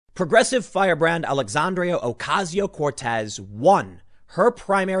Progressive firebrand Alexandria Ocasio-Cortez won her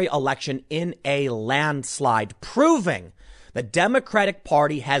primary election in a landslide, proving the Democratic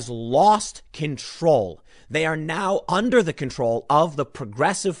Party has lost control. They are now under the control of the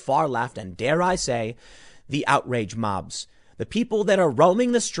progressive far left and, dare I say, the outrage mobs. The people that are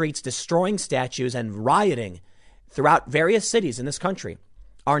roaming the streets, destroying statues and rioting throughout various cities in this country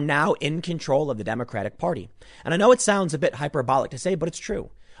are now in control of the Democratic Party. And I know it sounds a bit hyperbolic to say, but it's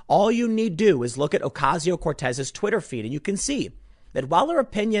true. All you need do is look at Ocasio-Cortez's Twitter feed, and you can see that while her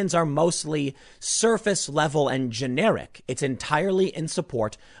opinions are mostly surface level and generic, it's entirely in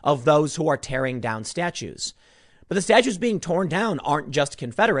support of those who are tearing down statues. But the statues being torn down aren't just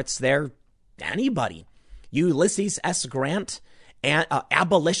Confederates, they're anybody. Ulysses S. Grant and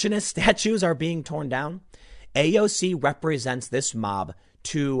abolitionist statues are being torn down. AOC represents this mob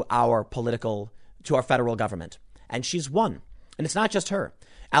to our federal government, and she's won. And it's not just her.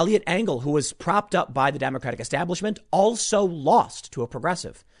 Elliot Engel, who was propped up by the Democratic establishment, also lost to a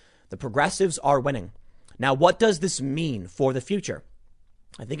progressive. The progressives are winning. Now, what does this mean for the future?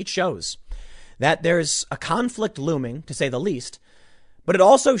 I think it shows that there's a conflict looming, to say the least, but it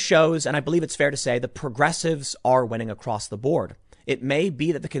also shows, and I believe it's fair to say, the progressives are winning across the board. It may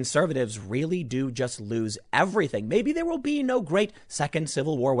be that the conservatives really do just lose everything. Maybe there will be no great second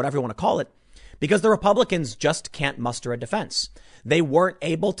civil war, whatever you want to call it, because the Republicans just can't muster a defense. They weren't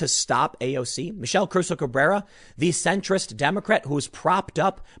able to stop AOC. Michelle Crusoe Cabrera, the centrist Democrat who was propped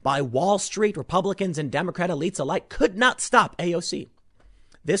up by Wall Street Republicans and Democrat elites alike, could not stop AOC.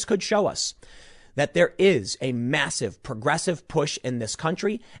 This could show us that there is a massive progressive push in this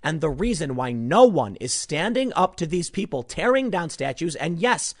country, and the reason why no one is standing up to these people tearing down statues and,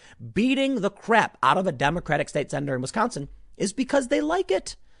 yes, beating the crap out of a Democratic state senator in Wisconsin is because they like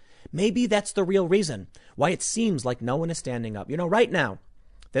it. Maybe that's the real reason why it seems like no one is standing up. You know, right now,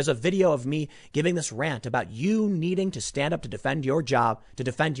 there's a video of me giving this rant about you needing to stand up to defend your job, to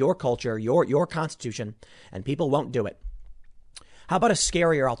defend your culture, your constitution, and people won't do it. How about a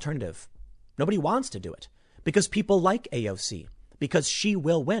scarier alternative? Nobody wants to do it because people like AOC, because she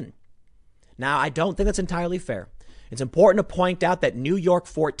will win. Now, I don't think that's entirely fair. It's important to point out that New York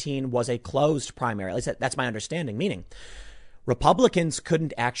 14 was a closed primary. At least that's my understanding, meaning Republicans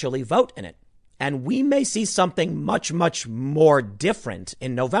couldn't actually vote in it. And we may see something much, much more different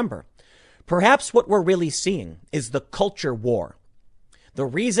in November. Perhaps what we're really seeing is the culture war. The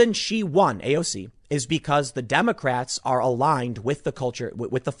reason she won, AOC, is because the Democrats are aligned with the culture,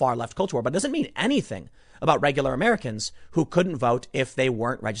 with the far left culture war. But it doesn't mean anything about regular Americans who couldn't vote if they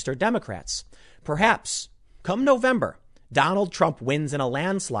weren't registered Democrats. Perhaps come November, Donald Trump wins in a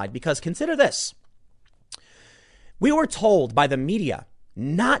landslide, because consider this. We were told by the media,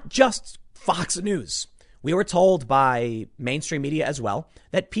 not just Fox News, we were told by mainstream media as well,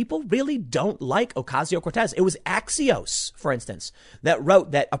 that people really don't like Ocasio-Cortez. It was Axios, for instance, that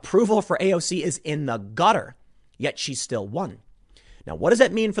wrote that approval for AOC is in the gutter, yet she still won. Now, what does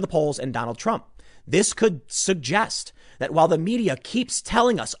that mean for the polls and Donald Trump? This could suggest that while the media keeps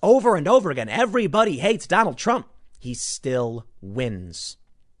telling us over and over again, everybody hates Donald Trump, he still wins.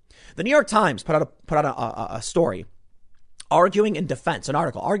 The New York Times put out a story arguing in defense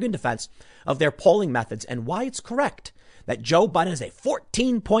of their polling methods and why it's correct that Joe Biden has a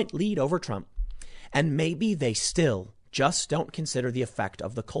 14-point lead over Trump. And maybe they still just don't consider the effect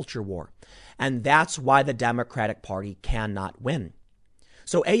of the culture war. And that's why the Democratic Party cannot win.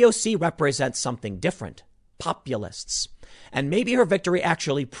 So AOC represents something different, populists. And maybe her victory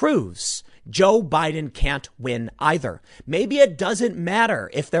actually proves Joe Biden can't win either. Maybe it doesn't matter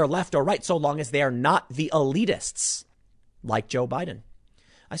if they're left or right so long as they are not the elitists like Joe Biden.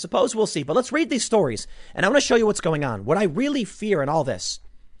 I suppose we'll see. But let's read these stories. And I want to show you what's going on. What I really fear in all this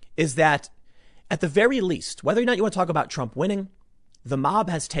is that at the very least, whether or not you want to talk about Trump winning, the mob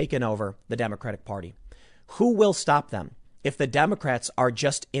has taken over the Democratic Party. Who will stop them if the Democrats are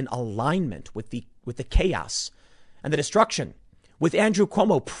just in alignment with the chaos and the destruction, with Andrew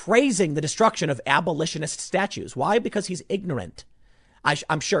Cuomo praising the destruction of abolitionist statues? Why? Because he's ignorant.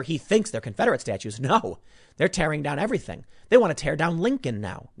 I'm sure he thinks they're Confederate statues. No, they're tearing down everything. They want to tear down Lincoln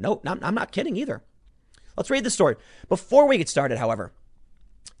now. No, I'm not kidding either. Let's read the story. Before we get started, however,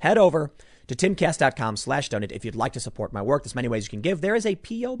 head over to timcast.com/donate if you'd like to support my work. There's many ways you can give. There is a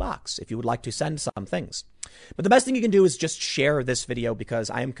P.O. box if you would like to send some things. But the best thing you can do is just share this video, because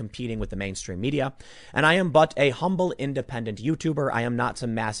I am competing with the mainstream media, and I am but a humble independent YouTuber. I am not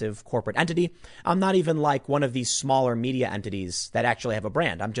some massive corporate entity. I'm not even like one of these smaller media entities that actually have a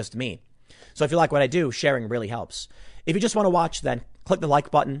brand. I'm just me. So if you like what I do, sharing really helps. If you just want to watch, then click the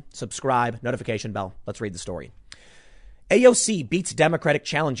like button, subscribe, notification bell. Let's read the story. AOC beats Democratic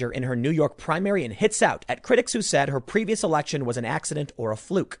challenger in her New York primary and hits out at critics who said her previous election was an accident or a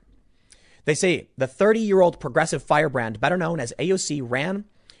fluke. They say the 30-year-old progressive firebrand, better known as AOC, ran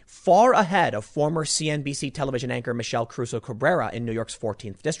far ahead of former CNBC television anchor Michelle Crusoe Cabrera in New York's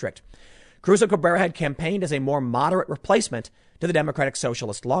 14th district. Crusoe Cabrera had campaigned as a more moderate replacement to the Democratic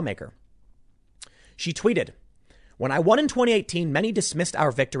socialist lawmaker. She tweeted, "When I won in 2018, many dismissed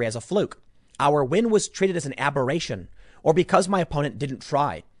our victory as a fluke. Our win was treated as an aberration, or because my opponent didn't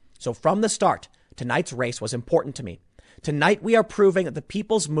try. So from the start, tonight's race was important to me. Tonight, we are proving that the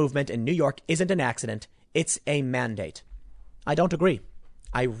people's movement in New York isn't an accident. It's a mandate." I don't agree.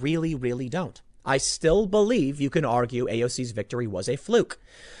 I really, really don't. I still believe you can argue AOC's victory was a fluke.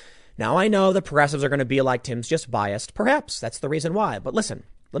 Now, I know the progressives are going to be like, Tim's just biased. Perhaps that's the reason why. But listen,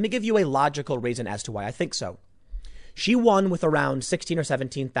 let me give you a logical reason as to why I think so. She won with around 16 or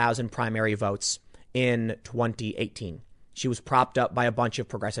 17,000 primary votes in 2018. She was propped up by a bunch of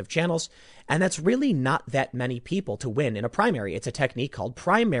progressive channels, and that's really not that many people to win in a primary. It's a technique called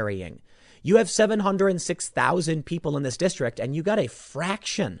primarying. You have 706,000 people in this district, and you got a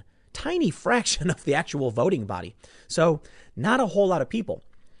fraction, tiny fraction of the actual voting body. So not a whole lot of people.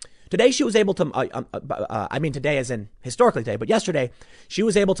 Today, she was able to, today as in historically today, but yesterday, she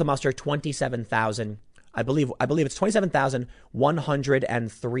was able to muster 27,000, I believe it's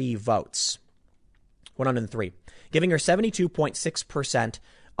 27,103 votes. 103, giving her 72.6%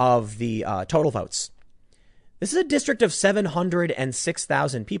 of the total votes. This is a district of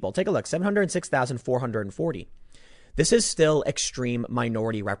 706,000 people. Take a look, 706,440. This is still extreme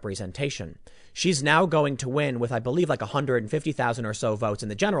minority representation. She's now going to win with, I believe, like 150,000 or so votes in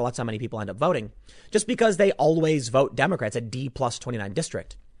the general. That's how many people end up voting, just because they always vote Democrats, a D+29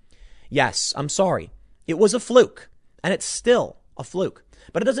 district. Yes, I'm sorry. It was a fluke, and it's still a fluke.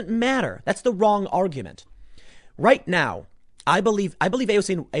 But it doesn't matter. That's the wrong argument. Right now, I believe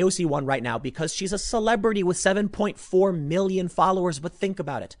AOC won right now because she's a celebrity with 7.4 million followers. But think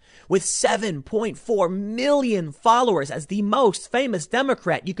about it. With 7.4 million followers as the most famous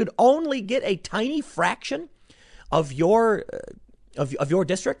Democrat, you could only get a tiny fraction of your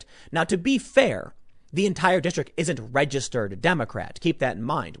district. Now, to be fair, the entire district isn't registered Democrat. Keep that in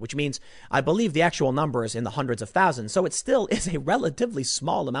mind, which means I believe the actual number is in the hundreds of thousands. So it still is a relatively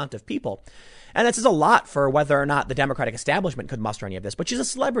small amount of people. And this is a lot for whether or not the Democratic establishment could muster any of this. But she's a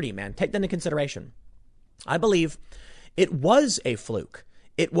celebrity, man. Take that into consideration. I believe it was a fluke.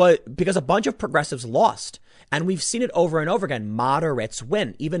 It was because a bunch of progressives lost. And we've seen it over and over again. Moderates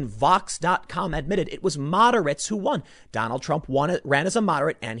win. Even Vox.com admitted it was moderates who won. Donald Trump ran as a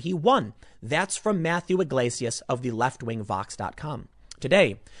moderate, and he won. That's from Matthew Iglesias of the left-wing Vox.com.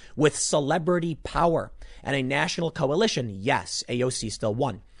 Today, with celebrity power and a national coalition, yes, AOC still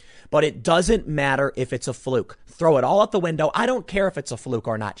won. But it doesn't matter if it's a fluke. Throw it all out the window. I don't care if it's a fluke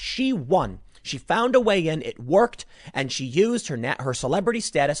or not. She won. She found a way in. It worked. And she used her celebrity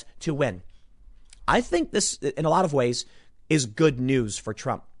status to win. I think this, in a lot of ways, is good news for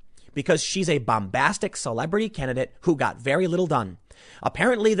Trump because she's a bombastic celebrity candidate who got very little done.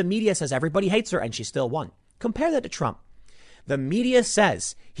 Apparently, the media says everybody hates her and she still won. Compare that to Trump. The media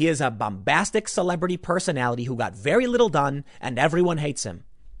says he is a bombastic celebrity personality who got very little done and everyone hates him.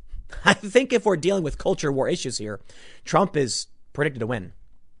 I think if we're dealing with culture war issues here, Trump is predicted to win.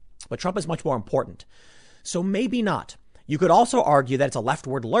 But Trump is much more important. So maybe not. You could also argue that it's a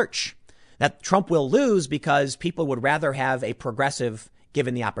leftward lurch, that Trump will lose because people would rather have a progressive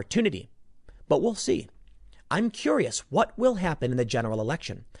given the opportunity. But we'll see. I'm curious, what will happen in the general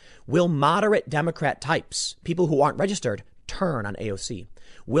election? Will moderate Democrat types, people who aren't registered, turn on AOC?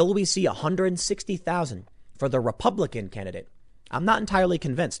 Will we see 160,000 for the Republican candidate? I'm not entirely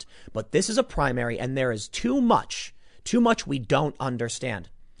convinced, but this is a primary and there is too much we don't understand.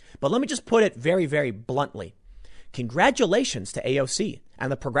 But let me just put it very, very bluntly. Congratulations to AOC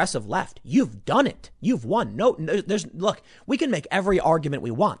and the progressive left. You've done it. You've won. Look, we can make every argument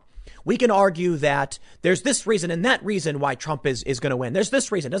we want. We can argue that there's this reason and that reason why Trump is going to win. There's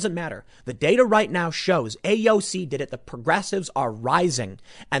this reason. It doesn't matter. The data right now shows AOC did it. The progressives are rising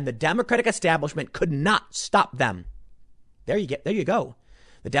and the Democratic establishment could not stop them. There you go.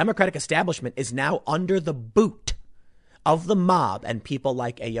 The Democratic establishment is now under the boot of the mob and people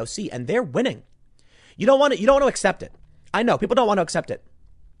like AOC, and they're winning. You don't want to accept it. I know people don't want to accept it.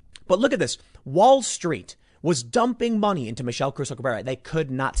 But look at this. Wall Street was dumping money into Michelle Crusoe Cabrera. They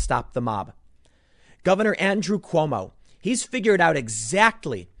could not stop the mob. Governor Andrew Cuomo, he's figured out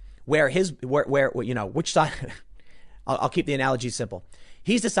exactly which side. I'll keep the analogy simple.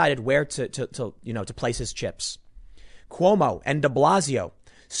 He's decided where to place his chips. Cuomo and de Blasio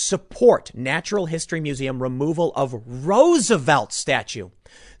support Natural History Museum removal of Roosevelt statue.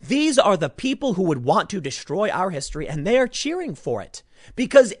 These are the people who would want to destroy our history, and they are cheering for it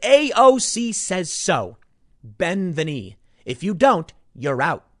because AOC says so. Bend the knee. If you don't, you're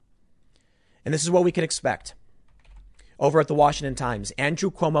out. And this is what we can expect. Over at the Washington Times,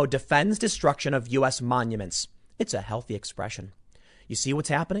 Andrew Cuomo defends destruction of U.S. monuments. It's a healthy expression. You see what's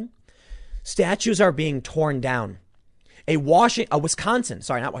happening? Statues are being torn down. A Wisconsin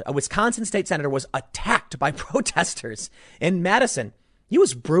state senator was attacked by protesters in Madison. He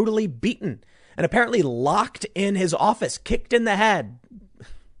was brutally beaten and apparently locked in his office, kicked in the head,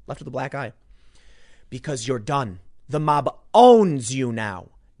 left with a black eye. Because you're done. The mob owns you now.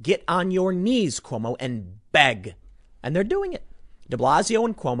 Get on your knees, Cuomo, and beg. And they're doing it. De Blasio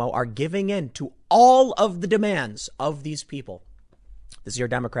and Cuomo are giving in to all of the demands of these people. This is your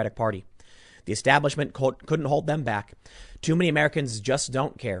Democratic Party. The establishment couldn't hold them back. Too many Americans just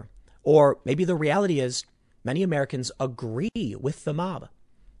don't care. Or maybe the reality is many Americans agree with the mob.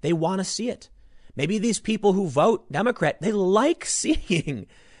 They want to see it. Maybe these people who vote Democrat, they like seeing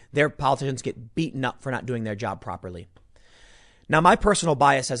their politicians get beaten up for not doing their job properly. Now, my personal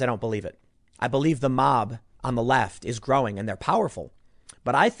bias says I don't believe it. I believe the mob on the left is growing and they're powerful.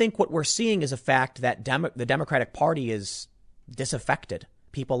 But I think what we're seeing is a fact that the Democratic Party is disaffected.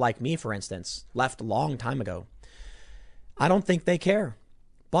 People like me, for instance, left a long time ago. I don't think they care.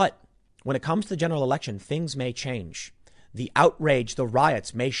 But when it comes to the general election, things may change. The outrage, the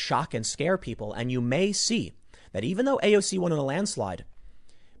riots may shock and scare people. And you may see that even though AOC won in a landslide,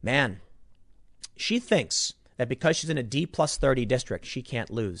 man, she thinks that because she's in a D+30 district, she can't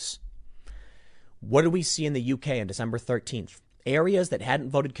lose. What did we see in the UK on December 13th? Areas that hadn't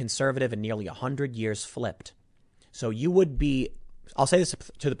voted conservative in nearly 100 years flipped. So you would be, I'll say this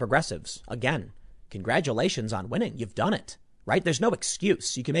to the progressives, again, congratulations on winning. You've done it, right? There's no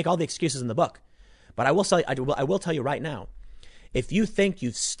excuse. You can make all the excuses in the book. But I will tell you right now, if you think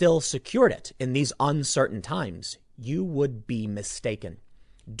you've still secured it in these uncertain times, you would be mistaken.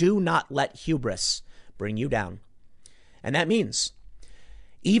 Do not let hubris bring you down. And that means,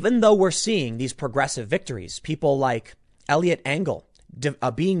 even though we're seeing these progressive victories, people like Elliot Engel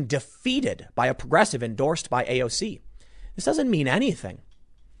being defeated by a progressive endorsed by AOC, this doesn't mean anything.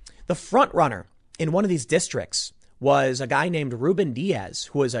 The front runner in one of these districts was a guy named Ruben Diaz,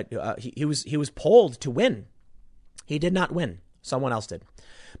 who was he was polled to win. He did not win. Someone else did.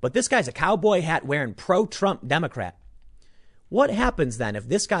 But this guy's a cowboy hat wearing pro-Trump Democrat. What happens then if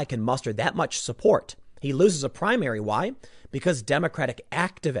this guy can muster that much support? He loses a primary. Why? Because Democratic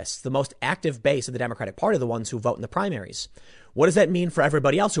activists, the most active base of the Democratic Party, are the ones who vote in the primaries. What does that mean for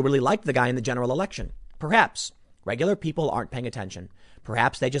everybody else who really liked the guy in the general election? Perhaps regular people aren't paying attention.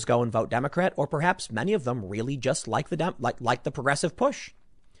 Perhaps they just go and vote Democrat, or perhaps many of them really just like the progressive push.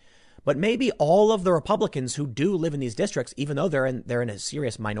 But maybe all of the Republicans who do live in these districts, even though they're in a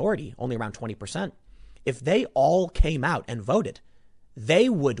serious minority, only around 20%, if they all came out and voted, they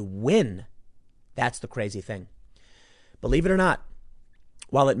would win. That's the crazy thing. Believe it or not,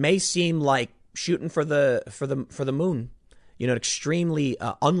 while it may seem like shooting for the moon, extremely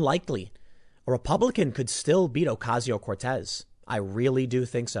unlikely, a Republican could still beat Ocasio-Cortez. I really do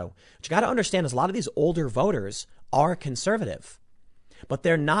think so. What you got to understand is a lot of these older voters are conservative, but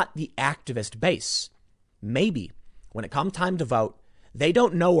they're not the activist base. Maybe when it comes time to vote, they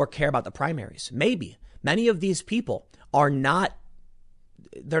don't know or care about the primaries. Maybe many of these people they're not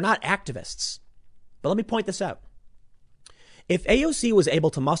activists. But let me point this out. If AOC was able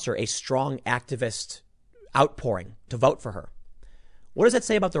to muster a strong activist outpouring to vote for her, what does that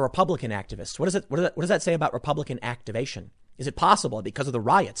say about the Republican activists? What does that say about Republican activation? Is it possible because of the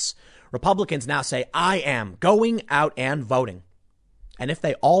riots, Republicans now say, I am going out and voting? And if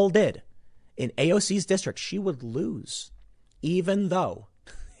they all did, in AOC's district, she would lose, even though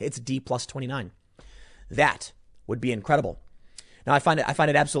it's D+29. That would be incredible. Now, I find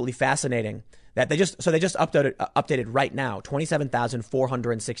it absolutely fascinating that they just updated right now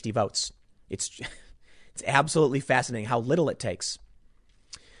 27,460 votes. It's absolutely fascinating how little it takes.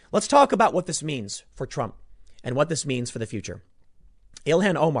 Let's talk about what this means for Trump and what this means for the future.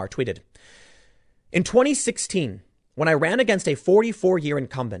 Ilhan Omar tweeted, in 2016, when I ran against a 44-year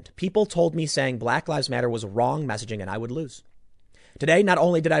incumbent, people told me saying Black Lives Matter was wrong messaging and I would lose. Today, not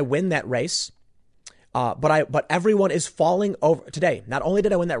only did I win that race, but everyone is falling over today. Not only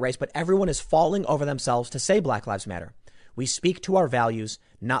did I win that race, but everyone is falling over themselves to say Black Lives Matter. We speak to our values,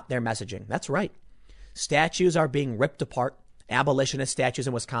 not their messaging. That's right. Statues are being ripped apart. Abolitionist statues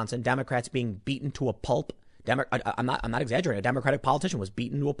in Wisconsin. Democrats being beaten to a pulp. I'm not exaggerating. A Democratic politician was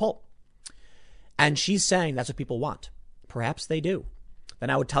beaten to a pulp. And she's saying that's what people want. Perhaps they do. then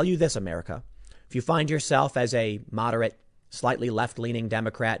I would tell you this, America. If you find yourself as a moderate, slightly left-leaning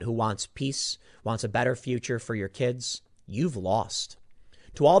Democrat who wants peace, wants a better future for your kids, you've lost.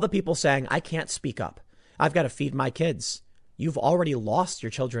 To all the people saying, I can't speak up, I've got to feed my kids, you've already lost your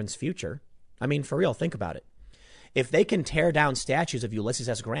children's future. I mean, for real, think about it. If they can tear down statues of Ulysses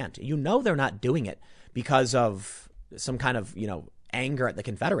S. Grant, you know they're not doing it because of some kind of, anger at the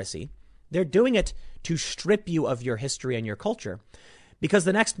Confederacy. They're doing it to strip you of your history and your culture, because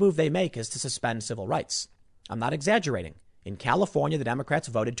the next move they make is to suspend civil rights. I'm not exaggerating. In California, the Democrats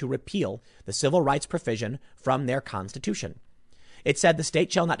voted to repeal the civil rights provision from their constitution. It said the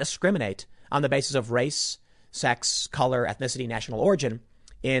state shall not discriminate on the basis of race, sex, color, ethnicity, national origin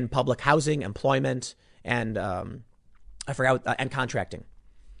in public housing, employment, and and contracting.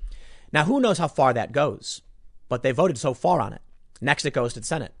 Now, who knows how far that goes? But they voted so far on it. Next, it goes to the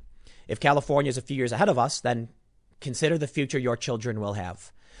Senate. If California is a few years ahead of us, then consider the future your children will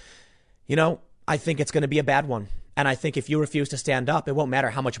have. I think it's going to be a bad one. And I think if you refuse to stand up, it won't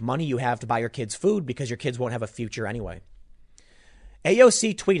matter how much money you have to buy your kids food, because your kids won't have a future anyway.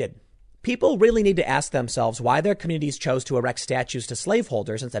 AOC tweeted, people really need to ask themselves why their communities chose to erect statues to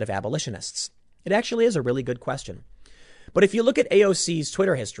slaveholders instead of abolitionists. It actually is a really good question. But if you look at AOC's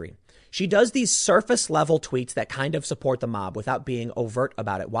Twitter history, she does these surface level tweets that kind of support the mob without being overt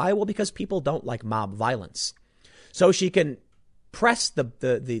about it. Why? Well, because people don't like mob violence. So she can press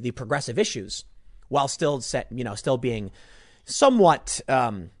the progressive issues while still being somewhat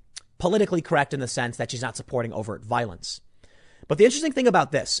politically correct in the sense that she's not supporting overt violence. But the interesting thing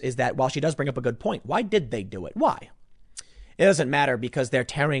about this is that while she does bring up a good point, why did they do it? Why? It doesn't matter, because they're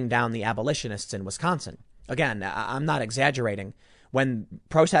tearing down the abolitionists in Wisconsin. Again, I'm not exaggerating. When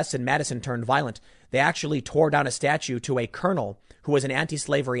protests in Madison turned violent, they actually tore down a statue to a colonel who was an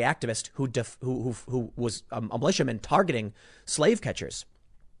anti-slavery activist who was a militiaman targeting slave catchers.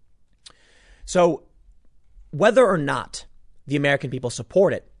 So whether or not the American people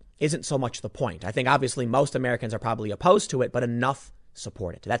support it isn't so much the point. I think obviously most Americans are probably opposed to it, but enough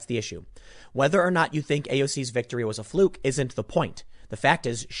support it. That's the issue. Whether or not you think AOC's victory was a fluke isn't the point. The fact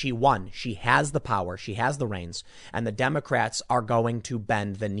is she won. She has the power. She has the reins, and the Democrats are going to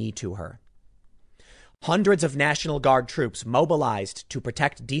bend the knee to her. Hundreds of National Guard troops mobilized to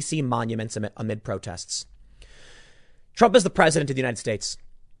protect D.C. monuments amid protests. Trump is the president of the United States.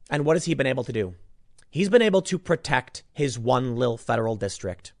 And what has he been able to do? He's been able to protect his one little federal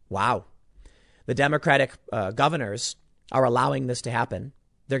district. Wow. The Democratic governors are allowing this to happen.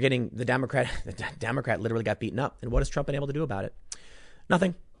 They're getting the Democrat literally got beaten up. And what has Trump been able to do about it?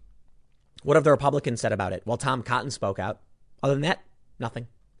 Nothing. What have the Republicans said about it? Well, Tom Cotton spoke out. Other than that, nothing.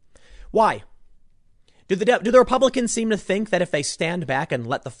 Why? Do the Republicans seem to think that if they stand back and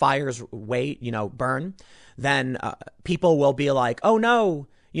let the fires burn, then people will be like, oh no,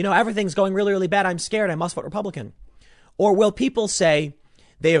 everything's going really, really bad. I'm scared. I must vote Republican. Or will people say,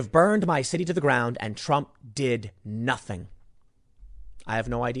 they have burned my city to the ground and Trump did nothing? I have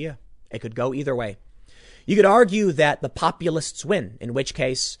no idea. It could go either way. You could argue that the populists win, in which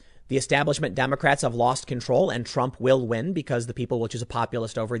case the establishment Democrats have lost control and Trump will win because the people will choose a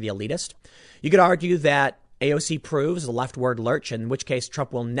populist over the elitist. You could argue that AOC proves the leftward lurch, in which case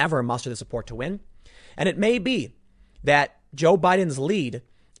Trump will never muster the support to win. And it may be that Joe Biden's lead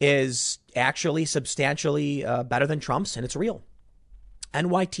is actually substantially better than Trump's, and it's real.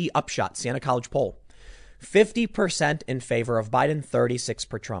 NYT Upshot, Siena College poll. 50% in favor of Biden, 36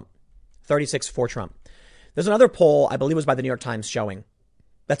 for Trump. There's another poll, I believe it was by the New York Times, showing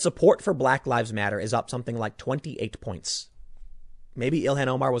that support for Black Lives Matter is up something like 28 points. Maybe Ilhan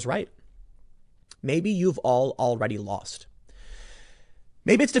Omar was right. Maybe you've all already lost.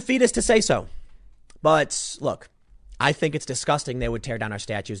 Maybe it's defeatist to say so. But look, I think it's disgusting they would tear down our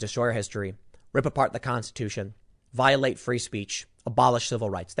statues, destroy our history, rip apart the Constitution, violate free speech, abolish civil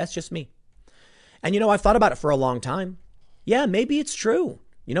rights. That's just me. And, I've thought about it for a long time. Yeah, maybe it's true.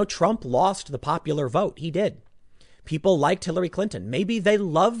 Trump lost the popular vote. He did. People liked Hillary Clinton. Maybe they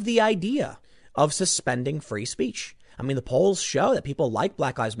love the idea of suspending free speech. I mean, the polls show that people like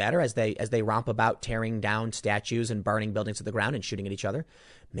Black Lives Matter as they romp about tearing down statues and burning buildings to the ground and shooting at each other.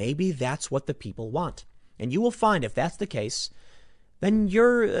 Maybe that's what the people want. And you will find if that's the case, then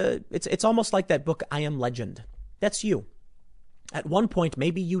it's almost like that book, I Am Legend. That's you. At one point,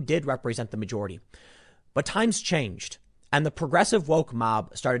 maybe you did represent the majority, but times changed and the progressive woke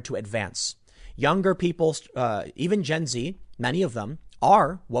mob started to advance. Younger people, even Gen Z, many of them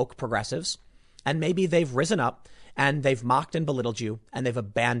are woke progressives, and maybe they've risen up and they've mocked and belittled you and they've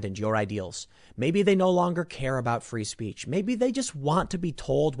abandoned your ideals. Maybe they no longer care about free speech. Maybe they just want to be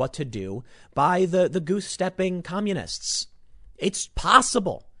told what to do by the goose-stepping communists. It's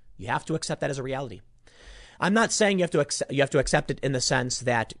possible. You have to accept that as a reality. I'm not saying you have to accept it in the sense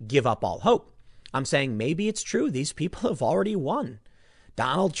that give up all hope. I'm saying maybe it's true. These people have already won.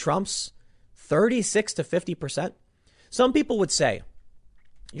 Donald Trump's 36 to 50%. Some people would say,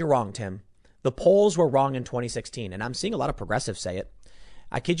 you're wrong, Tim. The polls were wrong in 2016. And I'm seeing a lot of progressives say it.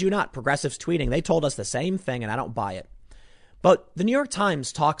 I kid you not, progressives tweeting, they told us the same thing and I don't buy it. But the New York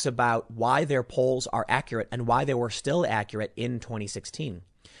Times talks about why their polls are accurate and why they were still accurate in 2016.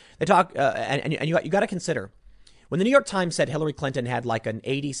 They talk, and you got to consider, when the New York Times said Hillary Clinton had like an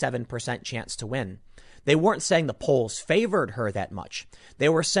 87% chance to win, they weren't saying the polls favored her that much. They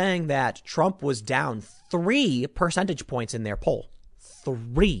were saying that Trump was down 3 percentage points in their poll.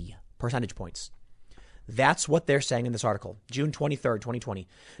 3 percentage points. That's what they're saying in this article. June 23rd, 2020.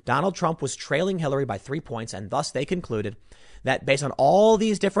 Donald Trump was trailing Hillary by 3 points, and thus they concluded that based on all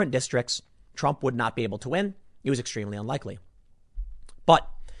these different districts, Trump would not be able to win. It was extremely unlikely. But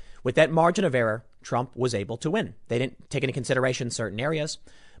with that margin of error, Trump was able to win. They didn't take into consideration certain areas,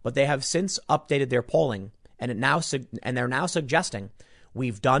 but they have since updated their polling, and they're now suggesting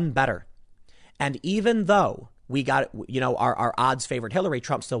we've done better. And even though we got, our odds favored Hillary,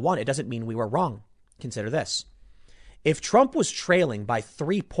 Trump still won. It doesn't mean we were wrong. Consider this. If Trump was trailing by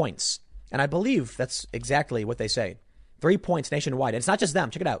 3 points, and I believe that's exactly what they say, 3 points nationwide, and it's not just them.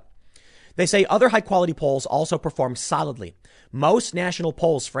 Check it out. They say other high quality polls also performed solidly. Most national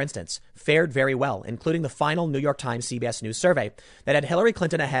polls, for instance, fared very well, including the final New York Times CBS News survey that had Hillary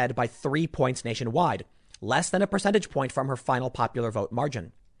Clinton ahead by 3 points nationwide, less than a percentage point from her final popular vote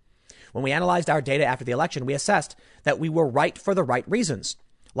margin. When we analyzed our data after the election, we assessed that we were right for the right reasons,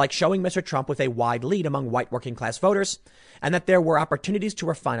 like showing Mr. Trump with a wide lead among white working class voters, and that there were opportunities to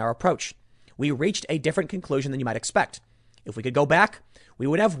refine our approach. We reached a different conclusion than you might expect. If we could go back, we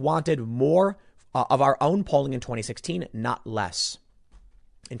would have wanted more of our own polling in 2016, not less.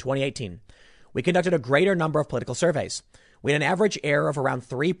 In 2018, we conducted a greater number of political surveys. We had an average error of around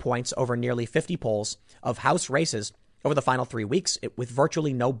 3 points over nearly 50 polls of House races over the final 3 weeks, with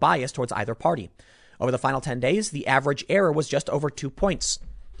virtually no bias towards either party. Over the final 10 days, the average error was just over 2 points.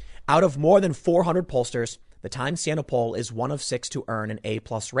 Out of more than 400 pollsters, the Times Siena poll is one of 6 to earn an A+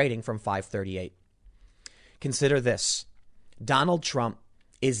 rating from 538. Consider this. Donald Trump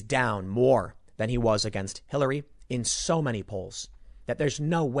is down more than he was against Hillary in so many polls that there's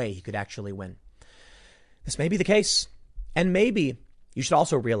no way he could actually win. This may be the case. And maybe you should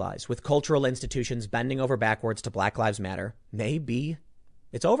also realize, with cultural institutions bending over backwards to Black Lives Matter, maybe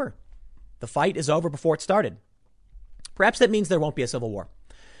it's over. The fight is over before it started. Perhaps that means there won't be a civil war.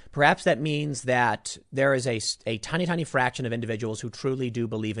 Perhaps that means that there is a tiny, tiny fraction of individuals who truly do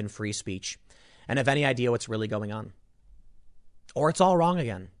believe in free speech and have any idea what's really going on. Or it's all wrong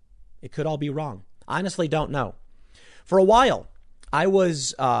again. It could all be wrong. I honestly don't know. For a while, I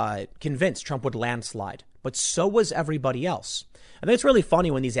was convinced Trump would landslide, but so was everybody else. I think it's really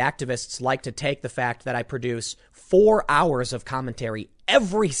funny when these activists like to take the fact that I produce 4 hours of commentary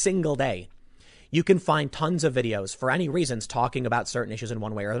every single day. You can find tons of videos for any reasons talking about certain issues in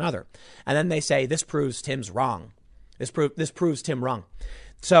one way or another. And then they say, this proves Tim's wrong. This proves Tim wrong.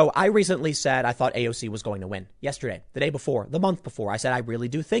 So I recently said I thought AOC was going to win. Yesterday, the day before, the month before, I said I really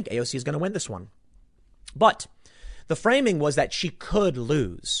do think AOC is going to win this one. But the framing was that she could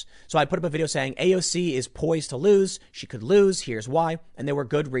lose. So I put up a video saying AOC is poised to lose. She could lose. Here's why. And there were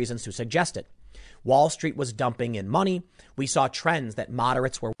good reasons to suggest it. Wall Street was dumping in money. We saw trends that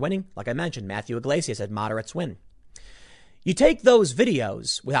moderates were winning. Like I mentioned, Matthew Iglesias said moderates win. You take those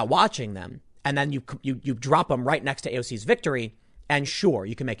videos without watching them, and then you drop them right next to AOC's victory, and sure,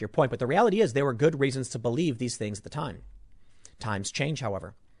 you can make your point. But the reality is there were good reasons to believe these things at the time. Times change,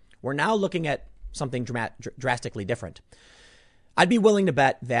 however. We're now looking at something drastically different. I'd be willing to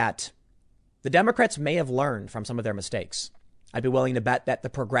bet that the Democrats may have learned from some of their mistakes. I'd be willing to bet that the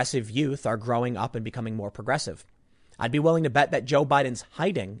progressive youth are growing up and becoming more progressive. I'd be willing to bet that Joe Biden's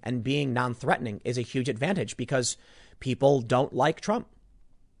hiding and being non-threatening is a huge advantage because people don't like Trump.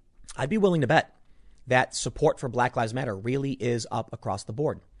 I'd be willing to bet that support for Black Lives Matter really is up across the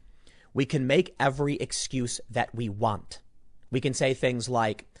board. We can make every excuse that we want. We can say things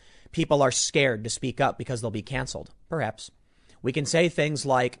like people are scared to speak up because they'll be canceled. Perhaps. We can say things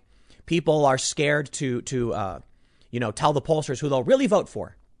like people are scared to tell the pollsters who they'll really vote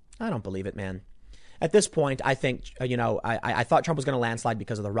for. I don't believe it, man. At this point, I think, I thought Trump was going to landslide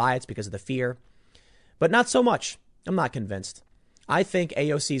because of the riots, because of the fear, but not so much. I'm not convinced. I think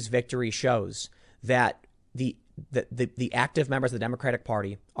AOC's victory shows that the active members of the Democratic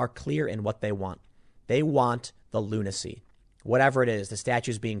Party are clear in what they want. They want the lunacy. Whatever it is, the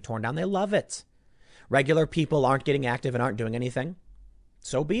statues being torn down, they love it. regular people aren't getting active and aren't doing anything,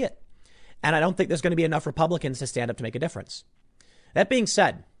 so be it. And I don't think there's going to be enough Republicans to stand up to make a difference. That being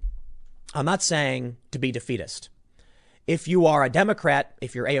said, I'm not saying to be defeatist. If you are a Democrat,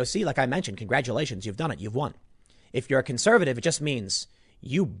 if you're AOC, like I mentioned, congratulations, you've done it, you've won. If you're a conservative, it just means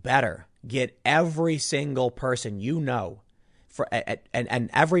you better get every single person you know and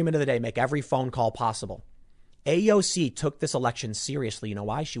every minute of the day, make every phone call possible. AOC took this election seriously. You know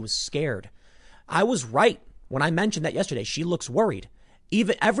why? She was scared. I was right when I mentioned that yesterday. She looks worried.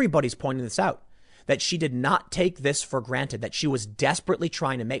 Even everybody's pointing this out, that she did not take this for granted, that she was desperately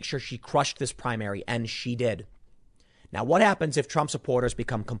trying to make sure she crushed this primary, and she did. Now, what happens if Trump supporters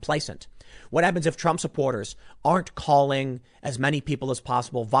become complacent? What happens if Trump supporters aren't calling as many people as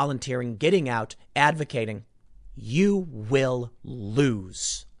possible, volunteering, getting out, advocating? You will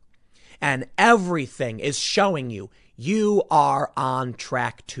lose. And everything is showing you you are on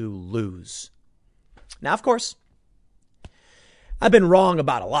track to lose. Now, of course, I've been wrong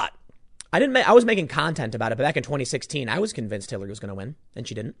about a lot. I was making content about it, but back in 2016, I was convinced Hillary was going to win, and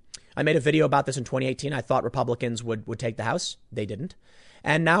she didn't. I made a video about this in 2018. I thought Republicans would take the House. They didn't.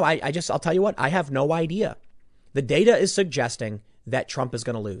 And now I'll tell you what, I have no idea. The data is suggesting that Trump is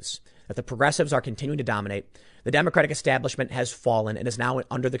going to lose, that the progressives are continuing to dominate. The Democratic establishment has fallen and is now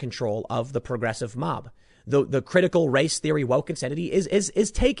under the control of the progressive mob. The critical race theory woke insanity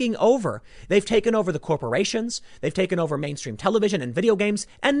is taking over. They've taken over the corporations. They've taken over mainstream television and video games,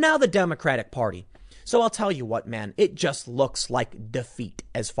 and now the Democratic Party. So I'll tell you what, man, it just looks like defeat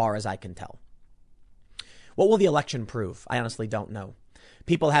as far as I can tell. What will the election prove? I honestly don't know.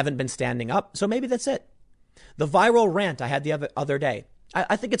 People haven't been standing up, so maybe that's it. The viral rant I had the other day,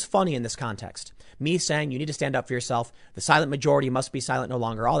 I think it's funny in this context. Me saying you need to stand up for yourself. The silent majority must be silent no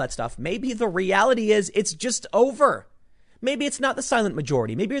longer. All that stuff. Maybe the reality is it's just over. Maybe it's not the silent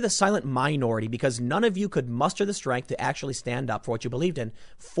majority. Maybe you're the silent minority because none of you could muster the strength to actually stand up for what you believed in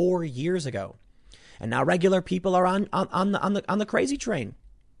 4 years ago. And now regular people are on the crazy train.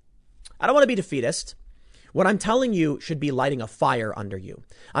 I don't want to be defeatist. What I'm telling you should be lighting a fire under you.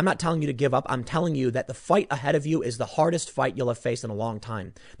 I'm not telling you to give up. I'm telling you that the fight ahead of you is the hardest fight you'll have faced in a long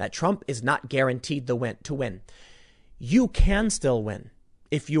time. That Trump is not guaranteed to win. You can still win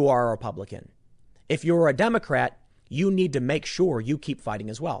if you are a Republican. If you're a Democrat, you need to make sure you keep fighting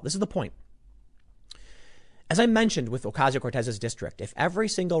as well. This is the point. As I mentioned with Ocasio-Cortez's district, if every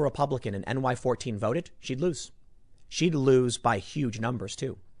single Republican in NY14 voted, she'd lose. She'd lose by huge numbers,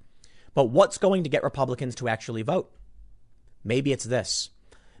 too. But what's going to get Republicans to actually vote? Maybe it's this.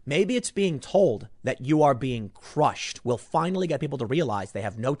 Maybe it's being told that you are being crushed will finally get people to realize they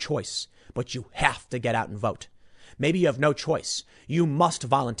have no choice, but you have to get out and vote. Maybe you have no choice. You must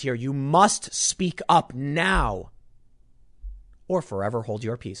volunteer. You must speak up now or forever hold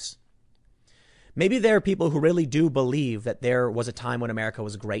your peace. Maybe there are people who really do believe that there was a time when America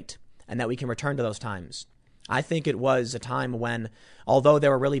was great and that we can return to those times. I think it was a time when, although there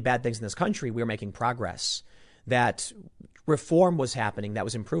were really bad things in this country, we were making progress, that reform was happening, that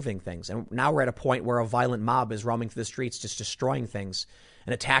was improving things. And now we're at a point where a violent mob is roaming through the streets, just destroying things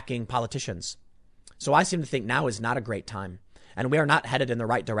and attacking politicians. So I seem to think now is not a great time, and we are not headed in the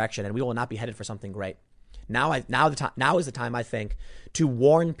right direction, and we will not be headed for something great. Now is the time, I think, to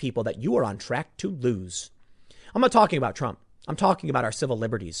warn people that you are on track to lose. I'm not talking about Trump. I'm talking about our civil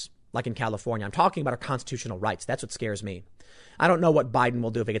liberties. Like in California, I'm talking about our constitutional rights. That's what scares me. I don't know what Biden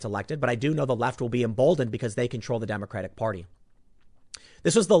will do if he gets elected, but I do know the left will be emboldened because they control the Democratic Party.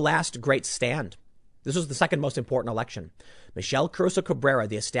 This was the last great stand. This was the second most important election. Michelle Crusoe Cabrera,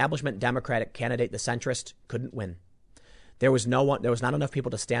 the establishment Democratic candidate, the centrist, couldn't win. There was not enough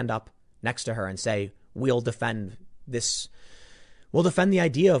people to stand up next to her and say, we'll defend this. We'll defend the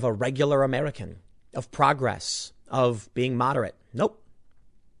idea of a regular American, of progress, of being moderate. Nope,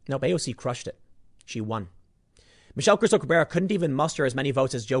 AOC crushed it. She won. Michelle Crusoe Cabrera couldn't even muster as many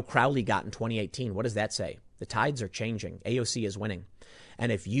votes as Joe Crowley got in 2018. What does that say? The tides are changing. AOC is winning.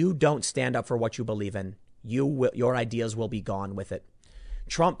 And if you don't stand up for what you believe in, your ideas will be gone with it.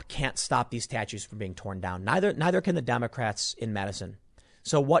 Trump can't stop these statues from being torn down. Neither can the Democrats in Madison.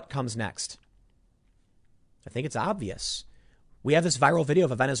 So what comes next? I think it's obvious. We have this viral video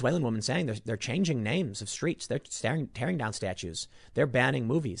of a Venezuelan woman saying they're changing names of streets. They're tearing down statues. They're banning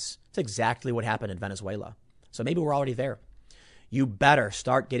movies. It's exactly what happened in Venezuela. So maybe we're already there. You better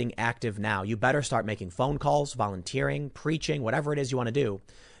start getting active now. You better start making phone calls, volunteering, preaching, whatever it is you want to do,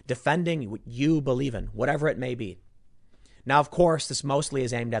 defending what you believe in, whatever it may be. Now, of course, this mostly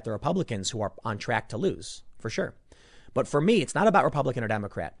is aimed at the Republicans who are on track to lose, for sure. But for me, it's not about Republican or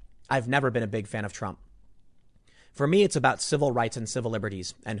Democrat. I've never been a big fan of Trump. For me, it's about civil rights and civil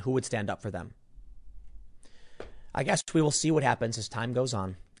liberties and who would stand up for them. I guess we will see what happens as time goes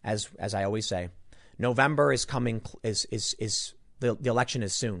on. As I always say, November is coming. The election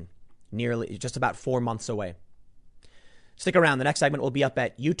is soon, nearly just about 4 months away. Stick around. The next segment will be up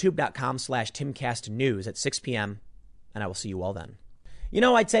at youtube.com/timcastnews at 6 p.m. And I will see you all then. You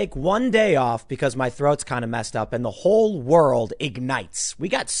know, I take one day off because my throat's kind of messed up and the whole world ignites. We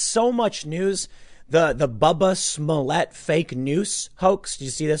got so much news. The Bubba Smollett fake news hoax. Did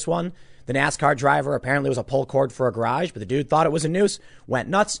you see this one? The NASCAR driver apparently was a pull cord for a garage, but the dude thought it was a noose, went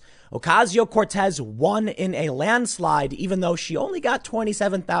nuts. Ocasio-Cortez won in a landslide, even though she only got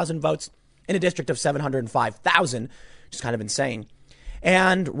 27,000 votes in a district of 705,000, which is kind of insane.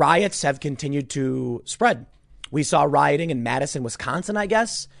 And riots have continued to spread. We saw rioting in Madison, Wisconsin, I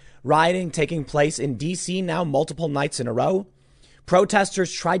guess. Rioting taking place in D.C. now multiple nights in a row.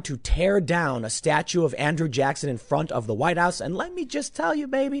 Protesters tried to tear down a statue of Andrew Jackson in front of the White House. And let me just tell you,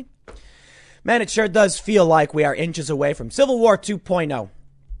 baby, man, it sure does feel like we are inches away from Civil War 2.0.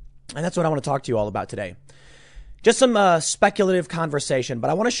 And that's what I want to talk to you all about today. Just some speculative conversation, but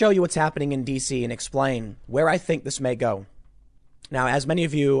I want to show you what's happening in D.C. and explain where I think this may go. Now, as many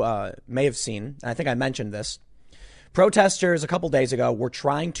of you may have seen, and I think I mentioned this, protesters a couple days ago were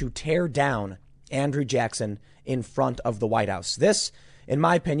trying to tear down Andrew Jackson in front of the White House. This, in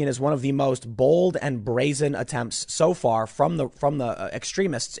my opinion, is one of the most bold and brazen attempts so far from the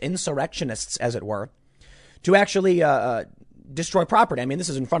extremists, insurrectionists, as it were, to actually destroy property. I mean, this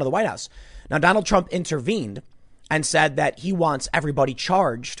is in front of the White House. Now, Donald Trump intervened and said that he wants everybody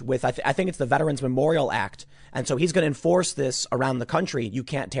charged with, I think it's the Veterans Memorial Act. And so he's going to enforce this around the country. You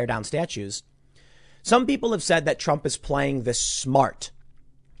can't tear down statues. Some people have said that Trump is playing this smart.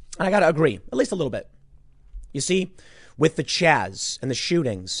 And I got to agree, at least a little bit. You see, with the Chaz and the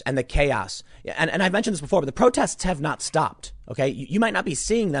shootings and the chaos, and I've mentioned this before, but the protests have not stopped. OK, you might not be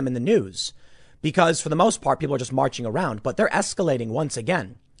seeing them in the news because for the most part, people are just marching around, but they're escalating once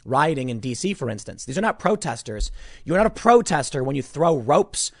again. Rioting in D.C., for instance. These are not protesters. You're not a protester when you throw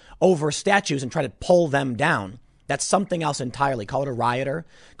ropes over statues and try to pull them down. That's something else entirely. Call it a rioter,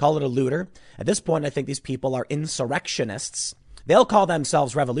 call it a looter. At this point, I think these people are insurrectionists. They'll call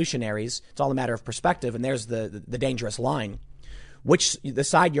themselves revolutionaries. It's all a matter of perspective. And there's the dangerous line. Which the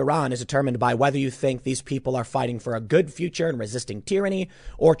side you're on is determined by whether you think these people are fighting for a good future and resisting tyranny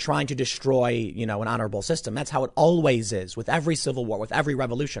or trying to destroy, an honorable system. That's how it always is with every civil war, with every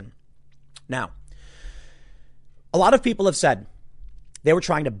revolution. Now, a lot of people have said they were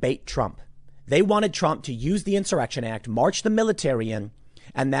trying to bait Trump. They wanted Trump to use the Insurrection Act, march the military in,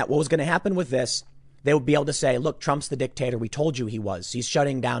 and that what was going to happen with this, they would be able to say, look, Trump's the dictator. We told you he was. He's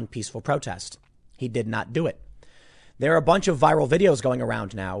shutting down peaceful protest. He did not do it. There are a bunch of viral videos going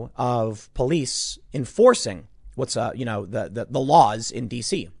around now of police enforcing the laws in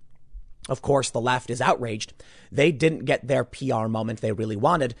D.C. Of course, the left is outraged. They didn't get their PR moment they really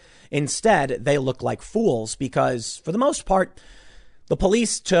wanted. Instead, they look like fools because for the most part, the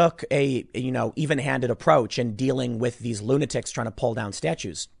police took a, even-handed approach in dealing with these lunatics trying to pull down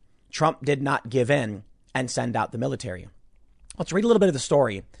statues. Trump did not give in and send out the military. Let's read a little bit of the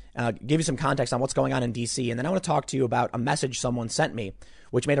story. Give you some context on what's going on in D.C. And then I want to talk to you about a message someone sent me,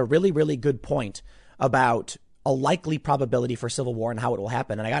 which made a really, really good point about a likely probability for civil war and how it will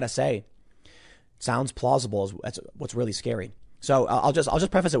happen. And I got to say, it sounds plausible. That's what's really scary. So I'll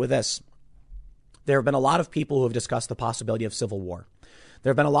just preface it with this. There have been a lot of people who have discussed the possibility of civil war. There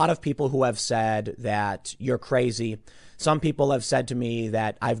have been a lot of people who have said that you're crazy. Some people have said to me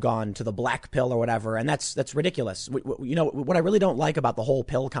that I've gone to the black pill or whatever, and that's ridiculous. What I really don't like about the whole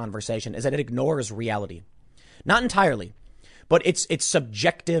pill conversation is that it ignores reality. Not entirely, but it's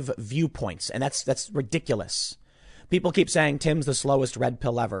subjective viewpoints, and that's ridiculous. People keep saying Tim's the slowest red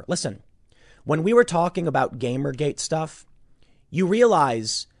pill ever. Listen, when we were talking about Gamergate stuff, you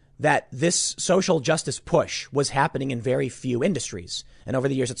realize that this social justice push was happening in very few industries. And over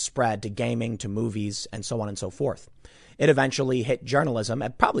the years, it spread to gaming, to movies, and so on and so forth. It eventually hit journalism.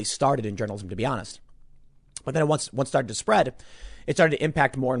 It probably started in journalism, to be honest. But then once started to spread, it started to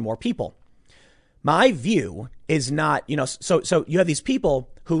impact more and more people. My view is not, so you have these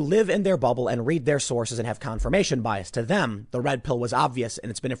people who live in their bubble and read their sources and have confirmation bias. To them, the red pill was obvious and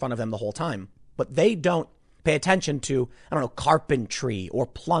it's been in front of them the whole time. But they don't pay attention to, carpentry or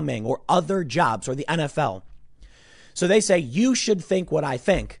plumbing or other jobs or the NFL. So they say, you should think what I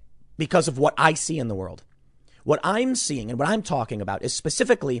think because of what I see in the world. What I'm seeing and what I'm talking about is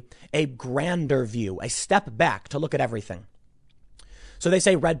specifically a grander view, a step back to look at everything. So they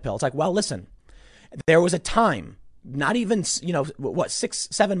say red pill. It's like, well, listen, there was a time, not even,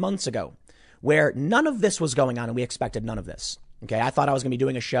 6-7 months ago, where none of this was going on and we expected none of this. Okay, I thought I was going to be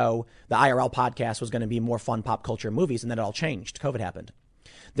doing a show. The IRL podcast was going to be more fun pop culture movies, and then it all changed. COVID happened.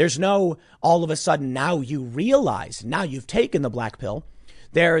 There's no all of a sudden now you realize, now you've taken the black pill.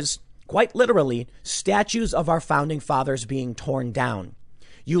 There's quite literally statues of our founding fathers being torn down.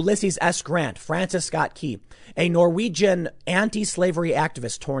 Ulysses S. Grant, Francis Scott Key, a Norwegian anti-slavery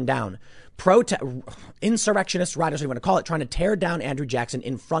activist torn down. Insurrectionist riders, what you want to call it, trying to tear down Andrew Jackson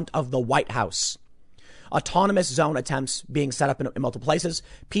in front of the White House. Autonomous zone attempts being set up in multiple places,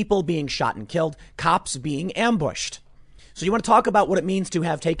 people being shot and killed, cops being ambushed. So you want to talk about what it means to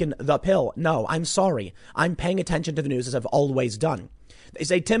have taken the pill? No, I'm sorry. I'm paying attention to the news as I've always done. They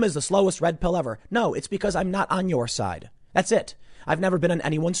say Tim is the slowest red pill ever. No, it's because I'm not on your side. That's it. I've never been in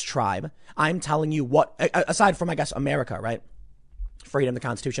anyone's tribe. I'm telling you what, aside from, I guess, America, right? Freedom, the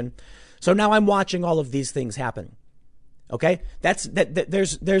Constitution. So now I'm watching all of these things happen. Okay,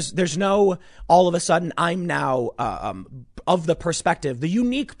 there's no all of a sudden I'm now of the perspective, the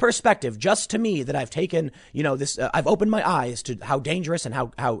unique perspective just to me that I've taken, this I've opened my eyes to how dangerous and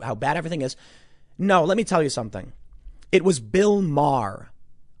how bad everything is. No, let me tell you something. It was Bill Maher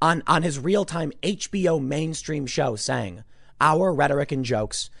on his real time HBO mainstream show saying our rhetoric and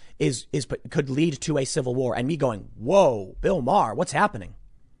jokes could lead to a civil war, and me going, whoa, Bill Maher, what's happening?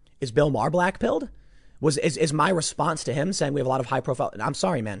 Is Bill Maher black-pilled? Is my response to him saying we have a lot of high profile? I'm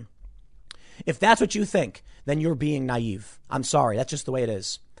sorry, man. If that's what you think, then you're being naive. I'm sorry. That's just the way it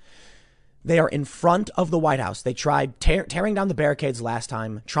is. They are in front of the White House. They tried tearing down the barricades last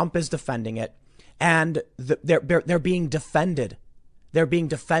time. Trump is defending it. And they're being defended. They're being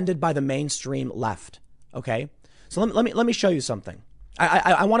defended by the mainstream left. Okay. So let me show you something.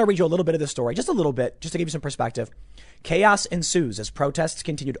 I want to read you a little bit of this story, just a little bit, just to give you some perspective. Chaos ensues as protests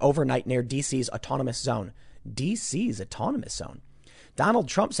continued overnight near D.C.'s autonomous zone. D.C.'s autonomous zone. Donald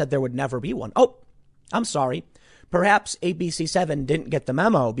Trump said there would never be one. Oh, I'm sorry. Perhaps ABC7 didn't get the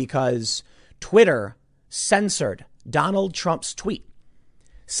memo because Twitter censored Donald Trump's tweet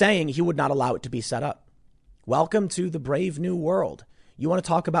saying he would not allow it to be set up. Welcome to the brave new world. You want to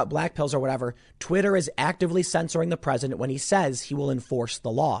talk about black pills or whatever? Twitter is actively censoring the president when he says he will enforce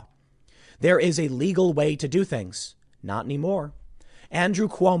the law. There is a legal way to do things. Not anymore. Andrew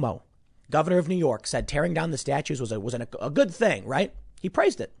Cuomo, governor of New York, said tearing down the statues was a good thing, right? He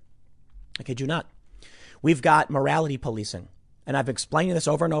praised it. I kid you not. We've got morality policing. And I've explained this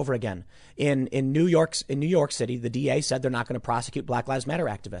over and over again. In New York City, the DA said they're not going to prosecute Black Lives Matter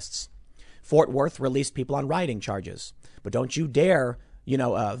activists. Fort Worth released people on rioting charges. But don't you dare,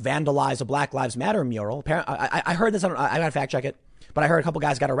 vandalize a Black Lives Matter mural. I heard this. I got to fact check it. But I heard a couple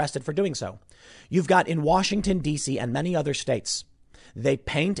guys got arrested for doing so. You've got in Washington, D.C. and many other states, they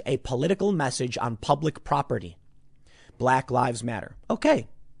paint a political message on public property. Black Lives Matter. OK,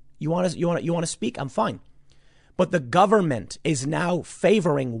 you want to speak? I'm fine. But the government is now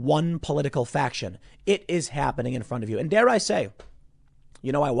favoring one political faction. It is happening in front of you. And dare I say,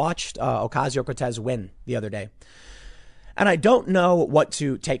 I watched Ocasio-Cortez win the other day. And I don't know what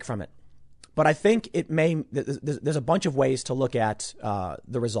to take from it. But I think there's a bunch of ways to look at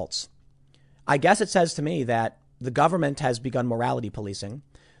the results. I guess it says to me that the government has begun morality policing.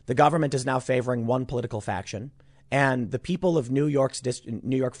 The government is now favoring one political faction. And the people of New York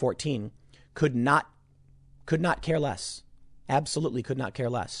 14 could not care less. Absolutely could not care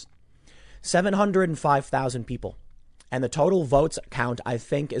less. 705,000 people. And the total votes count, I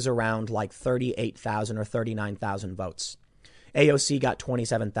think, is around like 38,000 or 39,000 votes. AOC got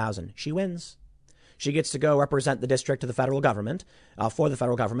 27,000. She wins. She gets to go represent the district to the federal government, for the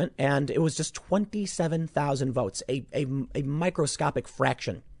federal government. And it was just 27,000 votes, a microscopic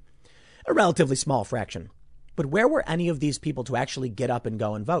fraction, a relatively small fraction. But where were any of these people to actually get up and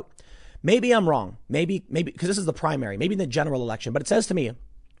go and vote? Maybe I'm wrong. Maybe because this is the primary, maybe in the general election. But it says to me,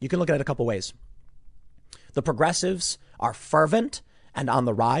 you can look at it a couple ways. The progressives are fervent and on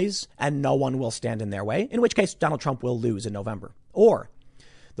the rise, and no one will stand in their way, in which case Donald Trump will lose in November. Or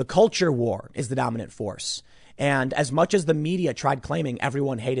the culture war is the dominant force. And as much as the media tried claiming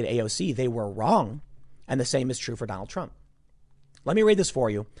everyone hated AOC, they were wrong. And the same is true for Donald Trump. Let me read this for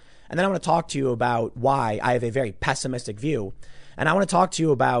you. And then I want to talk to you about why I have a very pessimistic view. And I want to talk to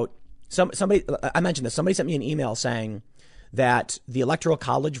you about somebody. I mentioned this. Somebody sent me an email saying that the Electoral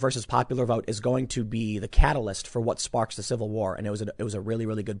College versus popular vote is going to be the catalyst for what sparks the Civil War. And it was a really,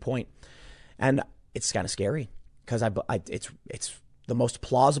 really good point. And it's kind of scary because it's the most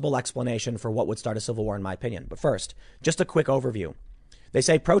plausible explanation for what would start a civil war, in my opinion. But first, just a quick overview. They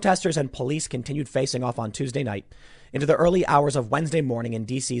say protesters and police continued facing off on Tuesday night into the early hours of Wednesday morning in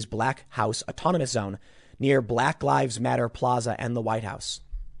D.C.'s Black House Autonomous Zone near Black Lives Matter Plaza and the White House.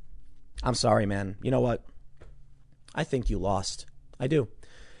 I'm sorry, man. You know what? I think you lost. I do.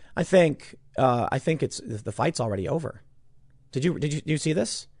 I think it's the fight's already over. Did you see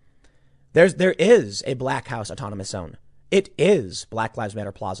this? There is a Black House Autonomous Zone. It is Black Lives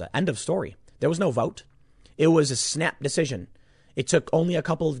Matter Plaza. End of story. There was no vote. It was a snap decision. It took only a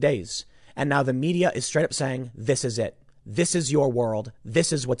couple of days. And now the media is straight up saying, this is it. This is your world.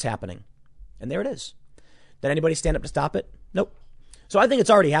 This is what's happening. And there it is. Did anybody stand up to stop it? Nope. So I think it's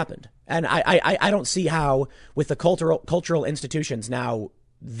already happened. And I don't see how with the cultural institutions now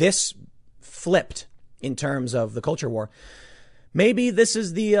this flipped in terms of the culture war. Maybe this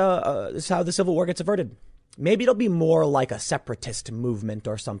is this is how the Civil War gets averted. Maybe it'll be more like a separatist movement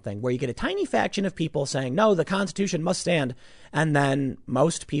or something where you get a tiny faction of people saying, no, the Constitution must stand. And then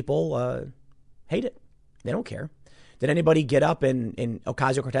most people hate it. They don't care. Did anybody get up in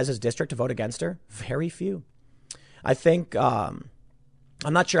Ocasio-Cortez's district to vote against her? Very few. I think, I'm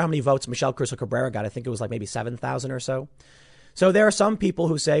not sure how many votes Michelle Crusoe Cabrera got. I think it was like maybe 7,000 or so. So there are some people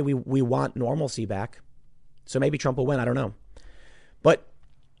who say we want normalcy back. So maybe Trump will win. I don't know. But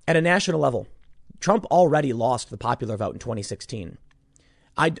at a national level, Trump already lost the popular vote in 2016.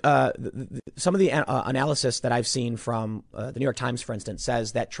 Some of the analysis that I've seen from the New York Times, for instance,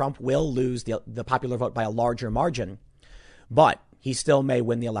 says that Trump will lose the popular vote by a larger margin, but he still may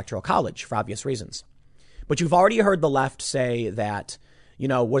win the Electoral College for obvious reasons. But you've already heard the left say that,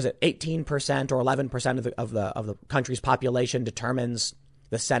 was it 18% or 11% of the country's population determines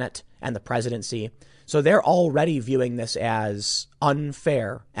the Senate and the presidency. So they're already viewing this as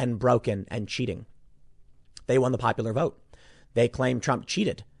unfair and broken and cheating. They won the popular vote. They claim Trump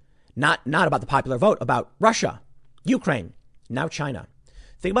cheated. Not about the popular vote, about Russia, Ukraine, now China.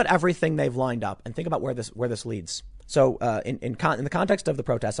 Think about everything they've lined up and think about where this leads. So in the context of the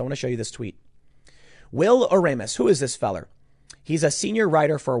protests, I want to show you this tweet. Will Oramus, who is this feller? He's a senior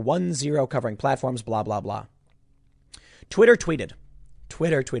writer for 10 covering platforms, blah, blah, blah. Twitter tweeted,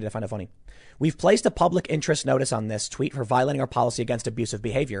 I find it funny. We've placed a public interest notice on this tweet for violating our policy against abusive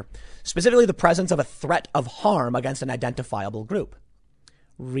behavior, specifically the presence of a threat of harm against an identifiable group.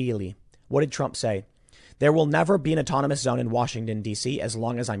 Really? What did Trump say? There will never be an autonomous zone in Washington, D.C. as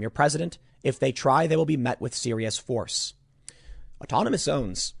long as I'm your president. If they try, they will be met with serious force. Autonomous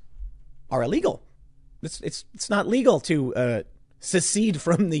zones are illegal. It's not legal to secede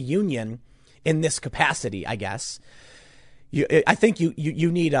from the union in this capacity, I guess. I think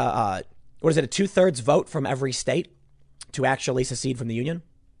you need a 2/3 vote from every state to actually secede from the union.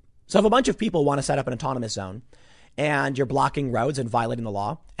 So if a bunch of people want to set up an autonomous zone and you're blocking roads and violating the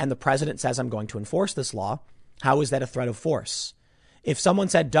law, and the president says, I'm going to enforce this law, how is that a threat of force? If someone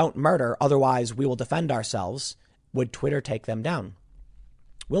said, don't murder, otherwise we will defend ourselves, would Twitter take them down?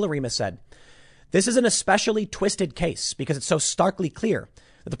 Will Oramus said, this is an especially twisted case because it's so starkly clear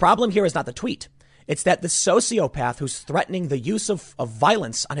that the problem here is not the tweet. It's that the sociopath who's threatening the use of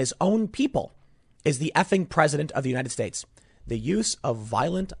violence on his own people is the effing president of the United States. The use of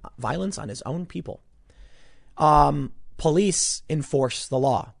violence on his own people. Police enforce the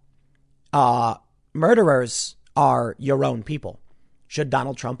law. Murderers are your own people. Should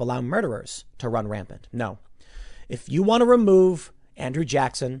Donald Trump allow murderers to run rampant? No. If you want to remove Andrew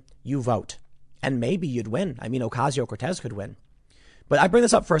Jackson, you vote. And maybe you'd win. I mean, Ocasio-Cortez could win. But I bring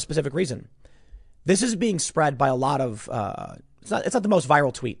this up for a specific reason. This is being spread by a lot of, it's not the most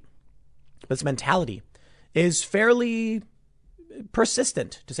viral tweet, but its mentality is fairly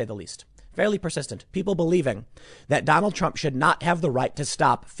persistent, to say the least. Fairly persistent. People believing that Donald Trump should not have the right to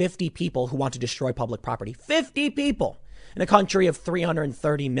stop 50 people who want to destroy public property. 50 people in a country of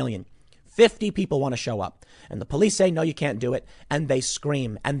 330 million. 50 people want to show up. And the police say, no, you can't do it. And they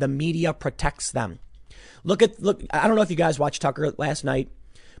scream. And the media protects them. Look, I don't know if you guys watched Tucker last night,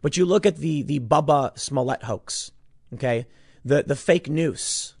 but you look at the Bubba Smollett hoax. Okay. The fake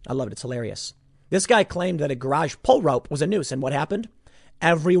noose. I love it. It's hilarious. This guy claimed that a garage pull rope was a noose. And what happened?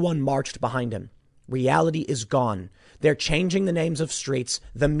 Everyone marched behind him. Reality is gone. They're changing the names of streets.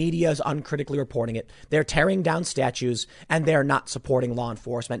 The media is uncritically reporting it. They're tearing down statues and they're not supporting law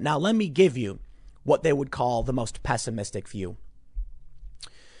enforcement. Now, let me give you what they would call the most pessimistic view.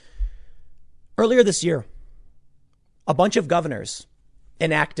 Earlier this year, a bunch of governors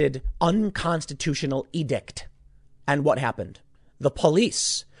enacted unconstitutional edict. And what happened? The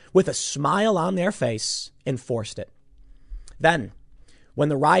police, with a smile on their face, enforced it. Then, when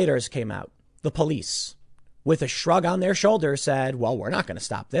the rioters came out, the police, with a shrug on their shoulders, said, well, we're not going to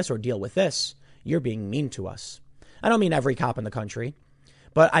stop this or deal with this. You're being mean to us. I don't mean every cop in the country,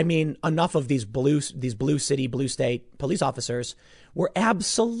 but I mean enough of these blue city, blue state police officers were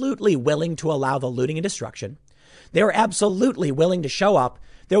absolutely willing to allow the looting and destruction. They were absolutely willing to show up.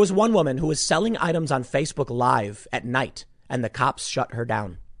 There was one woman who was selling items on Facebook Live at night, and the cops shut her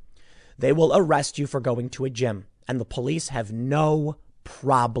down. They will arrest you for going to a gym, and the police have no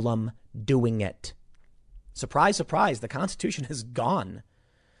problem doing it. Surprise, surprise, the Constitution is gone.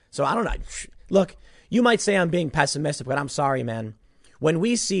 So I don't know. Look, you might say I'm being pessimistic, but I'm sorry, man. When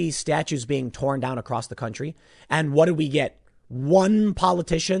we see statues being torn down across the country, and what did we get? One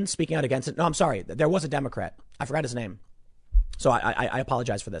politician speaking out against it. No, I'm sorry. There was a Democrat. I forgot his name. So I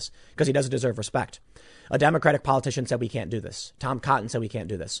apologize for this because he doesn't deserve respect. A Democratic politician said we can't do this. Tom Cotton said we can't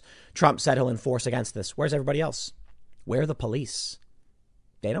do this. Trump said he'll enforce against this. Where's everybody else? Where are the police?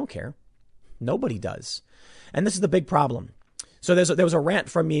 They don't care. Nobody does. And this is the big problem. So there was a rant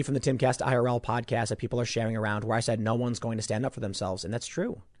from me from the Timcast IRL podcast that people are sharing around where I said no one's going to stand up for themselves. And that's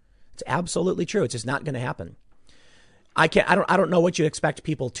true. It's absolutely true. It's just not going to happen. I don't know what you expect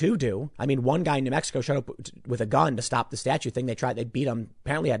people to do. I mean, one guy in New Mexico showed up with a gun to stop the statue thing. They beat him,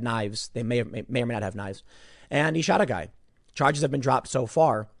 apparently had knives. They may or may not have knives. And he shot a guy. Charges have been dropped so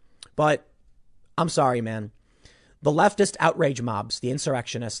far. But I'm sorry, man. The leftist outrage mobs, the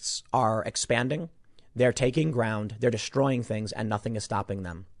insurrectionists, are expanding. They're taking ground. They're destroying things, and nothing is stopping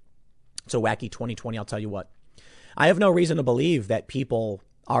them. It's a wacky 2020, I'll tell you what. I have no reason to believe that people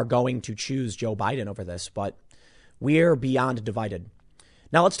are going to choose Joe Biden over this, but we're beyond divided.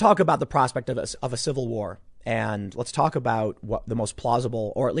 Now let's talk about the prospect of a civil war, and let's talk about what the most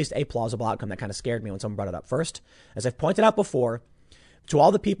plausible, or at least a plausible outcome that kind of scared me when someone brought it up. First, as I've pointed out before, to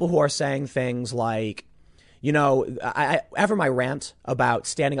all the people who are saying things like, you know, after my rant about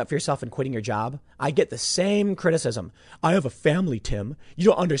standing up for yourself and quitting your job, I get the same criticism. I have a family, Tim. You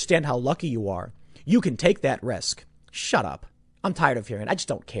don't understand how lucky you are. You can take that risk. Shut up. I'm tired of hearing it. I just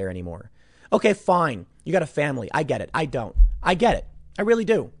don't care anymore. Okay, fine. You got a family. I get it. I don't. I get it. I really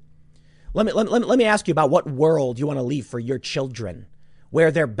do. Let me ask you about what world you want to leave for your children,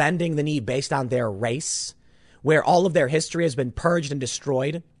 where they're bending the knee based on their race, where all of their history has been purged and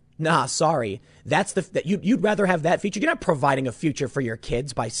destroyed. Nah, sorry. You'd rather have that future. You're not providing a future for your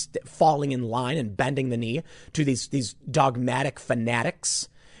kids by falling in line and bending the knee to these dogmatic fanatics.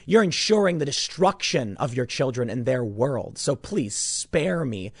 You're ensuring the destruction of your children and their world. So please spare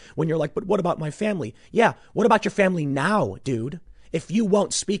me when you're like, but what about my family? Yeah, what about your family now, dude? If you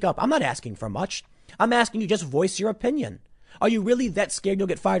won't speak up, I'm not asking for much. I'm asking you just voice your opinion. Are you really that scared you'll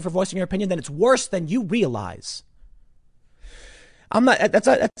get fired for voicing your opinion? Then it's worse than you realize. I'm not. That's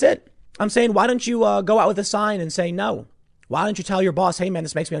it. I'm saying, why don't you go out with a sign and say no? Why don't you tell your boss, hey, man,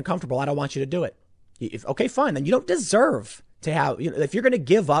 this makes me uncomfortable. I don't want you to do it. Okay, fine. Then you don't deserve to have, if you're going to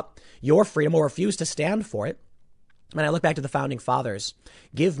give up your freedom or refuse to stand for it. And I look back to the founding fathers,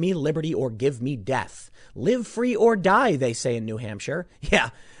 give me liberty or give me death. Live free or die, they say in New Hampshire.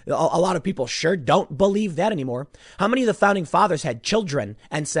 Yeah, a lot of people sure don't believe that anymore. How many of the founding fathers had children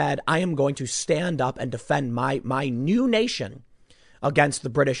and said, I am going to stand up and defend my new nation against the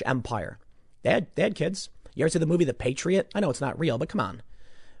British Empire? They had kids. You ever see the movie The Patriot? I know it's not real, but come on.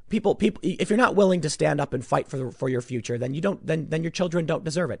 People, if you're not willing to stand up and fight for your future, then you don't, then your children don't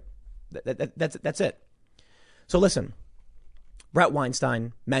deserve it. That's it. So listen, Brett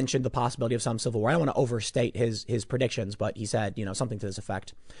Weinstein mentioned the possibility of some civil war. I don't want to overstate his predictions, but he said, something to this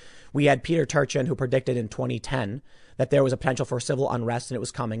effect. We had Peter Turchin, who predicted in 2010 that there was a potential for civil unrest and it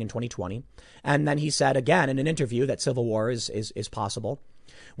was coming in 2020. And then he said again in an interview that civil war is possible.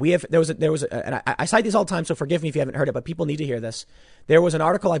 And I cite these all the time, so forgive me if you haven't heard it, but people need to hear this. There was an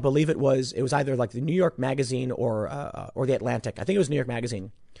article, I believe it was either like the New York Magazine or the Atlantic. I think it was New York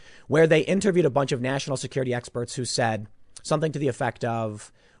Magazine, where they interviewed a bunch of national security experts who said something to the effect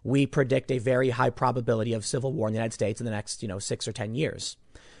of, we predict a very high probability of civil war in the United States in the next, 6 or 10 years.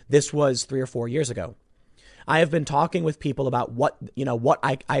 This was 3 or 4 years ago. I have been talking with people about what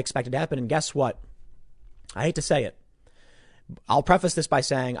I expected to happen. And guess what? I hate to say it. I'll preface this by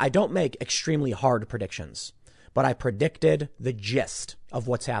saying I don't make extremely hard predictions, but I predicted the gist of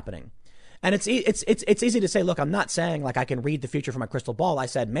what's happening. And it's easy to say, look, I'm not saying like I can read the future from my crystal ball. I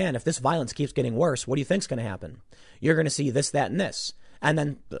said, man, if this violence keeps getting worse, what do you think's going to happen? You're going to see this, that, and this. And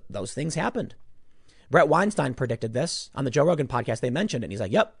then those things happened. Brett Weinstein predicted this on the Joe Rogan podcast. They mentioned it. And he's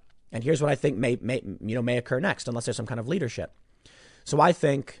like, yep. And here's what I think may occur next, unless there's some kind of leadership. So I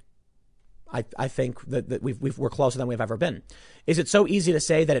think that we're closer than we've ever been. Is it so easy to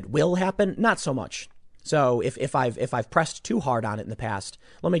say that it will happen? Not so much. So if I've pressed too hard on it in the past,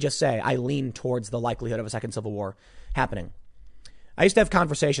 let me just say I lean towards the likelihood of a second civil war happening. I used to have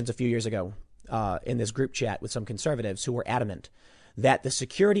conversations a few years ago in this group chat with some conservatives who were adamant that the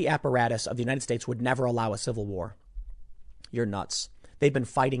security apparatus of the United States would never allow a civil war. You're nuts. They've been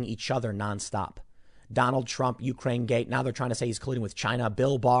fighting each other nonstop. Donald Trump, Ukraine gate. Now they're trying to say he's colluding with China.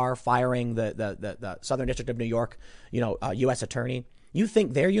 Bill Barr firing the Southern District of New York, U.S. attorney. You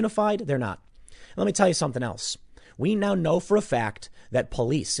think they're unified? They're not. Let me tell you something else. We now know for a fact that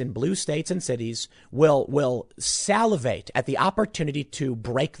police in blue states and cities will salivate at the opportunity to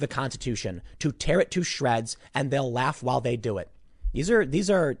break the Constitution, to tear it to shreds, and they'll laugh while they do it. These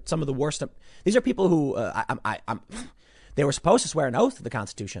are some of the worst. These are people who they were supposed to swear an oath to the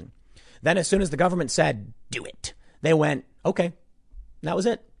Constitution. Then as soon as the government said, do it, they went, okay. And that was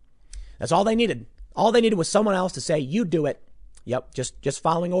it. That's all they needed. All they needed was someone else to say, you do it. Yep, just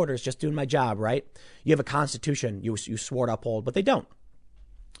following orders, just doing my job, right? You have a constitution you swore to uphold, but they don't.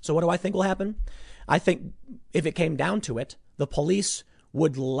 So what do I think will happen? I think if it came down to it, the police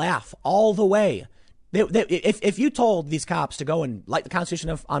would laugh all the way. If you told these cops to go and light the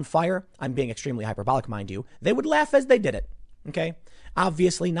Constitution on fire, I'm being extremely hyperbolic, mind you, they would laugh as they did it, okay?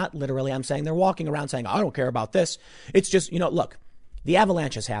 Obviously, not literally. I'm saying they're walking around saying, I don't care about this. It's just, look, the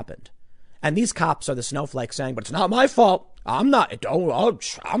avalanche has happened. And these cops are the snowflakes saying, but it's not my fault. I'm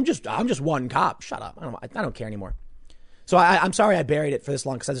just one cop. Shut up. I don't care anymore. So I'm sorry I buried it for this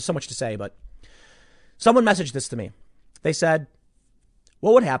long because there's so much to say, but someone messaged this to me. They said,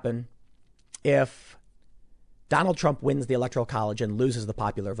 what would happen if Donald Trump wins the Electoral College and loses the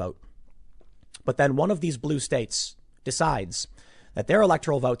popular vote? But then one of these blue states decides that their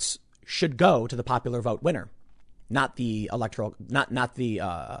electoral votes should go to the popular vote winner, not based on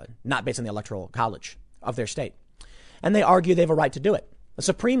the Electoral College of their state. And they argue they have a right to do it. The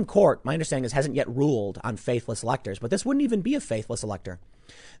Supreme Court, my understanding is, hasn't yet ruled on faithless electors, but this wouldn't even be a faithless elector.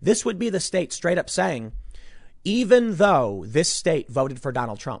 This would be the state straight up saying, even though this state voted for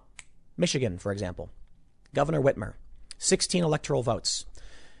Donald Trump, Michigan, for example, Governor Whitmer, 16 electoral votes.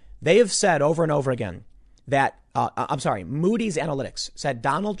 They have said over and over again that, Moody's Analytics said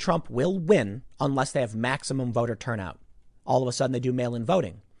Donald Trump will win unless they have maximum voter turnout. All of a sudden they do mail-in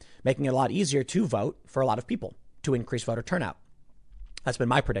voting, making it a lot easier to vote for a lot of people to increase voter turnout. That's been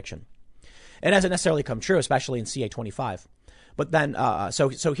my prediction. It hasn't necessarily come true, especially in CA 25. But then, so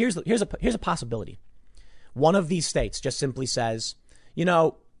here's a possibility. One of these states just simply says,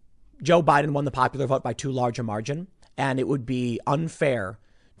 Joe Biden won the popular vote by too large a margin, and it would be unfair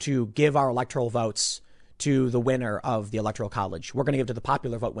to give our electoral votes to the winner of the Electoral College. We're going to give it to the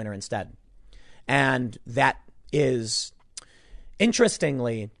popular vote winner instead. And that is,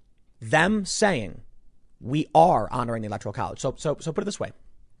 interestingly, them saying we are honoring the Electoral College. So put it this way.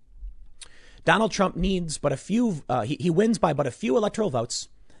 Donald Trump needs but a few, he wins by but a few electoral votes.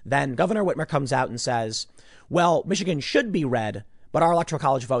 Then Governor Whitmer comes out and says, well, Michigan should be red, but our Electoral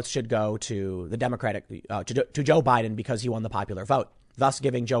College votes should go to the Democratic, to Joe Biden because he won the popular vote, thus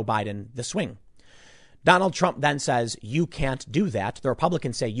giving Joe Biden the swing. Donald Trump then says, you can't do that. The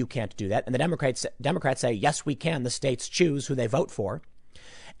Republicans say you can't do that. And the Democrats say, yes, we can. The states choose who they vote for.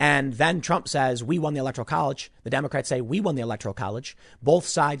 And then Trump says, we won the Electoral College. The Democrats say, we won the Electoral College. Both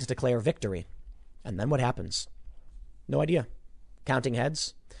sides declare victory. And then what happens? No idea. Counting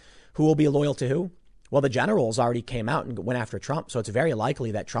heads. Who will be loyal to who? Well, the generals already came out and went after Trump. So it's very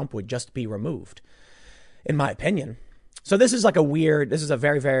likely that Trump would just be removed, in my opinion. So this is a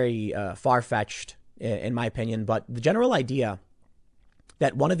very, very far-fetched, in my opinion. But the general idea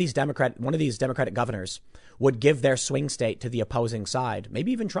that one of these Democratic governors would give their swing state to the opposing side,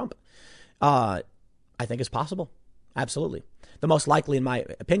 maybe even Trump, I think is possible. Absolutely. The most likely, in my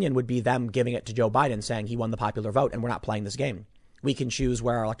opinion, would be them giving it to Joe Biden, saying he won the popular vote and we're not playing this game. We can choose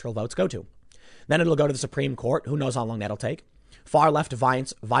where our electoral votes go to. Then it'll go to the Supreme Court. Who knows how long that'll take? Far left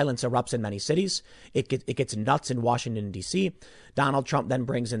violence erupts in many cities. It gets nuts in Washington, D.C. Donald Trump then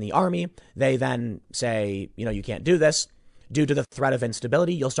brings in the army. They then say, you can't do this. Due to the threat of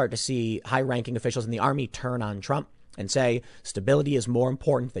instability, you'll start to see high-ranking officials in the army turn on Trump and say stability is more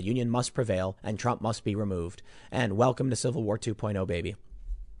important. The union must prevail and Trump must be removed. And welcome to Civil War 2.0, baby.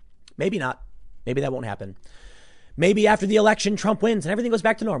 Maybe not. Maybe that won't happen. Maybe after the election, Trump wins and everything goes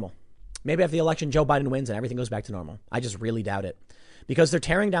back to normal. Maybe after the election, Joe Biden wins and everything goes back to normal. I just really doubt it. Because they're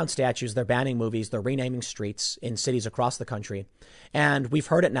tearing down statues, they're banning movies, they're renaming streets in cities across the country. And we've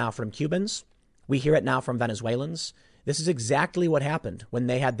heard it now from Cubans. We hear it now from Venezuelans. This is exactly what happened when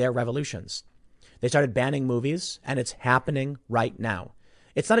they had their revolutions. They started banning movies, and it's happening right now.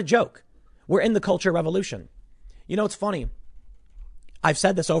 It's not a joke. We're in the culture revolution. It's funny. I've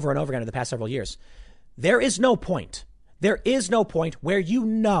said this over and over again in the past several years. There is no point where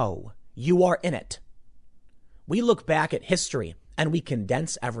you are in it. We look back at history and we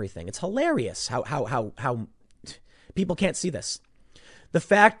condense everything. It's hilarious how people can't see this. The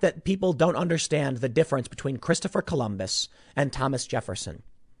fact that people don't understand the difference between Christopher Columbus and Thomas Jefferson.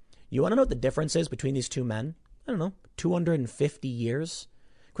 You want to know what the difference is between these two men? I don't know, 250 years.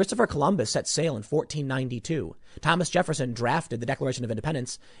 Christopher Columbus set sail in 1492. Thomas Jefferson drafted the Declaration of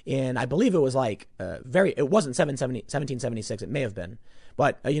Independence in, I believe it was it wasn't 1776. It may have been.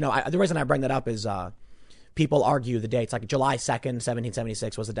 But, the reason I bring that up is people argue the dates. Like July 2nd,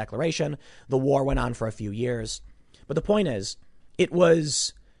 1776 was the Declaration. The war went on for a few years. But the point is, it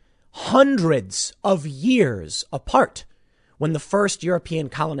was hundreds of years apart when the first European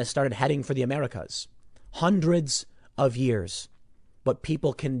colonists started heading for the Americas. Hundreds of years. But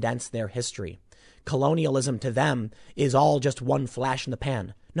people condense their history. Colonialism to them is all just one flash in the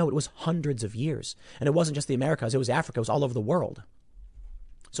pan. No, it was hundreds of years. And it wasn't just the Americas. It was Africa. It was all over the world.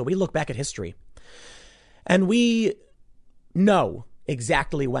 So we look back at history and we know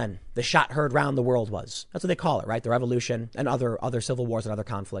exactly when the shot heard round the world was. That's what they call it, right? The revolution and other civil wars and other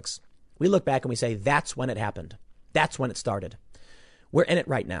conflicts. We look back and we say, that's when it happened. That's when it started. We're in it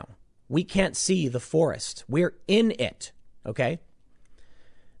right now. We can't see the forest. We're in it. Okay.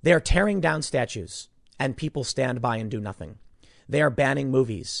 They are tearing down statues and people stand by and do nothing. They are banning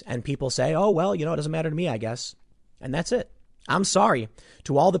movies and people say, oh, well, it doesn't matter to me, I guess. And that's it. I'm sorry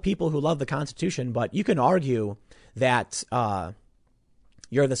to all the people who love the Constitution, but you can argue that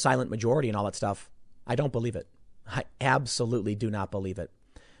you're the silent majority and all that stuff. I don't believe it. I absolutely do not believe it.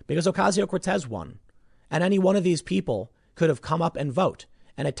 Because Ocasio-Cortez won. And any one of these people could have come up and vote.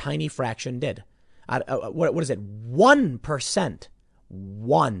 And a tiny fraction did. What is it? 1%.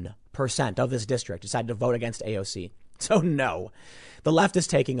 1% of this district decided to vote against AOC. So no, the left is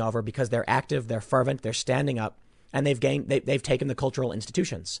taking over because they're active, they're fervent, they're standing up, and they've taken the cultural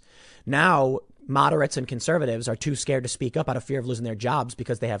institutions. Now, moderates and conservatives are too scared to speak up out of fear of losing their jobs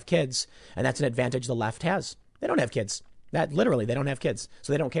because they have kids, and that's an advantage the left has. They don't have kids. They don't have kids,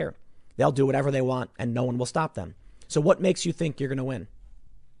 so they don't care. They'll do whatever they want, and no one will stop them. So what makes you think you're going to win?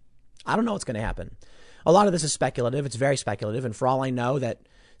 I don't know what's going to happen. A lot of this is speculative. It's very speculative. And for all I know, that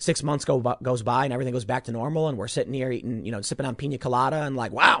 6 months goes by and everything goes back to normal and we're sitting here eating, sipping on pina colada and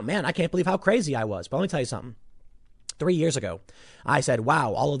like, wow, man, I can't believe how crazy I was. But let me tell you something. 3 years ago, I said,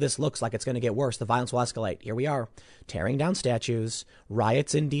 wow, all of this looks like it's going to get worse. The violence will escalate. Here we are, tearing down statues,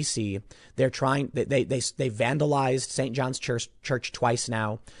 riots in D.C. They're trying, they vandalized St. John's Church twice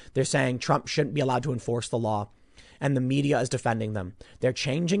now. They're saying Trump shouldn't be allowed to enforce the law. And the media is defending them. They're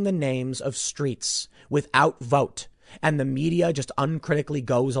changing the names of streets without vote. And the media just uncritically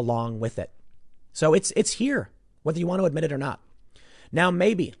goes along with it. So it's here, whether you want to admit it or not. Now,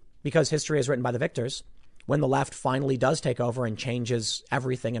 maybe because history is written by the victors, when the left finally does take over and changes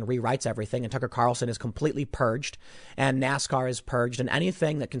everything and rewrites everything, and Tucker Carlson is completely purged and NASCAR is purged and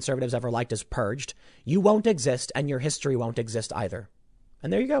anything that conservatives ever liked is purged, you won't exist and your history won't exist either.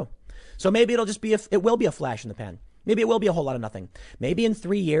 And there you go. So maybe it will be a flash in the pan. Maybe it will be a whole lot of nothing. Maybe in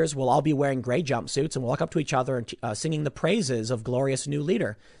 3 years, we'll all be wearing gray jumpsuits and we'll look up to each other and singing the praises of glorious new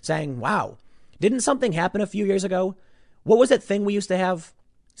leader, saying, wow, didn't something happen a few years ago? What was that thing we used to have?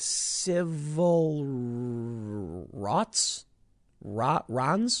 Civil rights?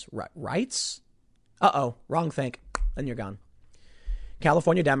 Rights? Uh-oh, wrong think. Then you're gone.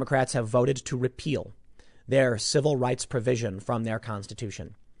 California Democrats have voted to repeal their civil rights provision from their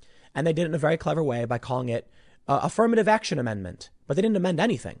constitution. And they did it in a very clever way by calling it affirmative action amendment. But they didn't amend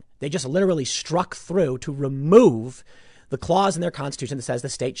anything. They just literally struck through to remove the clause in their constitution that says the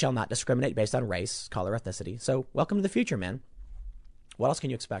state shall not discriminate based on race, color, ethnicity. So welcome to the future, man. What else can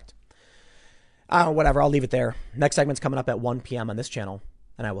you expect? Whatever, I'll leave it there. Next segment's coming up at 1 p.m. on this channel,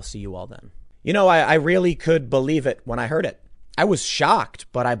 and I will see you all then. I really could believe it when I heard it. I was shocked,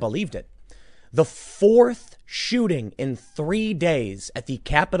 but I believed it. The fourth shooting in 3 days at the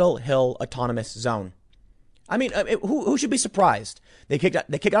Capitol Hill Autonomous Zone. I mean, who should be surprised? They kick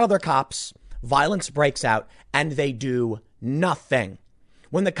out of their cops, violence breaks out, and they do nothing.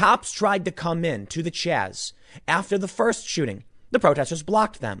 When the cops tried to come in to the Chaz after the first shooting, the protesters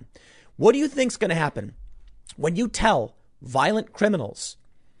blocked them. What do you think's going to happen when you tell violent criminals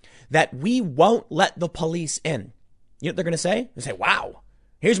that we won't let the police in? You know what they're going to say? They say, wow,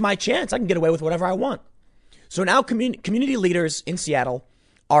 here's my chance. I can get away with whatever I want. So now community leaders in Seattle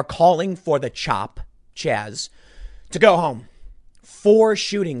are calling for the Chaz, to go home. 4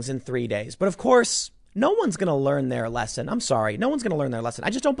 shootings in 3 days. But of course, no one's going to learn their lesson. I'm sorry. No one's going to learn their lesson. I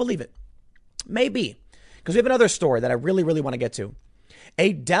just don't believe it. Maybe. Because we have another story that I really, really want to get to.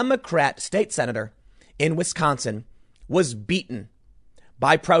 A Democrat state senator in Wisconsin was beaten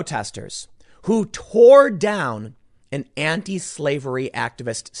by protesters who tore down an anti-slavery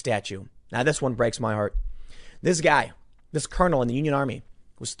activist statue. Now, this one breaks my heart. This guy, this colonel in the Union Army,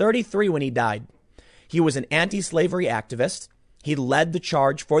 was 33 when he died. He was an anti-slavery activist. He led the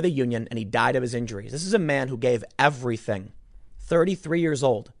charge for the Union, and he died of his injuries. This is a man who gave everything, 33 years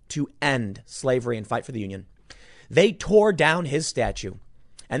old, to end slavery and fight for the Union. They tore down his statue,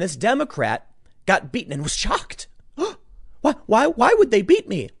 and this Democrat got beaten and was shocked. Why would they beat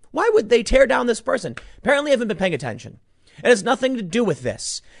me? Why would they tear down this person? Apparently, I haven't been paying attention. It has nothing to do with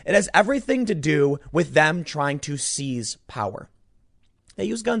this. It has everything to do with them trying to seize power. They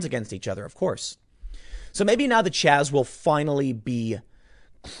use guns against each other, of course. So maybe now the Chaz will finally be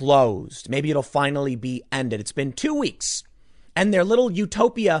closed. Maybe it'll finally be ended. It's been 2 weeks, and their little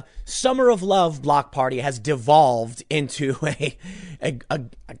utopia Summer of Love block party has devolved into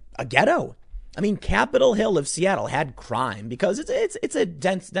a ghetto. I mean, Capitol Hill of Seattle had crime because it's a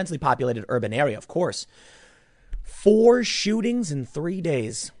densely populated urban area, of course. 4 shootings in 3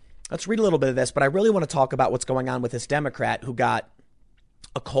 days. Let's read a little bit of this, but I really want to talk about what's going on with this Democrat who got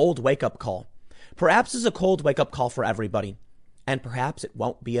a cold wake-up call. Perhaps it's a cold wake-up call for everybody, and perhaps it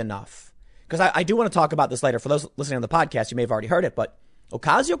won't be enough. Because I do want to talk about this later. For those listening on the podcast, you may have already heard it, but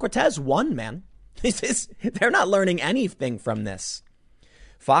Ocasio-Cortez won, man. They're not learning anything from this.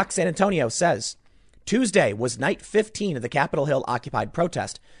 Fox San Antonio says, Tuesday was night 15 of the Capitol Hill occupied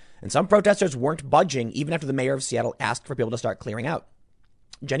protest, and some protesters weren't budging even after the mayor of Seattle asked for people to start clearing out.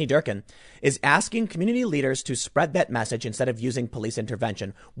 Jenny Durkan is asking community leaders to spread that message instead of using police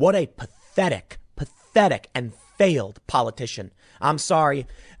intervention. What a pathetic and failed politician. I'm sorry,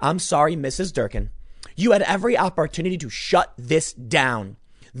 Mrs. Durkan. You had every opportunity to shut this down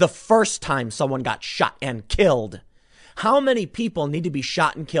the first time someone got shot and killed. How many people need to be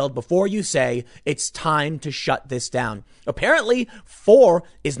shot and killed before you say it's time to shut this down? Apparently, 4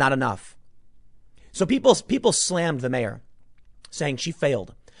 is not enough. So people slammed the mayor, saying she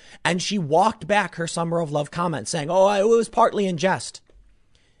failed. And she walked back her Summer of Love comment saying, it was partly in jest.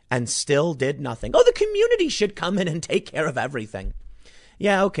 And still did nothing. The community should come in and take care of everything.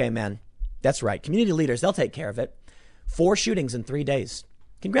 Yeah, okay, man. That's right. Community leaders, they'll take care of it. 4 shootings in 3 days.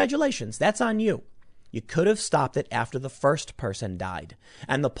 Congratulations. That's on you. You could have stopped it after the first person died.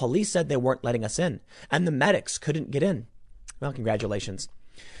 And the police said they weren't letting us in. And the medics couldn't get in. Well, congratulations.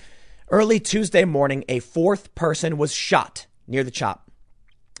 Early Tuesday morning, a 4th person was shot near the CHOP.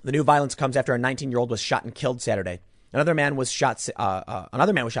 The new violence comes after a 19-year-old was shot and killed Saturday. Another man was shot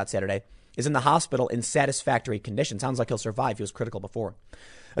Saturday, is in the hospital in satisfactory condition. Sounds like he'll survive. He was critical before.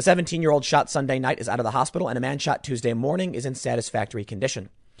 A 17-year-old shot Sunday night is out of the hospital, and a man shot Tuesday morning is in satisfactory condition.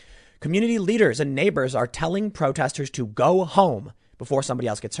 Community leaders and neighbors are telling protesters to go home before somebody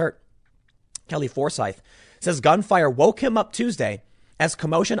else gets hurt. Kelly Forsyth says gunfire woke him up Tuesday as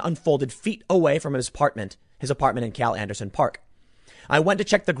commotion unfolded feet away from his apartment in Cal Anderson Park. I went to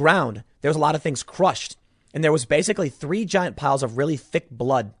check the ground. There was a lot of things crushed, and there was basically 3 giant piles of really thick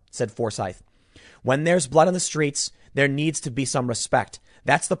blood, said Forsyth. When there's blood on the streets, there needs to be some respect.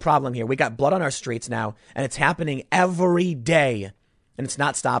 That's the problem here. We got blood on our streets now, and it's happening every day. And it's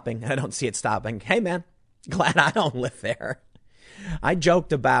not stopping. I don't see it stopping. Hey, man, glad I don't live there. I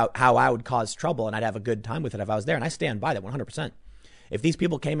joked about how I would cause trouble and I'd have a good time with it if I was there. And I stand by that 100%. If these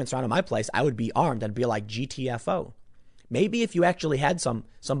people came and surrounded my place, I would be armed and be like GTFO. Maybe if you actually had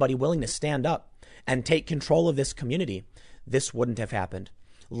somebody willing to stand up and take control of this community, this wouldn't have happened.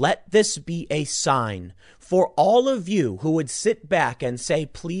 Let this be a sign for all of you who would sit back and say,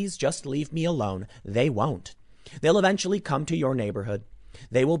 please just leave me alone. They won't. They'll eventually come to your neighborhood.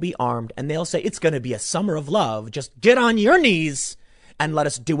 They will be armed and they'll say, it's going to be a summer of love. Just get on your knees and let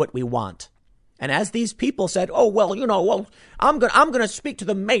us do what we want. And as these people said, I'm going to speak to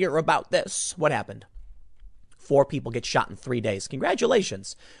the mayor about this. What happened? 4 people get shot in 3 days.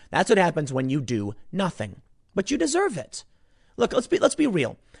 Congratulations. That's what happens when you do nothing. But you deserve it. Look, let's be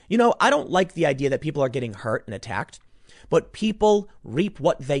real. I don't like the idea that people are getting hurt and attacked, but people reap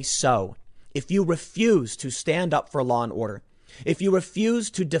what they sow. If you refuse to stand up for law and order, if you refuse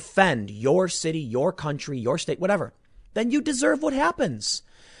to defend your city, your country, your state, whatever, then you deserve what happens.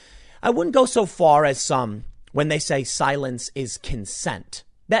 I wouldn't go so far as some when they say silence is consent.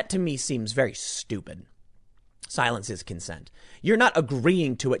 That to me seems very stupid. Silence is consent. You're not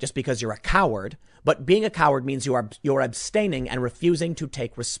agreeing to it just because you're a coward, but being a coward means you're abstaining and refusing to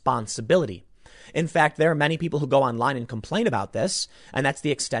take responsibility. In fact, there are many people who go online and complain about this, and that's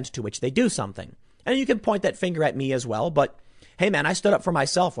the extent to which they do something. And you can point that finger at me as well, but hey, man, I stood up for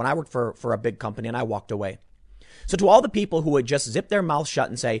myself when I worked for a big company and I walked away. So to all the people who would just zip their mouth shut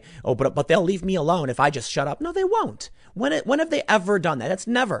and say, but they'll leave me alone if I just shut up. No, they won't. When have they ever done that? That's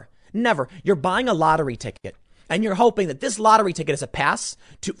never. You're buying a lottery ticket and you're hoping that this lottery ticket is a pass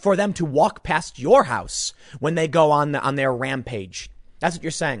for them to walk past your house when they go on their rampage. That's what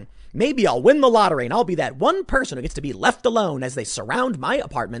you're saying. Maybe I'll win the lottery and I'll be that one person who gets to be left alone as they surround my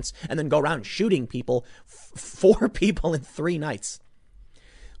apartments and then go around shooting people, 4 people in 3 nights.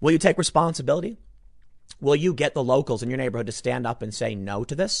 Will you take responsibility? Will you get the locals in your neighborhood to stand up and say no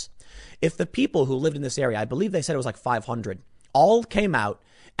to this? If the people who lived in this area, I believe they said it was like 500, all came out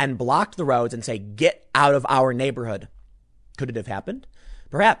and blocked the roads and say, get out of our neighborhood, could it have happened?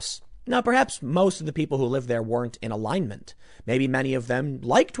 Perhaps. Now, perhaps most of the people who lived there weren't in alignment. Maybe many of them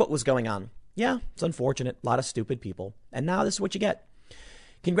liked what was going on. Yeah, it's unfortunate. A lot of stupid people. And now this is what you get.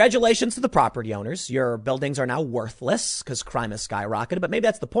 Congratulations to the property owners. Your buildings are now worthless because crime has skyrocketed, but maybe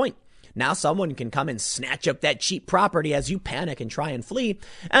that's the point. Now someone can come and snatch up that cheap property as you panic and try and flee.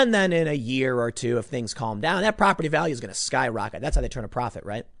 And then in a year or two, if things calm down, that property value is going to skyrocket. That's how they turn a profit,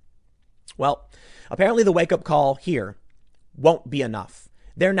 right? Well, apparently the wake-up call here won't be enough.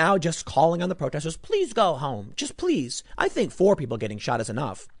 They're now just calling on the protesters, please go home. Just please. I think 4 people getting shot is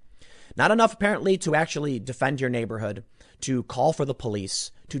enough. Not enough, apparently, to actually defend your neighborhood, to call for the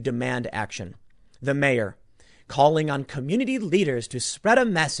police, to demand action. The mayor calling on community leaders to spread a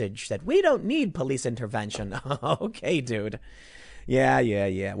message that we don't need police intervention. Okay, dude.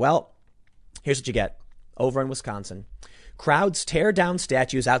 Yeah. Well, here's what you get. Over in Wisconsin, crowds tear down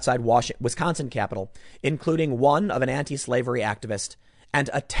statues outside Wisconsin Capitol, including one of an anti-slavery activist, and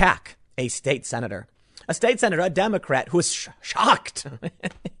attack a state senator. A state senator, a Democrat, who was shocked.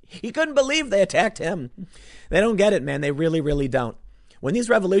 He couldn't believe they attacked him. They don't get it, man. They really, really don't. When these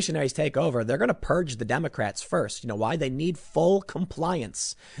revolutionaries take over, they're going to purge the Democrats first. You know why? They need full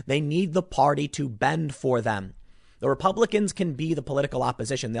compliance. They need the party to bend for them. The Republicans can be the political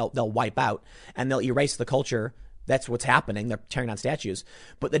opposition. They'll wipe out and they'll erase the culture. That's what's happening. They're tearing down statues.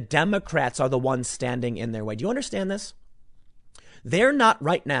 But the Democrats are the ones standing in their way. Do you understand this? They're not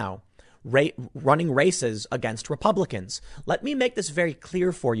right now running races against Republicans. Let me make this very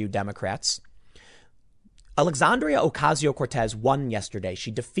clear for you, Democrats. Alexandria Ocasio-Cortez won yesterday.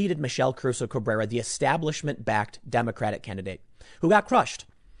 She defeated Michelle Crusoe Cabrera, the establishment-backed Democratic candidate, who got crushed.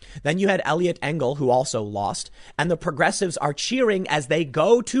 Then you had Eliot Engel, who also lost, and the progressives are cheering as they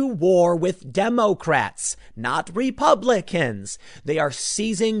go to war with Democrats, not Republicans. They are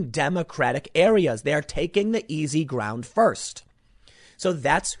seizing Democratic areas. They are taking the easy ground first. So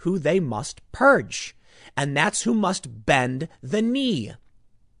that's who they must purge, and that's who must bend the knee.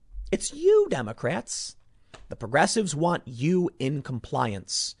 It's you, Democrats. The progressives want you in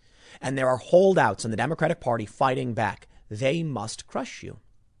compliance, and there are holdouts in the Democratic Party fighting back. They must crush you.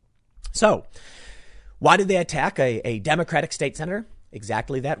 So why did they attack a Democratic state senator?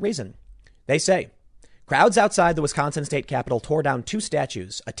 Exactly that reason. They say crowds outside the Wisconsin state capitol tore down 2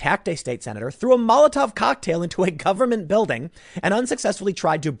 statues, attacked a state senator, threw a Molotov cocktail into a government building, and unsuccessfully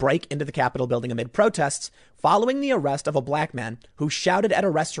tried to break into the Capitol building amid protests following the arrest of a black man who shouted at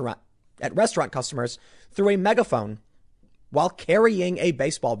restaurant customers through a megaphone while carrying a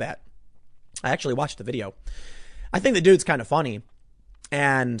baseball bat. I actually watched the video. I think the dude's kind of funny.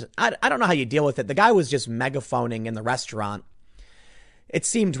 And I don't know how you deal with it. The guy was just megaphoning in the restaurant. It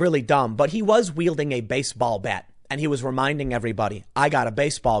seemed really dumb, but he was wielding a baseball bat. And he was reminding everybody, I got a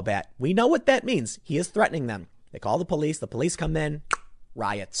baseball bat. We know what that means. He is threatening them. They call the police. The police come in.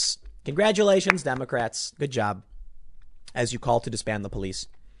 Riots. Congratulations, Democrats. Good job. As you call to disband the police.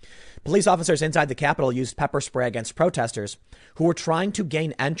 Police officers inside the Capitol used pepper spray against protesters who were trying to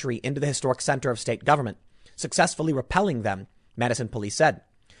gain entry into the historic center of state government, successfully repelling them, Madison police said.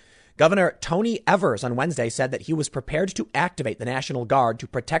 Governor Tony Evers on Wednesday said that he was prepared to activate the National Guard to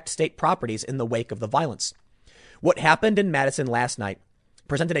protect state properties in the wake of the violence. What happened in Madison last night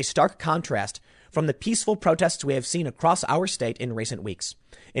presented a stark contrast from the peaceful protests we have seen across our state in recent weeks,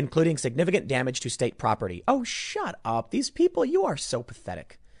 including significant damage to state property. Oh, shut up. These people, you are so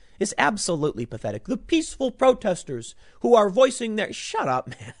pathetic. It's absolutely pathetic. The peaceful protesters who are voicing their... Shut up,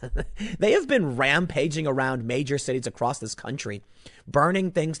 man. They have been rampaging around major cities across this country,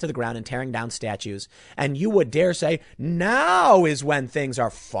 burning things to the ground and tearing down statues. And you would dare say, now is when things are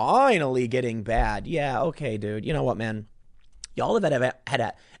finally getting bad. Yeah, okay, dude. You know what, man? Y'all have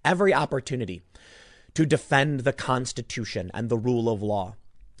had every opportunity to defend the Constitution and the rule of law.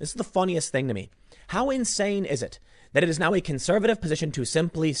 This is the funniest thing to me. How insane is it that it is now a conservative position to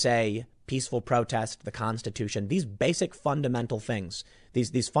simply say peaceful protest, the Constitution, these basic fundamental things,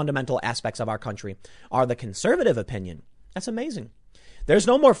 these fundamental aspects of our country are the conservative opinion? That's amazing. There's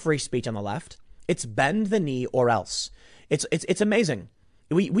no more free speech on the left. It's bend the knee or else. It's amazing.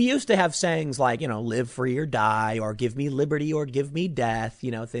 We used to have sayings like, live free or die, or give me liberty or give me death,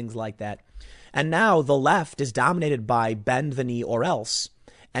 things like that. And now the left is dominated by bend the knee or else.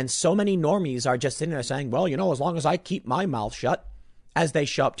 And so many normies are just sitting there saying, well, as long as I keep my mouth shut, as they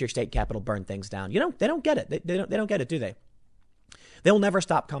show up to your state capitol, burn things down. They don't get it. They don't get it, do they? They'll never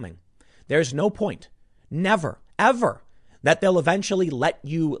stop coming. There's no point, never, ever, that they'll eventually let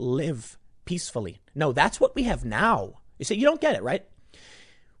you live peacefully. No, that's what we have now. You say you don't get it, right?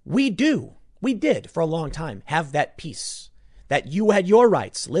 We did for a long time have that peace, that you had your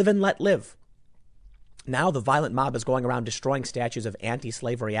rights, live and let live. Now the violent mob is going around destroying statues of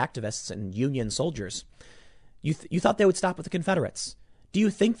anti-slavery activists and Union soldiers. You thought they would stop with the Confederates. Do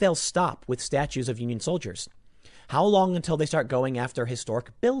you think they'll stop with statues of Union soldiers? How long until they start going after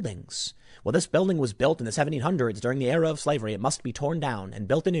historic buildings? Well, this building was built in the 1700s during the era of slavery. It must be torn down and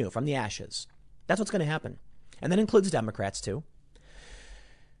built anew from the ashes. That's what's going to happen. And that includes Democrats, too.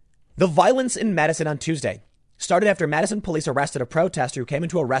 The violence in Madison on Tuesday started after Madison police arrested a protester who came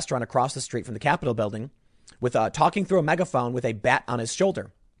into a restaurant across the street from the Capitol building with talking through a megaphone with a bat on his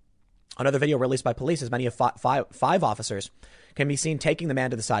shoulder. Another video released by police, as many of five officers can be seen taking the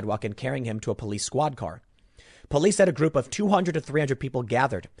man to the sidewalk and carrying him to a police squad car. Police said a group of 200 to 300 people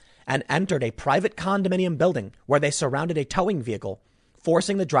gathered and entered a private condominium building where they surrounded a towing vehicle,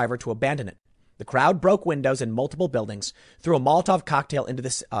 forcing the driver to abandon it. The crowd broke windows in multiple buildings, threw a Molotov cocktail into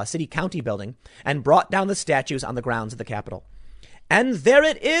the city-county building, and brought down the statues on the grounds of the Capitol. And there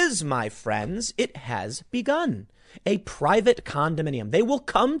it is, my friends. It has begun. A private condominium. They will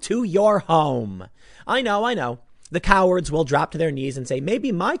come to your home. I know. The cowards will drop to their knees and say,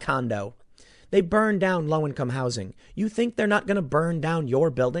 maybe my condo. They burn down low-income housing. You think they're not going to burn down your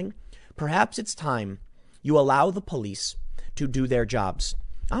building? Perhaps it's time you allow the police to do their jobs.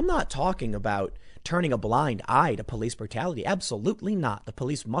 I'm not talking about turning a blind eye to police brutality. Absolutely not. The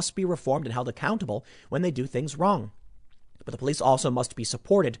police must be reformed and held accountable when they do things wrong. But the police also must be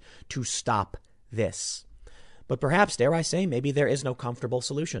supported to stop this. But perhaps, dare I say, maybe there is no comfortable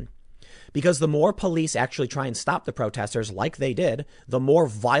solution. Because the more police actually try and stop the protesters like they did, the more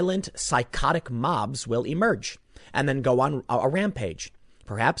violent, psychotic mobs will emerge and then go on a rampage.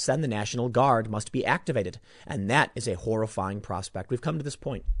 Perhaps then the National Guard must be activated. And that is a horrifying prospect. We've come to this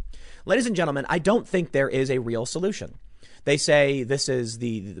point. Ladies and gentlemen, I don't think there is a real solution. They say this is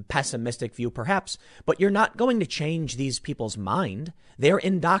the pessimistic view, perhaps, but you're not going to change these people's mind. They're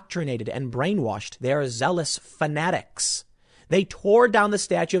indoctrinated and brainwashed. They're zealous fanatics. They tore down the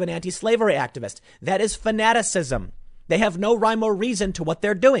statue of an anti-slavery activist. That is fanaticism. They have no rhyme or reason to what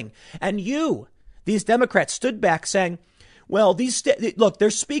they're doing. And these Democrats stood back saying, well, look, they're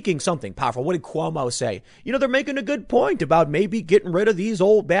speaking something powerful. What did Cuomo say? They're making a good point about maybe getting rid of these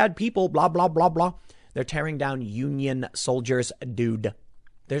old bad people, blah, blah, blah, blah. They're tearing down Union soldiers, dude.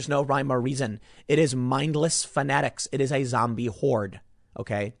 There's no rhyme or reason. It is mindless fanatics. It is a zombie horde.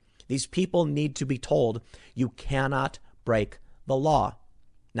 Okay? These people need to be told you cannot break the law.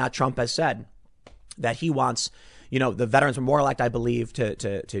 Now, Trump has said that he wants, the Veterans Memorial Act, I believe,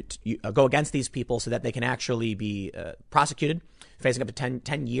 to go against these people so that they can actually be prosecuted, facing up to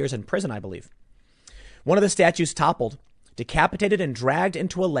 10 years in prison, I believe. One of the statues toppled, decapitated and dragged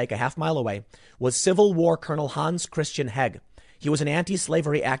into a lake a half mile away was Civil War Colonel Hans Christian Hegg. He was an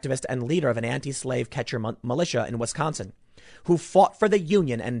anti-slavery activist and leader of an anti-slave catcher militia in Wisconsin who fought for the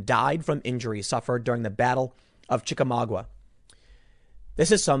Union and died from injuries suffered during the Battle of Chickamauga.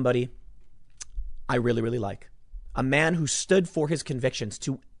 This is somebody I really, really like. A man who stood for his convictions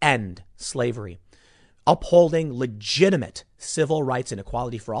to end slavery, upholding legitimate civil rights and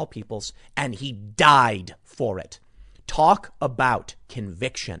equality for all peoples, and he died for it. Talk about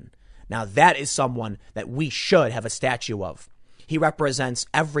conviction. Now that is someone that we should have a statue of. He represents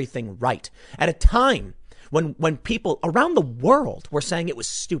everything right at a time when people around the world were saying it was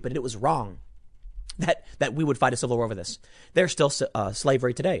stupid and it was wrong that we would fight a civil war over this. There's still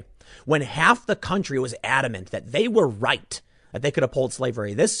slavery today. When half the country was adamant that they were right, that they could uphold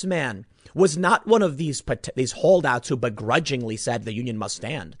slavery, this man was not one of these holdouts who begrudgingly said the Union must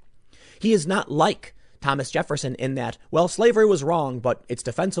stand. He is not like Thomas Jefferson in that, well, slavery was wrong, but it's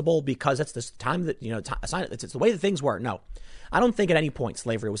defensible because it's the time that, it's the way that things were. No, I don't think at any point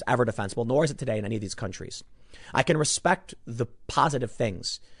slavery was ever defensible, nor is it today in any of these countries. I can respect the positive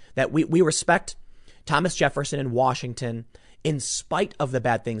things that we respect Thomas Jefferson and Washington in spite of the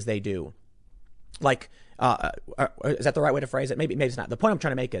bad things they do. Like, is that the right way to phrase it? Maybe it's not. The point I'm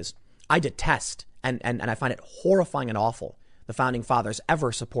trying to make is I detest and I find it horrifying and awful the founding fathers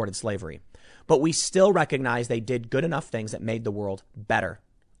ever supported slavery. But we still recognize they did good enough things that made the world better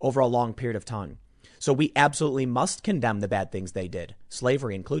over a long period of time. So we absolutely must condemn the bad things they did,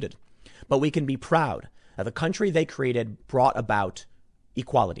 slavery included. But we can be proud that the country they created brought about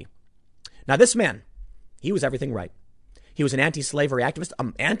equality. Now, this man, he was everything right. He was an anti-slavery activist,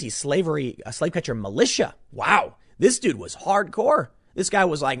 anti-slavery slave catcher militia. Wow, this dude was hardcore. This guy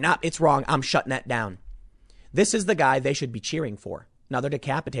was like, nah, it's wrong. I'm shutting that down. This is the guy they should be cheering for. Now they're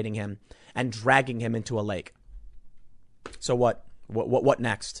decapitating him and dragging him into a lake. So what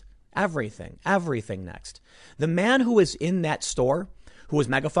next? Everything next. The man who was in that store, who was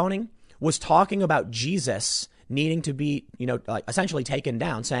megaphoning, was talking about Jesus needing to be, essentially taken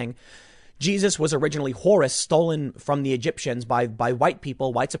down, saying Jesus was originally Horus, stolen from the Egyptians by white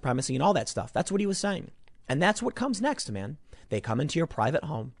people, white supremacy, and all that stuff. That's what he was saying. And that's what comes next, man. They come into your private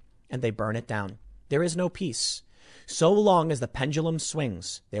home and they burn it down. There is no peace. So long as the pendulum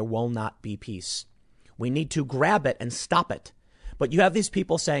swings, there will not be peace. We need to grab it and stop it. But you have these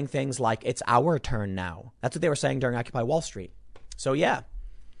people saying things like, it's our turn now. That's what they were saying during Occupy Wall Street. So yeah,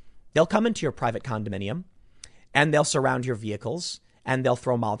 they'll come into your private condominium and they'll surround your vehicles and they'll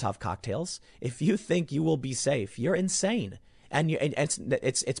throw Molotov cocktails. If you think you will be safe, you're insane. And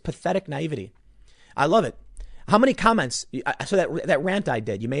it's pathetic naivety. I love it. How many comments? So that rant I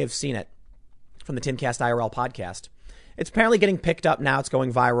did, you may have seen it from the Timcast IRL podcast. It's apparently getting picked up now. It's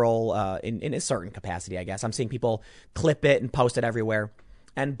going viral in a certain capacity, I guess. I'm seeing people clip it and post it everywhere.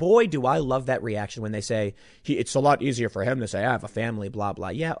 And boy, do I love that reaction when they say, it's a lot easier for him to say, I have a family, blah, blah.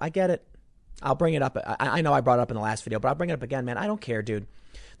 Yeah, I get it. I'll bring it up. I know I brought it up in the last video, but I'll bring it up again, man. I don't care, dude.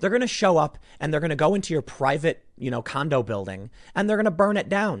 They're going to show up and they're going to go into your private, condo building and they're going to burn it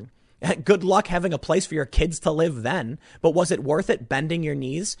down. Good luck having a place for your kids to live then. But was it worth it bending your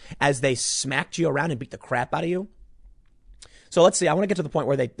knees as they smacked you around and beat the crap out of you? So let's see. I want to get to the point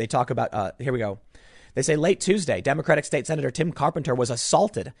where they talk about, here we go. They say late Tuesday, Democratic State Senator Tim Carpenter was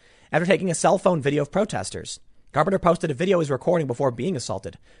assaulted after taking a cell phone video of protesters. Carpenter posted a video he was recording before being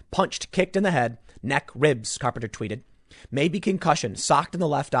assaulted. Punched, kicked in the head, neck, ribs, Carpenter tweeted. Maybe concussion, socked in the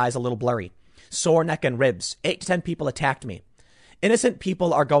left eye is a little blurry. Sore neck and ribs. 8 to 10 people attacked me. Innocent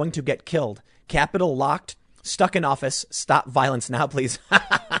people are going to get killed. Capitol locked, stuck in office. Stop violence now, please.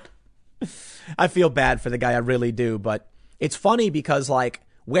 I feel bad for the guy. I really do. But it's funny because,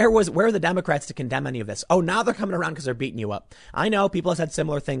 where are the Democrats to condemn any of this? Oh, now they're coming around because they're beating you up. I know people have said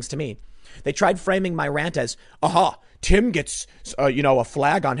similar things to me. They tried framing my rant as, Tim gets, a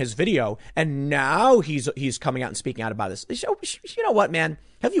flag on his video, and now he's coming out and speaking out about this. You know what, man?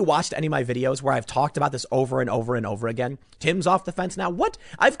 Have you watched any of my videos where I've talked about this over and over and over again? Tim's off the fence now. What?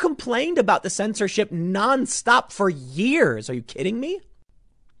 I've complained about the censorship nonstop for years. Are you kidding me?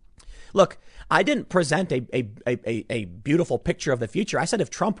 Look, I didn't present a beautiful picture of the future. I said if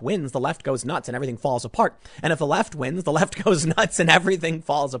Trump wins, the left goes nuts and everything falls apart. And if the left wins, the left goes nuts and everything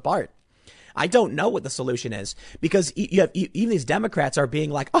falls apart. I don't know what the solution is because even these Democrats are being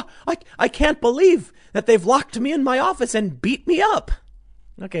like, I can't believe that they've locked me in my office and beat me up.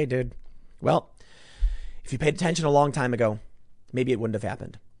 Okay, dude. Well, if you paid attention a long time ago, maybe it wouldn't have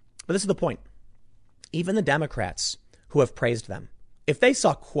happened. But this is the point. Even the Democrats who have praised them, if they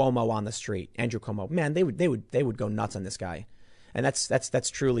saw Cuomo on the street, Andrew Cuomo, man, they would go nuts on this guy. And that's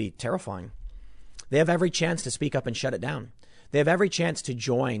truly terrifying. They have every chance to speak up and shut it down. They have every chance to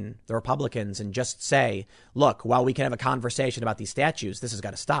join the Republicans and just say, look, while we can have a conversation about these statues, this has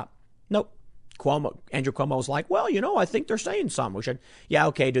got to stop. Nope. Andrew Cuomo was like, well, I think they're saying something. We should. Yeah,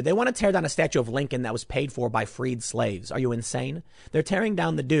 okay, dude. They want to tear down a statue of Lincoln that was paid for by freed slaves. Are you insane? They're tearing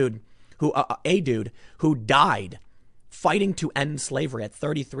down the dude who died fighting to end slavery at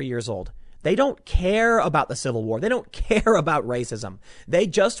 33 years old. They don't care about the Civil War. They don't care about racism. They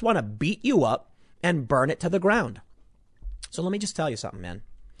just want to beat you up and burn it to the ground. So let me just tell you something, man.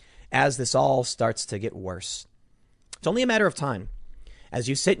 As this all starts to get worse, it's only a matter of time. As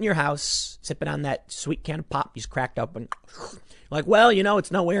you sit in your house, sipping on that sweet can of pop you just cracked open, like, well,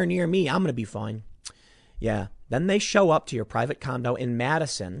 it's nowhere near me. I'm going to be fine. Yeah. Then they show up to your private condo in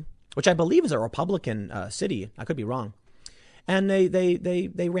Madison, which I believe is a Republican city. I could be wrong. And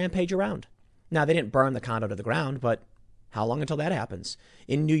they rampage around. Now, they didn't burn the condo to the ground, but how long until that happens?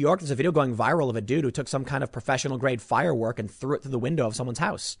 In New York, there's a video going viral of a dude who took some kind of professional grade firework and threw it through the window of someone's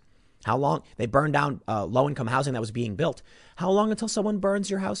house. How long? They burned down low-income housing that was being built. How long until someone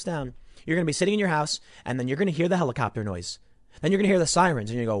burns your house down? You're going to be sitting in your house, and then you're going to hear the helicopter noise. Then you're going to hear the sirens,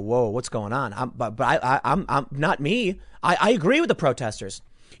 and you go, whoa, what's going on? I'm not me. I agree with the protesters.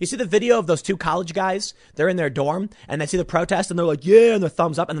 You see the video of those two college guys? They're in their dorm, and they see the protest, and they're like, yeah, and their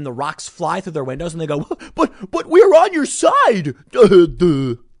thumbs up, and then the rocks fly through their windows, and they go, but we're on your side.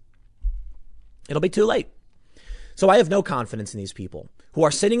 It'll be too late. So I have no confidence in these people who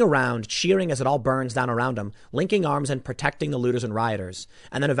are sitting around cheering as it all burns down around them, linking arms and protecting the looters and rioters.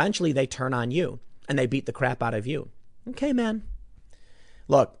 And then eventually they turn on you and they beat the crap out of you. Okay, man.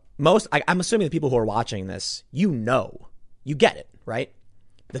 Look, I'm assuming the people who are watching this, you get it, right?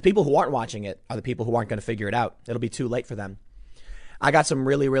 The people who aren't watching it are the people who aren't going to figure it out. It'll be too late for them. I got some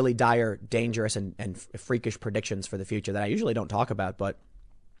really, really dire, dangerous, and freakish predictions for the future that I usually don't talk about, but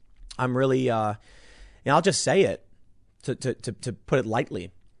I'm really, I'll just say it to put it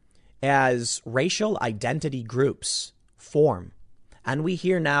lightly. As racial identity groups form, and we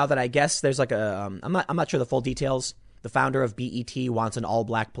hear now that I guess there's like I'm not sure the full details. The founder of BET wants an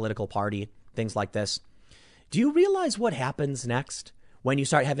all-black political party, things like this. Do you realize what happens next when you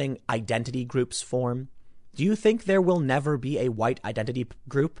start having identity groups form? Do you think there will never be a white identity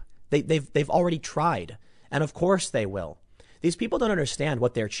group? They've already tried, and of course they will. These people don't understand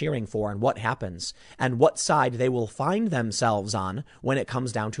what they're cheering for and what happens and what side they will find themselves on when it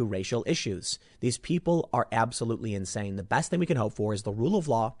comes down to racial issues. These people are absolutely insane. The best thing we can hope for is the rule of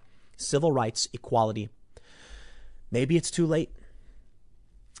law, civil rights, equality. Maybe it's too late.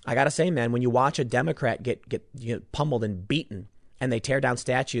 I got to say, man, when you watch a Democrat get pummeled and beaten and they tear down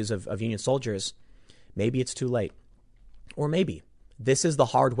statues of Union soldiers, maybe it's too late. Or maybe this is the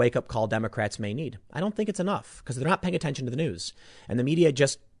hard wake-up call Democrats may need. I don't think it's enough because they're not paying attention to the news. And the media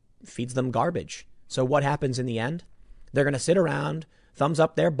just feeds them garbage. So what happens in the end? They're going to sit around, thumbs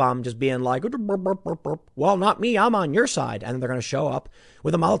up their bum, just being like, well, not me, I'm on your side. And then they're going to show up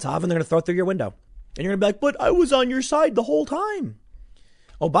with a Molotov and they're going to throw it through your window. And you're going to be like, but I was on your side the whole time.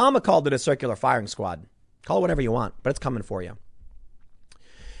 Obama called it a circular firing squad. Call it whatever you want, but it's coming for you.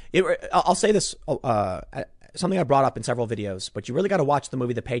 I'll say this, something I brought up in several videos, but you really got to watch the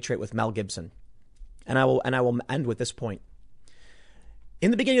movie The Patriot with Mel Gibson. And I will end with this point.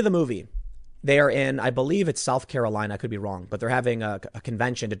 In the beginning of the movie, they are in, I believe it's South Carolina, I could be wrong, but they're having a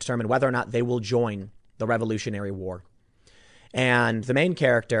convention to determine whether or not they will join the Revolutionary War. And the main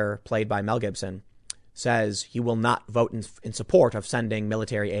character, played by Mel Gibson, says he will not vote in support of sending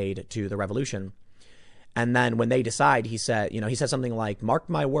military aid to the revolution. And then when they decide, he said something like, mark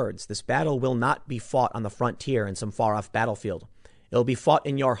my words, this battle will not be fought on the frontier in some far off battlefield. It'll be fought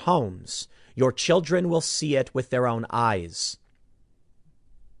in your homes. Your children will see it with their own eyes.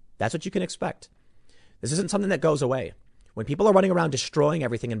 That's what you can expect. This isn't something that goes away. When people are running around destroying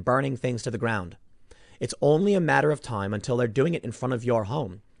everything and burning things to the ground, it's only a matter of time until they're doing it in front of your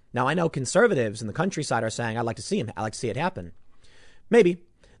home. Now, I know conservatives in the countryside are saying, I'd like to see it happen. Maybe.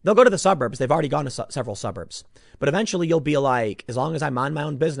 They'll go to the suburbs. They've already gone to several suburbs. But eventually you'll be like, as long as I mind my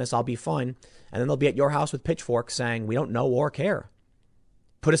own business, I'll be fine. And then they'll be at your house with pitchforks saying, we don't know or care.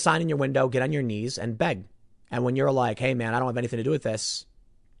 Put a sign in your window, get on your knees and beg. And when you're like, hey, man, I don't have anything to do with this,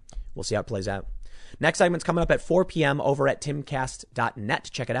 we'll see how it plays out. Next segment's coming up at 4 p.m. over at timcast.net.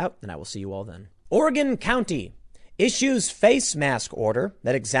 Check it out, and I will see you all then. Oregon County issues face mask order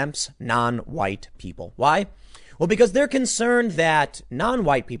that exempts non-white people. Why? Well, because they're concerned that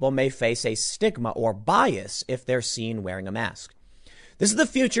non-white people may face a stigma or bias if they're seen wearing a mask. This is the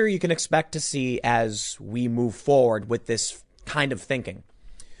future you can expect to see as we move forward with this kind of thinking.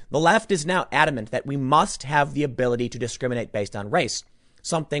 The left is now adamant that we must have the ability to discriminate based on race,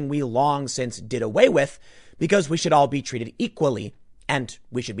 something we long since did away with because we should all be treated equally and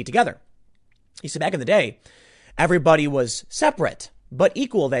we should be together. You see, back in the day, everybody was separate but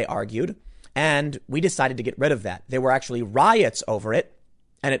equal, they argued. And we decided to get rid of that. There were actually riots over it,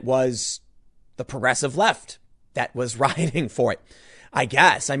 and it was the progressive left that was rioting for it. I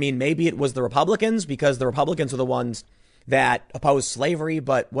guess. I mean, maybe it was the Republicans because the Republicans are the ones that oppose slavery,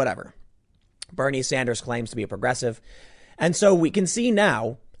 but whatever. Bernie Sanders claims to be a progressive. And so we can see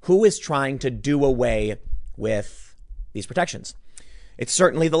now who is trying to do away with these protections. It's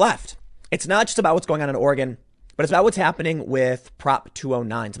certainly the left. It's not just about what's going on in Oregon, but it's about what's happening with Prop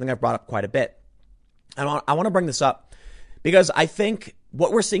 209, something I've brought up quite a bit. And I want to bring this up because I think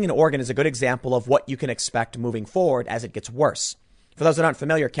what we're seeing in Oregon is a good example of what you can expect moving forward as it gets worse. For those that aren't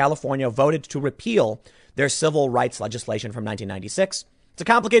familiar, California voted to repeal their civil rights legislation from 1996. It's a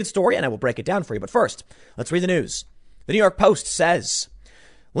complicated story, and I will break it down for you. But first, let's read the news. The New York Post says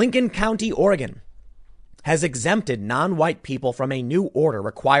Lincoln County, Oregon, has exempted non-white people from a new order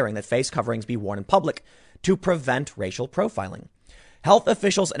requiring that face coverings be worn in public to prevent racial profiling. Health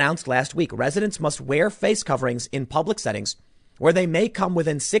officials announced last week residents must wear face coverings in public settings where they may come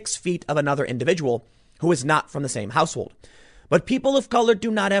within 6 feet of another individual who is not from the same household. But people of color do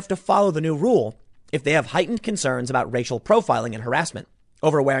not have to follow the new rule if they have heightened concerns about racial profiling and harassment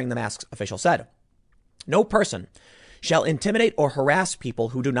over wearing the masks, officials said. No person shall intimidate or harass people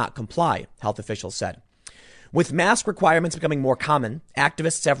who do not comply, health officials said. With mask requirements becoming more common,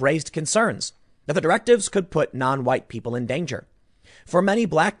 activists have raised concerns that the directives could put non-white people in danger. For many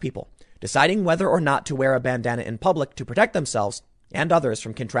black people, deciding whether or not to wear a bandana in public to protect themselves and others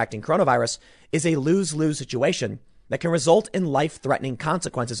from contracting coronavirus is a lose-lose situation that can result in life-threatening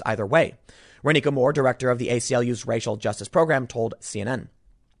consequences either way. Renika Moore, director of the ACLU's Racial Justice Program, told CNN.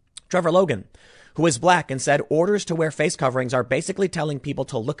 Trevor Logan, who is black and said orders to wear face coverings are basically telling people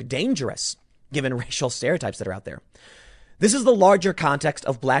to look dangerous, given racial stereotypes that are out there. This is the larger context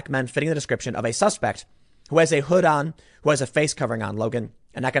of black men fitting the description of a suspect who has a hood on, who has a face covering on, Logan,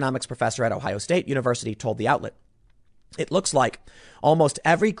 an economics professor at Ohio State University, told the outlet. It looks like almost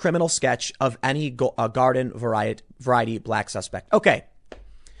every criminal sketch of any garden variety black suspect. Okay.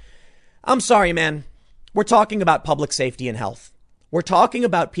 I'm sorry, man. We're talking about public safety and health. We're talking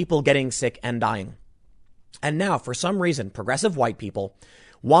about people getting sick and dying. And now, for some reason, progressive white people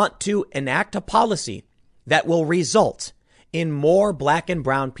want to enact a policy that will result in more black and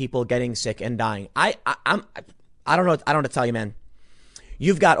brown people getting sick and dying. I don't know. I don't know what to tell you, man.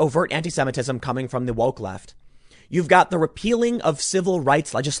 You've got overt anti-Semitism coming from the woke left. You've got the repealing of civil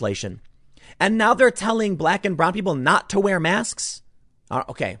rights legislation. And now they're telling black and brown people not to wear masks.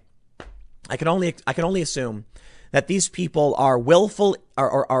 Okay. I can only assume that these people are willful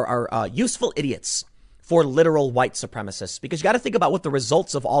or useful idiots for literal white supremacists, because you got to think about what the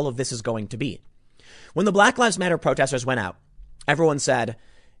results of all of this is going to be. When the Black Lives Matter protesters went out, everyone said,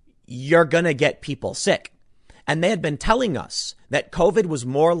 you're going to get people sick. And they had been telling us that COVID was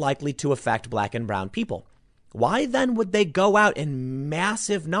more likely to affect black and brown people. Why then would they go out in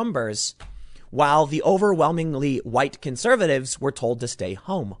massive numbers while the overwhelmingly white conservatives were told to stay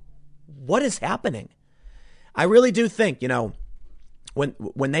home? What is happening? I really do think,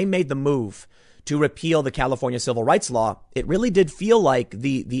 when they made the move to repeal the California civil rights law, it really did feel like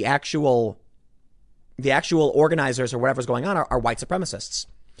the actual organizers or whatever's going on are white supremacists.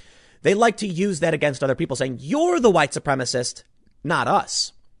 They like to use that against other people, saying, you're the white supremacist, not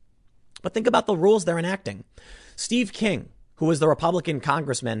us. But think about the rules they're enacting. Steve King, who was the Republican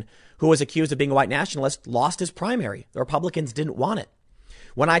congressman who was accused of being a white nationalist, lost his primary. The Republicans didn't want it.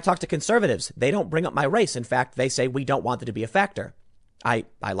 When I talk to conservatives, they don't bring up my race. In fact, they say we don't want it to be a factor. I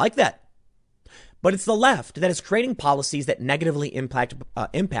like that. But it's the left that is creating policies that negatively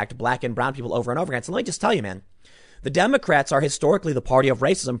impact black and brown people over and over again. So let me just tell you, man, the Democrats are historically the party of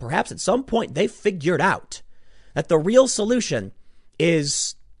racism. Perhaps at some point they figured out that the real solution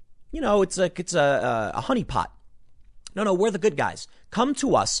is, it's a honeypot. No, we're the good guys. Come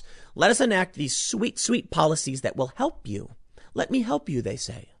to us. Let us enact these sweet, sweet policies that will help you. Let me help you, they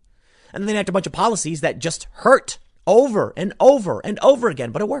say. And then they enact a bunch of policies that just hurt over and over and over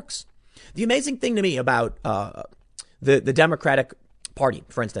again, but it works. The amazing thing to me about the Democratic Party,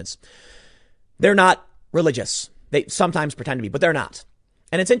 for instance, they're not religious. They sometimes pretend to be, but they're not.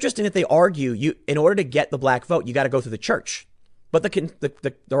 And it's interesting that they argue in order to get the black vote, you got to go through the church. But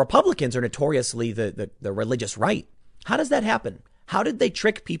the Republicans are notoriously the religious right. How does that happen? How did they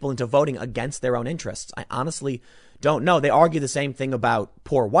trick people into voting against their own interests? I honestly don't know. They argue the same thing about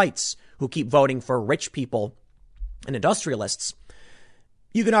poor whites who keep voting for rich people and industrialists.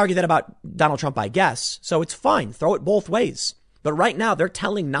 You can argue that about Donald Trump, I guess. So it's fine. Throw it both ways. But right now they're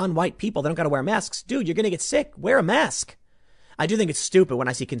telling non-white people they don't got to wear masks. Dude, you're going to get sick. Wear a mask. I do think it's stupid when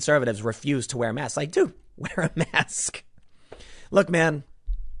I see conservatives refuse to wear masks. Like, dude, wear a mask. Look, man,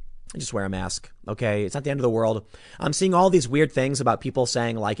 just wear a mask. Okay. It's not the end of the world. I'm seeing all these weird things about people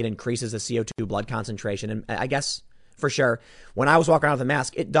saying like it increases the CO2 blood concentration. And I guess for sure, when I was walking around with a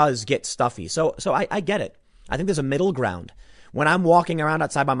mask, it does get stuffy. So I get it. I think there's a middle ground. When I'm walking around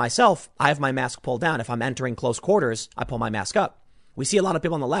outside by myself, I have my mask pulled down. If I'm entering close quarters, I pull my mask up. We see a lot of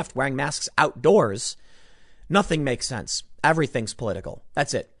people on the left wearing masks outdoors. Nothing makes sense. Everything's political.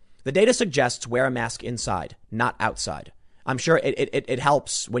 That's it. The data suggests wear a mask inside, not outside. I'm sure it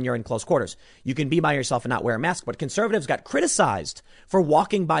helps when you're in close quarters. You can be by yourself and not wear a mask, but conservatives got criticized for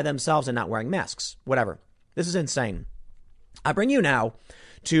walking by themselves and not wearing masks. Whatever. This is insane. I bring you now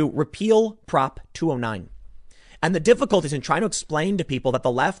to repeal Prop 209. And the difficulties in trying to explain to people that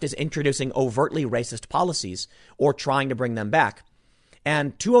the left is introducing overtly racist policies or trying to bring them back.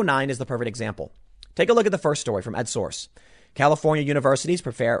 And 209 is the perfect example. Take a look at the first story from EdSource. California universities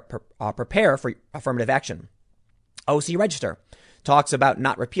prepare for affirmative action. OC Register talks about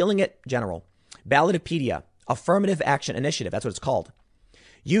not repealing it, general. Ballotopedia, affirmative action initiative. That's what it's called.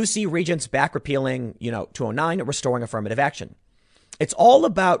 UC Regents back repealing, 209, restoring affirmative action. It's all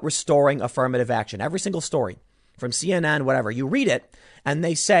about restoring affirmative action. Every single story. From CNN, whatever, you read it and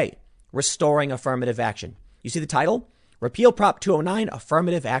they say restoring affirmative action. You see the title? Repeal Prop 209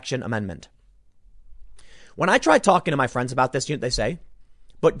 Affirmative Action Amendment. When I try talking to my friends about this, they say,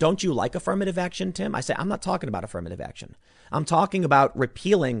 but don't you like affirmative action, Tim? I say, I'm not talking about affirmative action. I'm talking about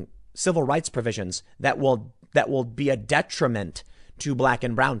repealing civil rights provisions that will be a detriment to black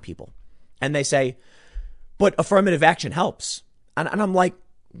and brown people. And they say, but affirmative action helps. And I'm like,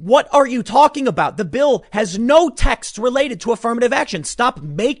 What are you talking about? The bill has no text related to affirmative action. Stop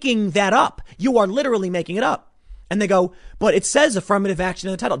making that up. You are literally making it up. And they go, but it says affirmative action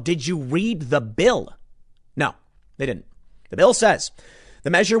in the title. Did you read the bill? No, they didn't. The bill says the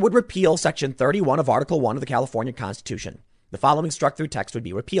measure would repeal Section 31 of Article 1 of the California Constitution. The following struck through text would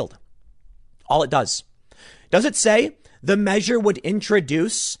be repealed. All it does. Does it say the measure would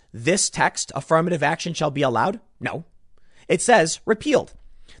introduce this text, affirmative action shall be allowed? No. It says repealed.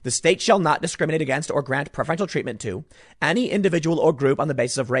 The state shall not discriminate against or grant preferential treatment to any individual or group on the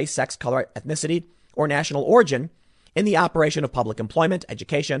basis of race, sex, color, ethnicity, or national origin in the operation of public employment,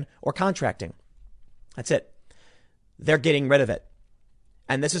 education, or contracting. That's it. They're getting rid of it.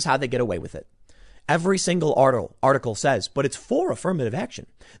 And this is how they get away with it. Every single article says, but it's for affirmative action.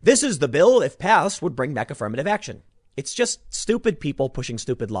 This is the bill, if passed, would bring back affirmative action. It's just stupid people pushing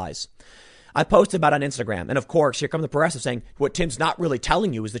stupid lies. I posted about it on Instagram. And of course, here come the progressives saying what Tim's not really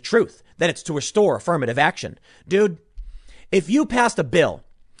telling you is the truth, that it's to restore affirmative action. Dude, if you passed a bill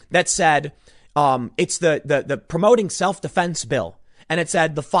that said it's the promoting self-defense bill, and it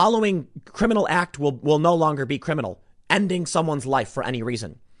said the following criminal act will no longer be criminal, ending someone's life for any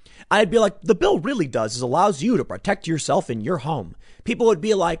reason, I'd be like, the bill really does is allows you to protect yourself in your home. People would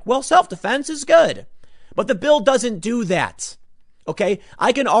be like, well, self-defense is good. But the bill doesn't do that. OK,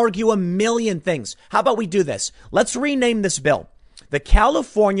 I can argue a million things. How about we do this? Let's rename this bill the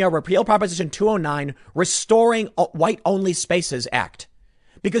California Repeal Proposition 209 Restoring White Only Spaces Act,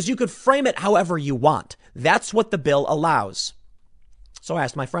 because you could frame it however you want. That's what the bill allows. So I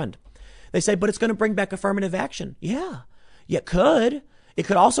asked my friend. They say, but it's going to bring back affirmative action. Yeah, it could. It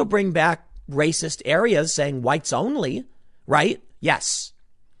could also bring back racist areas saying whites only, right? Yes.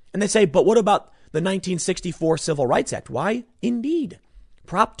 And they say, but what about the 1964 Civil Rights Act? Why? Indeed.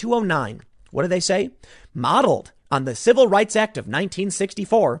 Prop 209. What do they say? Modeled on the Civil Rights Act of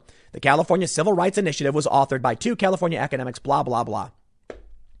 1964, the California Civil Rights Initiative was authored by 2 California academics, blah, blah, blah.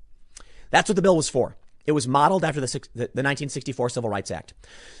 That's what the bill was for. It was modeled after the 1964 Civil Rights Act.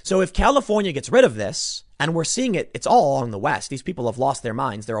 So if California gets rid of this, and we're seeing it, it's all along the West. These people have lost their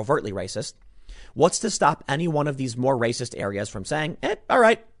minds. They're overtly racist. What's to stop any one of these more racist areas from saying, all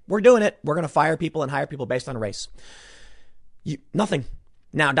right, we're doing it. We're going to fire people and hire people based on race. Nothing.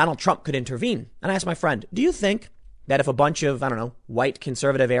 Now, Donald Trump could intervene. And I asked my friend, do you think that if a bunch of, white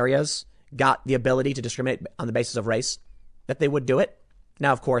conservative areas got the ability to discriminate on the basis of race, that they would do it?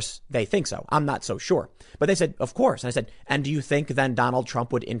 Now, of course, they think so. I'm not so sure. But they said, of course. And I said, and do you think then Donald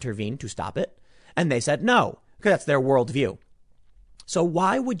Trump would intervene to stop it? And they said no, because that's their worldview. So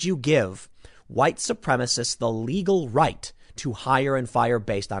why would you give white supremacists the legal right to hire and fire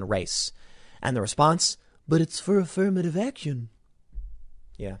based on race? And the response, but it's for affirmative action.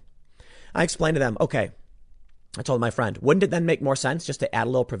 Yeah. I explained to them, okay, I told my friend, wouldn't it then make more sense just to add a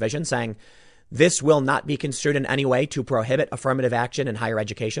little provision saying this will not be construed in any way to prohibit affirmative action in higher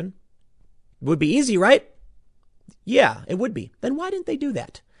education? It would be easy, right? Yeah, it would be. Then why didn't they do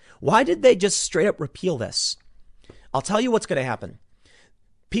that? Why did they just straight up repeal this? I'll tell you what's going to happen.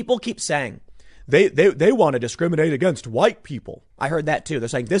 People keep saying they want to discriminate against white people. I heard that too. They're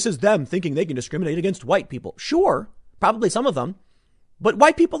saying this is them thinking they can discriminate against white people. Sure, probably some of them. But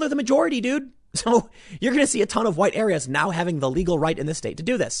white people are the majority, dude. So you're going to see a ton of white areas now having the legal right in the state to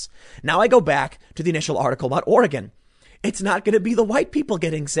do this. Now I go back to the initial article about Oregon. It's not going to be the white people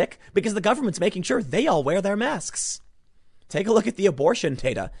getting sick because the government's making sure they all wear their masks. Take a look at the abortion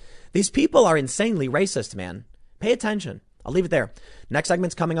data. These people are insanely racist, man. Pay attention. I'll leave it there. Next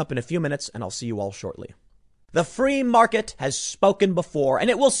segment's coming up in a few minutes, and I'll see you all shortly. The free market has spoken before, and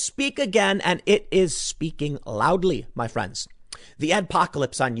it will speak again, and it is speaking loudly, my friends. The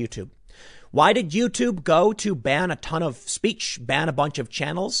adpocalypse on YouTube. Why did YouTube go to ban a ton of speech, ban a bunch of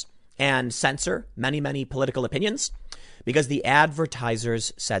channels, and censor many, many political opinions? Because the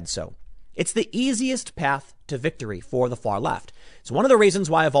advertisers said so. It's the easiest path to victory for the far left. It's one of the reasons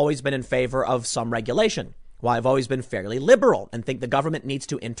why I've always been in favor of some regulation, why I've always been fairly liberal and think the government needs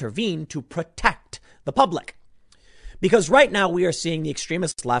to intervene to protect the public. Because right now we are seeing the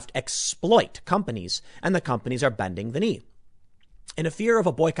extremist left exploit companies, and the companies are bending the knee. In a fear of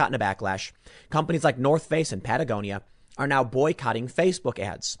a boycott and a backlash, companies like North Face and Patagonia are now boycotting Facebook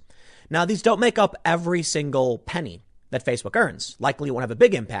ads. Now, these don't make up every single penny that Facebook earns. Likely won't have a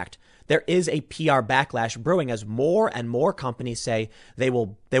big impact. There is a PR backlash brewing as more and more companies say they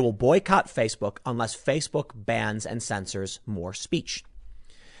will boycott Facebook unless Facebook bans and censors more speech.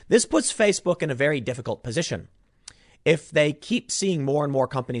 This puts Facebook in a very difficult position. If they keep seeing more and more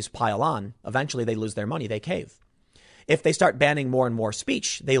companies pile on, eventually they lose their money, they cave. If they start banning more and more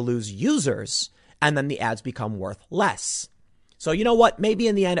speech, they lose users, and then the ads become worth less. So you know what? Maybe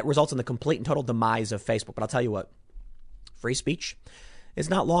in the end it results in the complete and total demise of Facebook. But I'll tell you what, free speech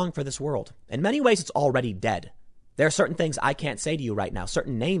is not long for this world. In many ways, it's already dead. There are certain things I can't say to you right now,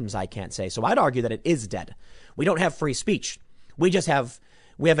 certain names I can't say. So I'd argue that it is dead. We don't have free speech. We have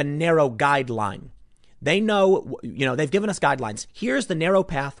a narrow guideline. They know, they've given us guidelines. Here's the narrow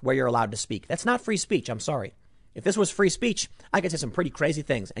path where you're allowed to speak. That's not free speech. I'm sorry. If this was free speech, I could say some pretty crazy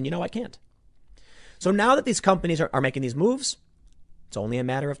things. And I can't. So now that these companies are making these moves, it's only a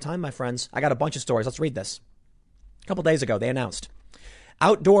matter of time, my friends. I got a bunch of stories. Let's read this. A couple days ago, they announced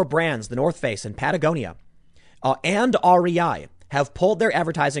outdoor brands, the North Face and Patagonia, and REI have pulled their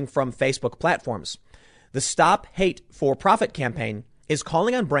advertising from Facebook platforms. The Stop Hate for Profit campaign is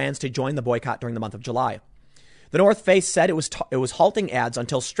calling on brands to join the boycott during the month of July. The North Face said it was halting ads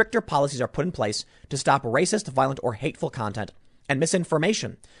until stricter policies are put in place to stop racist, violent, or hateful content and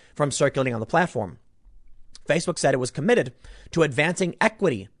misinformation from circulating on the platform. Facebook said it was committed to advancing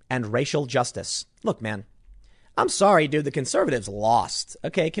equity and racial justice. Look, man, I'm sorry, dude. The conservatives lost.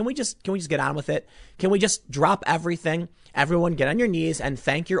 Okay, can we just get on with it? Can we just drop everything? Everyone get on your knees and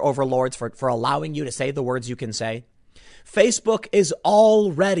thank your overlords for allowing you to say the words you can say. Facebook is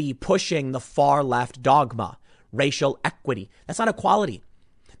already pushing the far left dogma, racial equity. That's not equality.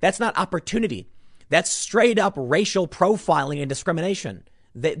 That's not opportunity. That's straight up racial profiling and discrimination.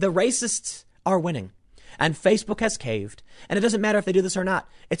 The racists are winning. And Facebook has caved. And it doesn't matter if they do this or not.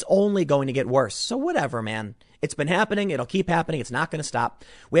 It's only going to get worse. So whatever, man. It's been happening. It'll keep happening. It's not going to stop.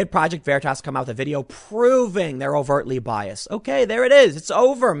 We had Project Veritas come out with a video proving they're overtly biased. Okay, there it is. It's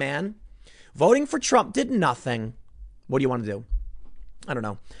over, man. Voting for Trump did nothing. What do you want to do? I don't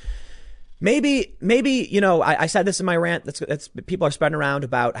know. Maybe, I said this in my rant. That's people are spreading around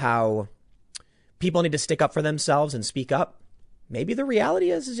about how people need to stick up for themselves and speak up. Maybe the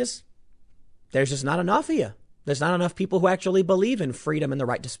reality is just there's just not enough of you. There's not enough people who actually believe in freedom and the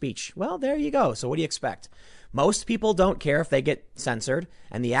right to speech. Well, there you go. So what do you expect? Most people don't care if they get censored,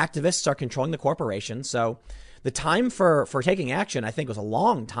 and the activists are controlling the corporation. So the time for taking action, I think, was a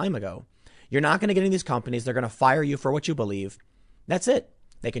long time ago. You're not going to get into these companies. They're going to fire you for what you believe. That's it.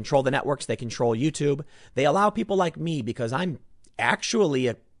 They control the networks. They control YouTube. They allow people like me, because I'm actually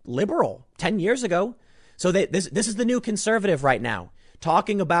a liberal 10 years ago. So this is the new conservative right now,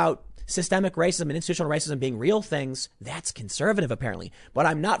 talking about systemic racism and institutional racism being real things. That's conservative, apparently. But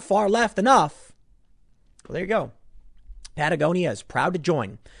I'm not far left enough. Well, there you go. Patagonia is proud to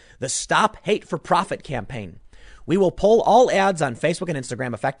join the Stop Hate for Profit campaign. We will pull all ads on Facebook and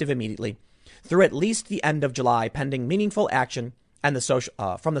Instagram effective immediately through at least the end of July, pending meaningful action and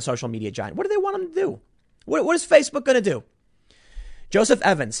from the social media giant. What do they want them to do? What is Facebook going to do? Joseph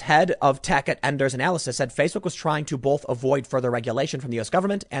Evans, head of tech at Enders Analysis, said Facebook was trying to both avoid further regulation from the U.S.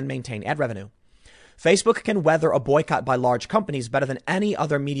 government and maintain ad revenue. Facebook can weather a boycott by large companies better than any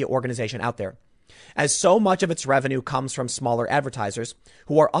other media organization out there, as so much of its revenue comes from smaller advertisers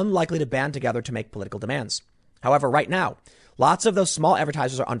who are unlikely to band together to make political demands. However, right now, lots of those small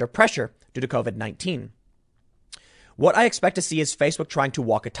advertisers are under pressure due to COVID-19. What I expect to see is Facebook trying to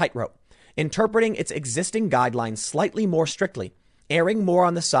walk a tightrope, interpreting its existing guidelines slightly more strictly, erring more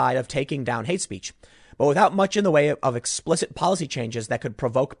on the side of taking down hate speech, but without much in the way of explicit policy changes that could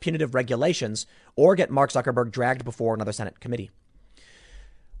provoke punitive regulations or get Mark Zuckerberg dragged before another Senate committee.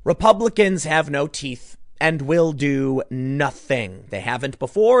 Republicans have no teeth and will do nothing. They haven't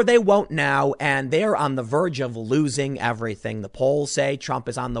before, they won't now, and they're on the verge of losing everything. The polls say Trump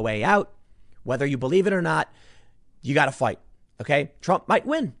is on the way out. Whether you believe it or not, you got to fight. Okay? Trump might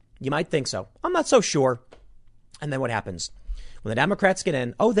win. You might think so. I'm not so sure. And then what happens? When the Democrats get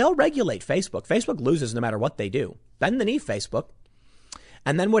in, they'll regulate Facebook. Facebook loses no matter what they do. Bend the knee, Facebook.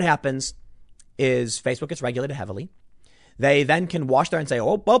 And then what happens is Facebook gets regulated heavily. They then can wash their hands and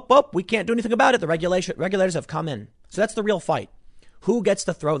say, we can't do anything about it. The regulators have come in. So that's the real fight. Who gets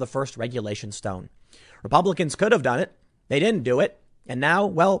to throw the first regulation stone? Republicans could have done it. They didn't do it. And now,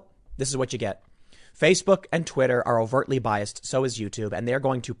 this is what you get. Facebook and Twitter are overtly biased. So is YouTube. And they're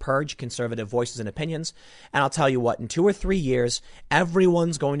going to purge conservative voices and opinions. And I'll tell you what, in 2 or 3 years,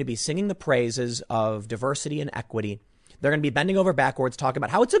 everyone's going to be singing the praises of diversity and equity. They're going to be bending over backwards, talking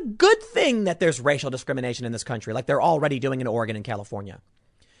about how it's a good thing that there's racial discrimination in this country, like they're already doing in Oregon and California.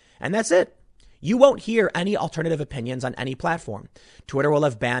 And that's it. You won't hear any alternative opinions on any platform. Twitter will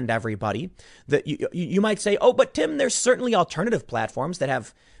have banned everybody. You might say, but Tim, there's certainly alternative platforms that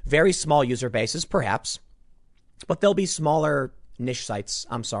have very small user bases, perhaps. But they'll be smaller niche sites.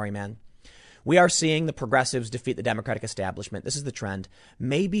 I'm sorry, man. We are seeing the progressives defeat the Democratic establishment. This is the trend.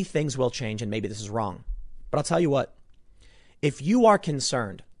 Maybe things will change and maybe this is wrong. But I'll tell you what. If you are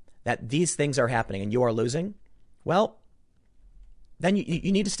concerned that these things are happening and you are losing, then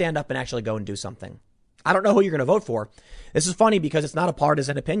you need to stand up and actually go and do something. I don't know who you're going to vote for. This is funny because it's not a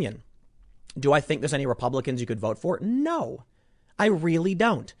partisan opinion. Do I think there's any Republicans you could vote for? No, I really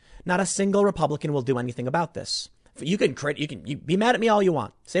don't. Not a single Republican will do anything about this. You can be mad at me all you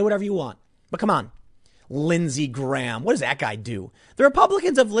want. Say whatever you want. But come on. Lindsey Graham. What does that guy do? The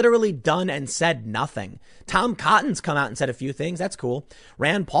Republicans have literally done and said nothing. Tom Cotton's come out and said a few things. That's cool.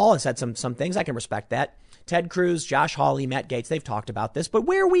 Rand Paul has said some things. I can respect that. Ted Cruz, Josh Hawley, Matt Gaetz, they've talked about this. But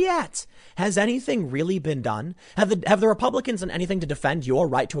where are we at? Has anything really been done? Have the Republicans done anything to defend your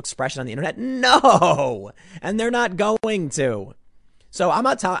right to expression on the internet? No. And they're not going to. So I'm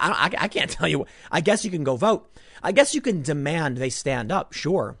not telling, I can't tell you. I guess you can go vote. I guess you can demand they stand up.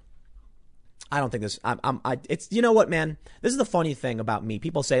 Sure. I don't think this, it's, you know what, man? This is the funny thing about me.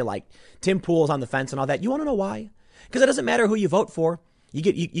 People say like Tim Pool's on the fence and all that. You want to know why? Because it doesn't matter who you vote for. You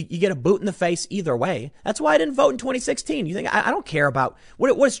get a boot in the face either way. That's why I didn't vote in 2016. You think I don't care about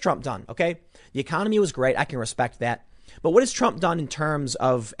what has Trump done? Okay. The economy was great. I can respect that. But what has Trump done in terms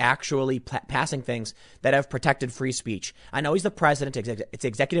of actually passing things that have protected free speech? I know he's the president. It's the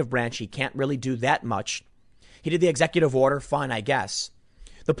executive branch. He can't really do that much. He did the executive order. Fine, I guess.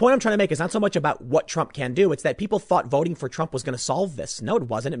 The point I'm trying to make is not so much about what Trump can do. It's that people thought voting for Trump was going to solve this. No, it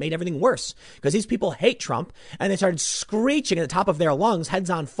wasn't. It made everything worse because these people hate Trump and they started screeching at the top of their lungs,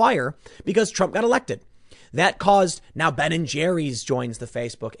 heads on fire, because Trump got elected. That caused now Ben & Jerry's joins the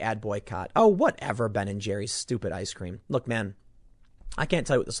Facebook ad boycott. Oh, whatever, Ben & Jerry's stupid ice cream. Look, man, I can't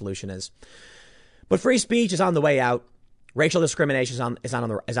tell you what the solution is. But free speech is on the way out. Racial discrimination is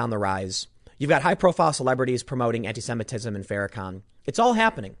on the rise. You've got high-profile celebrities promoting anti-Semitism in Farrakhan. It's all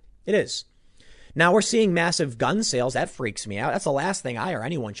happening. It is. Now we're seeing massive gun sales. That freaks me out. That's the last thing I or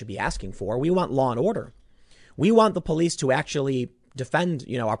anyone should be asking for. We want law and order. We want the police to actually defend,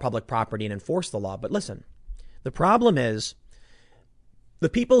 our public property and enforce the law. But listen, the problem is the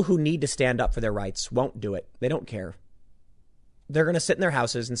people who need to stand up for their rights won't do it. They don't care. They're going to sit in their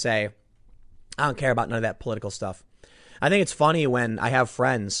houses and say, I don't care about none of that political stuff. I think it's funny when I have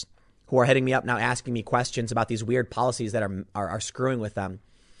friends who are hitting me up now asking me questions about these weird policies that are screwing with them.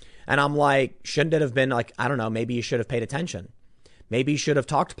 And I'm like, shouldn't it have been like, I don't know, maybe you should have paid attention. Maybe you should have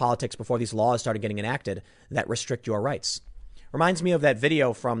talked politics before these laws started getting enacted that restrict your rights. Reminds me of that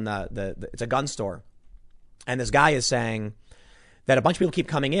video from it's a gun store. And this guy is saying that a bunch of people keep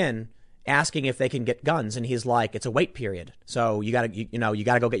coming in asking if they can get guns. And he's like, it's a wait period. So you got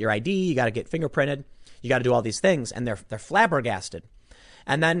to go get your ID. You got to get fingerprinted. You got to do all these things. And they're flabbergasted.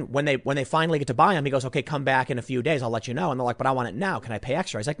 And then when they finally get to buy them, he goes, okay, come back in a few days. I'll let you know. And they're like, but I want it now. Can I pay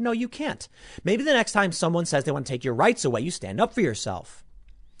extra? He's like, no, you can't. Maybe the next time someone says they want to take your rights away, you stand up for yourself.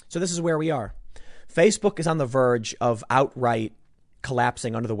 So this is where we are. Facebook is on the verge of outright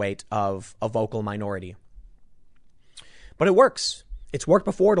collapsing under the weight of a vocal minority. But it works. It's worked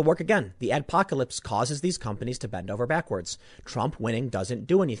before. It'll work again. The adpocalypse causes these companies to bend over backwards. Trump winning doesn't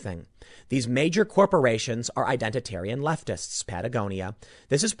do anything. These major corporations are identitarian leftists. Patagonia.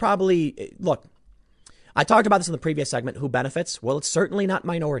 This is probably, look, I talked about this in the previous segment. Who benefits? Well, it's certainly not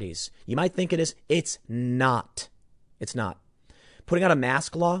minorities. You might think it is. It's not. It's not. Putting out a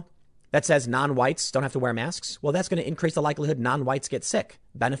mask law that says non-whites don't have to wear masks. Well, that's going to increase the likelihood non-whites get sick,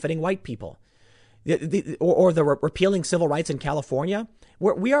 benefiting white people. Or the repealing civil rights in California.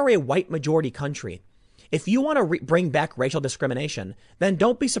 We are a white majority country. If you want to bring back racial discrimination, then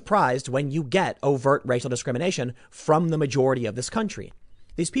don't be surprised when you get overt racial discrimination from the majority of this country.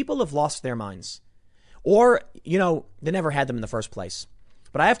 These people have lost their minds. Or, they never had them in the first place.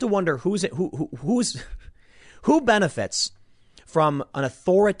 But I have to wonder who benefits from an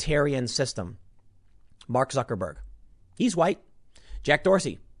authoritarian system. Mark Zuckerberg. He's white. Jack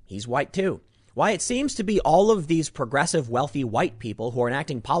Dorsey. He's white too. Why it seems to be all of these progressive, wealthy white people who are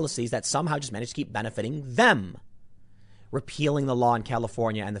enacting policies that somehow just manage to keep benefiting them. Repealing the law in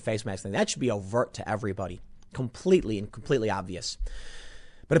California and the face mask thing. That should be overt to everybody. Completely obvious.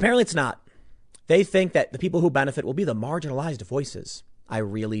 But apparently it's not. They think that the people who benefit will be the marginalized voices. I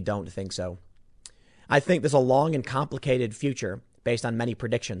really don't think so. I think there's a long and complicated future based on many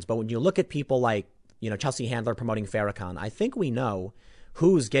predictions. But when you look at people like, Chelsea Handler promoting Farrakhan, I think we know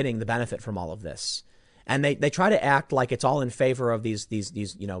who's getting the benefit from all of this. And they try to act like it's all in favor of these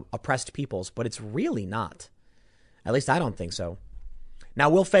oppressed peoples, but it's really not. At least I don't think so. Now,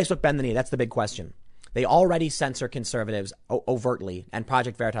 will Facebook bend the knee? That's the big question. They already censor conservatives overtly, and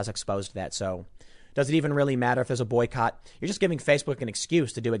Project Veritas exposed that. So does it even really matter if there's a boycott? You're just giving Facebook an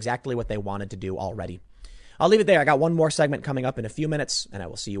excuse to do exactly what they wanted to do already. I'll leave it there. I got one more segment coming up in a few minutes, and I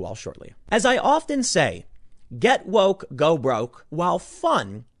will see you all shortly. As I often say, get woke, go broke, while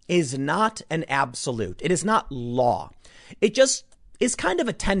fun is not an absolute. It is not law. It just is kind of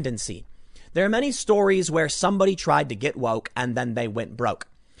a tendency. There are many stories where somebody tried to get woke and then they went broke.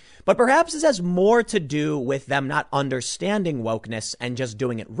 But perhaps this has more to do with them not understanding wokeness and just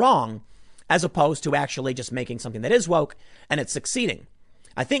doing it wrong, as opposed to actually just making something that is woke and it's succeeding.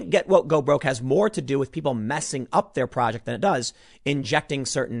 I think Get Woke, Go Broke has more to do with people messing up their project than it does injecting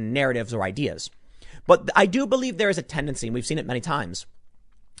certain narratives or ideas. But I do believe there is a tendency, and we've seen it many times,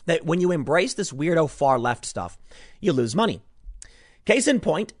 that when you embrace this weirdo far left stuff, you lose money. Case in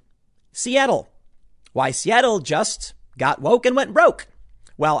point, Seattle. Why, Seattle just got woke and went broke.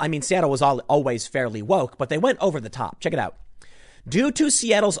 Well, I mean, Seattle was always fairly woke, but they went over the top. Check it out. Due to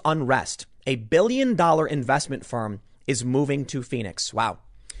Seattle's unrest, $1 billion investment firm is moving to Phoenix. Wow.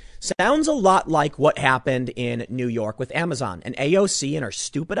 Sounds a lot like what happened in New York with Amazon and AOC and her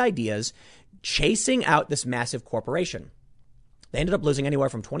stupid ideas chasing out this massive corporation. They ended up losing anywhere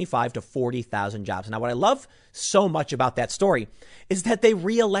from 25 to 40,000 jobs. Now, what I love so much about that story is that they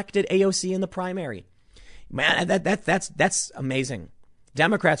reelected AOC in the primary. Man, that's amazing.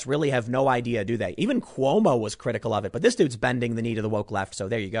 Democrats really have no idea, do they? Even Cuomo was critical of it, but this dude's bending the knee to the woke left. So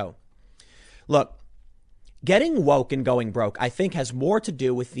there you go. Look, getting woke and going broke, I think, has more to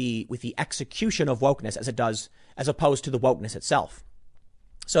do with the execution of wokeness as opposed to the wokeness itself.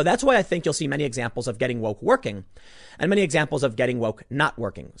 So that's why I think you'll see many examples of getting woke working and many examples of getting woke not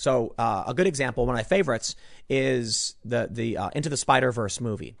working. So a good example, one of my favorites, is the Into the Spider-Verse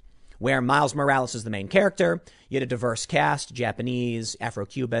movie, where Miles Morales is the main character. You had a diverse cast, Japanese,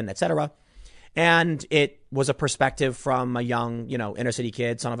 Afro-Cuban, etc. And it was a perspective from a young, inner city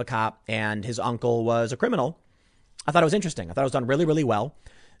kid, son of a cop, and his uncle was a criminal. I thought it was interesting. I thought it was done really, really well.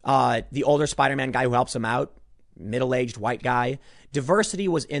 The older Spider-Man guy who helps him out, middle-aged white guy. Diversity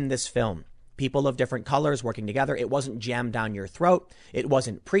was in this film. People of different colors working together. It wasn't jammed down your throat. It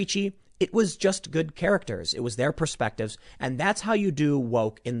wasn't preachy. It was just good characters. It was their perspectives. And that's how you do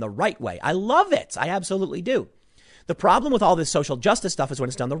woke in the right way. I love it. I absolutely do. The problem with all this social justice stuff is when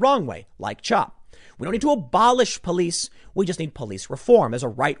it's done the wrong way, like CHOP. We don't need to abolish police. We just need police reform as a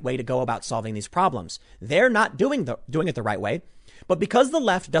right way to go about solving these problems. They're not doing it the right way. But because the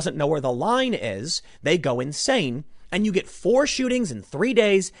left doesn't know where the line is, they go insane. And you get 4 shootings in 3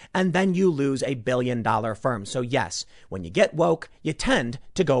 days, and then you lose $1 billion firm. So yes, when you get woke, you tend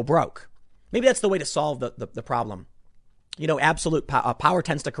to go broke. Maybe that's the way to solve the problem. Absolute power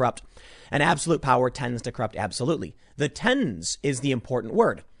tends to corrupt, and absolute power tends to corrupt absolutely. The tends is the important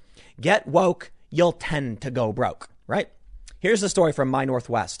word. Get woke, you'll tend to go broke, right? Here's the story from My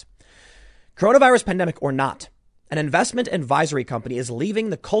Northwest. Coronavirus pandemic or not, an investment advisory company is leaving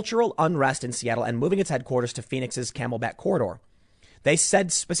the cultural unrest in Seattle and moving its headquarters to Phoenix's Camelback Corridor. They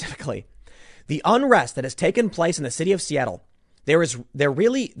said specifically, the unrest that has taken place in the city of Seattle, there is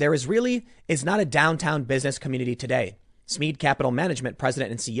not a downtown business community today. Smead Capital Management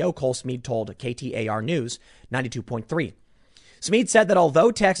President and CEO Cole Smead told KTAR News 92.3. Smead said that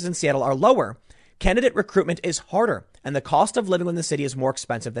although taxes in Seattle are lower, candidate recruitment is harder and the cost of living in the city is more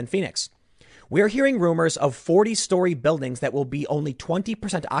expensive than Phoenix. We're hearing rumors of 40-story buildings that will be only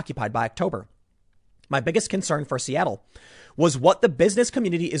 20% occupied by October. My biggest concern for Seattle was what the business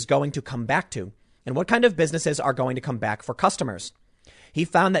community is going to come back to and what kind of businesses are going to come back for customers. He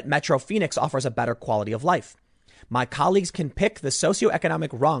found that Metro Phoenix offers a better quality of life. My colleagues can pick the socioeconomic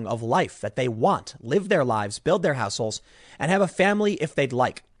rung of life that they want, live their lives, build their households, and have a family if they'd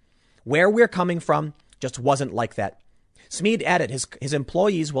like. Where we're coming from just wasn't like that. Smead added his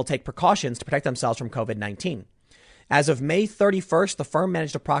employees will take precautions to protect themselves from COVID-19. As of May 31st, the firm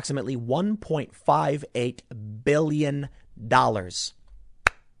managed approximately $1.58 billion.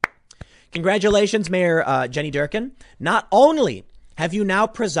 Congratulations, Mayor Jenny Durkan. Not only have you now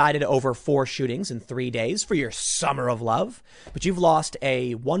presided over 4 shootings in 3 days for your summer of love, but you've lost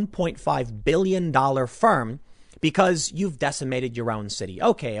a $1.5 billion firm because you've decimated your own city.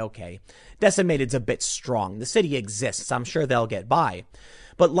 Okay. Decimated's a bit strong. The city exists. I'm sure they'll get by.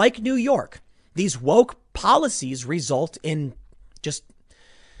 But like New York, these woke policies result in just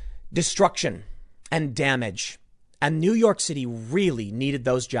destruction and damage. And New York City really needed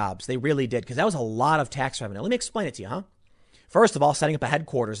those jobs. They really did, because that was a lot of tax revenue. Let me explain it to you, huh? First of all, setting up a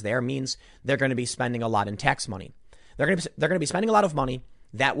headquarters there means they're going to be spending a lot in tax money. They're going to be spending a lot of money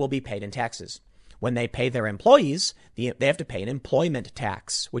that will be paid in taxes. When they pay their employees, they have to pay an employment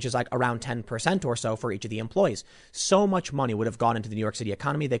tax, which is like around 10% or so for each of the employees. So much money would have gone into the New York City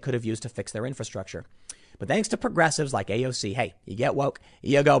economy they could have used to fix their infrastructure. But thanks to progressives like AOC, hey, you get woke,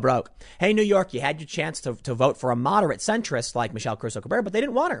 you go broke. Hey, New York, you had your chance to vote for a moderate centrist like Michelle Crusoe-Cabrera, but they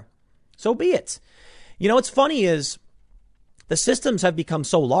didn't want her. So be it. What's funny is the systems have become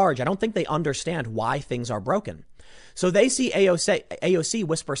so large, I don't think they understand why things are broken. So they see AOC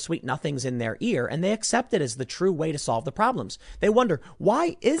whisper sweet nothings in their ear, and they accept it as the true way to solve the problems. They wonder,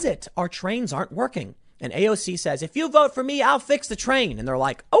 why is it our trains aren't working? And AOC says, if you vote for me, I'll fix the train. And they're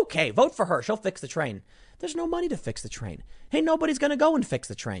like, okay, vote for her. She'll fix the train. There's no money to fix the train. Hey, nobody's going to go and fix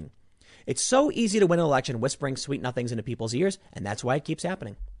the train. It's so easy to win an election whispering sweet nothings into people's ears, and that's why it keeps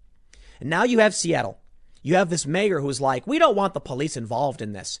happening. And now you have Seattle. You have this mayor who's like, we don't want the police involved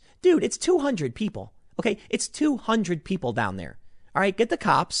in this. Dude, it's 200 people. Okay, it's 200 people down there. All right, get the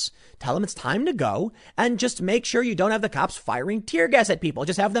cops, tell them it's time to go, and just make sure you don't have the cops firing tear gas at people.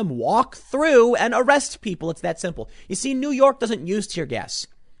 Just have them walk through and arrest people. It's that simple. You see, New York doesn't use tear gas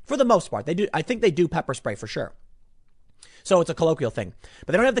for the most part. They do. I think they do pepper spray for sure. So it's a colloquial thing.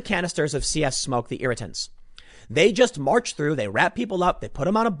 But they don't have the canisters of CS smoke, the irritants. They just march through, they wrap people up, they put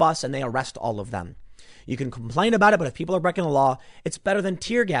them on a bus, and they arrest all of them. You can complain about it, but if people are breaking the law, it's better than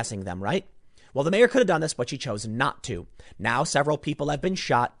tear gassing them, right? Well, the mayor could have done this, but she chose not to. Now several people have been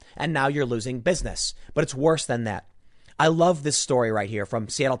shot, and now you're losing business. But it's worse than that. I love this story right here from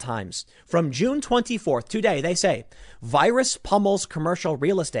Seattle Times. From June 24th, today, they say, virus pummels commercial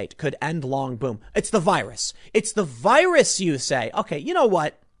real estate, could end long boom. It's the virus. It's the virus, you say. Okay, you know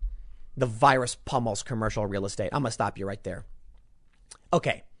what? The virus pummels commercial real estate. I'm going to stop you right there.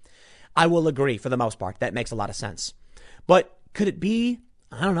 Okay, I will agree for the most part. That makes a lot of sense. But could it be,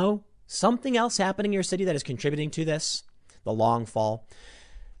 I don't know, something else happening in your city that is contributing to this? The long fall?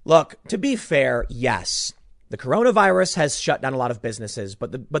 Look, to be fair, yes. The coronavirus has shut down a lot of businesses,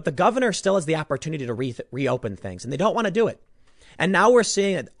 but the governor still has the opportunity to reopen things, and they don't want to do it. And now we're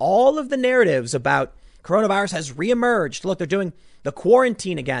seeing that all of the narratives about coronavirus has reemerged. Look, they're doing the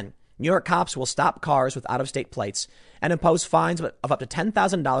quarantine again. New York cops will stop cars with out-of-state plates and impose fines of up to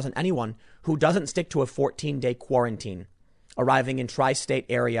 $10,000 on anyone who doesn't stick to a 14-day quarantine arriving in tri-state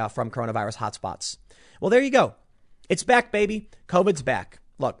area from coronavirus hotspots. Well, there you go. It's back, baby. COVID's back.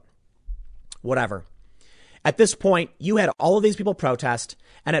 Look, whatever. At this point, you had all of these people protest,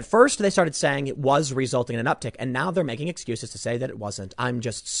 and at first they started saying it was resulting in an uptick, and now they're making excuses to say that it wasn't. I'm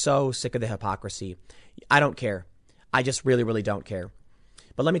just so sick of the hypocrisy. I don't care. I just really, really don't care.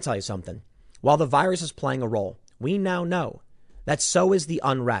 But let me tell you something. While the virus is playing a role, we now know that so is the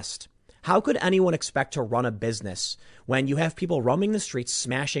unrest. How could anyone expect to run a business when you have people roaming the streets,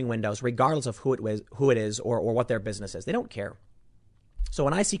 smashing windows, regardless of who it is or what their business is? They don't care. So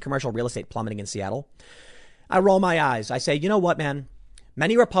when I see commercial real estate plummeting in Seattle, I roll my eyes. I say, you know what, man?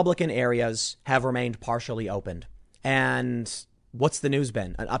 Many Republican areas have remained partially opened. And what's the news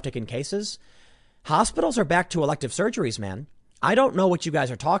been? An uptick in cases? Hospitals are back to elective surgeries, man. I don't know what you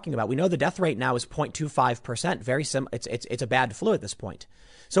guys are talking about. We know the death rate now is 0.25%. Very it's a bad flu at this point.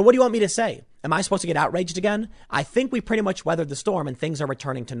 So what do you want me to say? Am I supposed to get outraged again? I think we pretty much weathered the storm and things are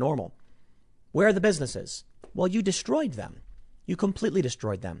returning to normal. Where are the businesses? Well, you destroyed them. You completely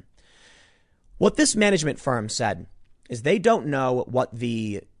destroyed them. What this management firm said is they don't know what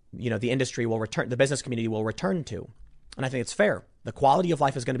the industry will return, the business community will return to. And I think it's fair. The quality of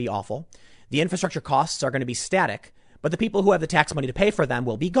life is going to be awful. The infrastructure costs are going to be static, but the people who have the tax money to pay for them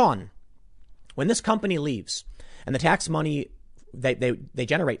will be gone. When this company leaves and the tax money they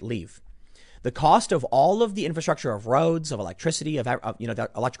generate leave, the cost of all of the infrastructure of roads, of electricity, of the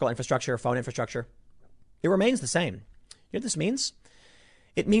electrical infrastructure, phone infrastructure, it remains the same. You know what this means?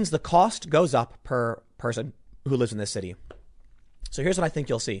 It means the cost goes up per person who lives in this city. So here's what I think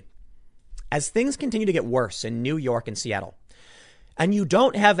you'll see. As things continue to get worse in New York and Seattle, and you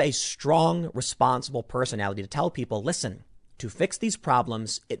don't have a strong, responsible personality to tell people, listen, to fix these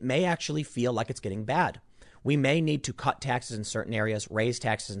problems, it may actually feel like it's getting bad. We may need to cut taxes in certain areas, raise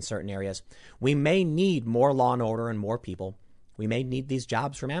taxes in certain areas. We may need more law and order and more people. We may need these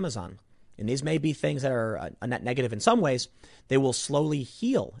jobs from Amazon. And these may be things that are a net negative in some ways. They will slowly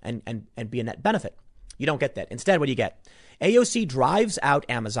heal and be a net benefit. You don't get that. Instead, what do you get? AOC drives out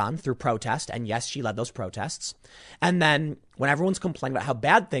Amazon through protest. And yes, she led those protests. And then when everyone's complaining about how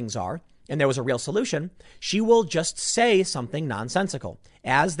bad things are and there was a real solution, she will just say something nonsensical,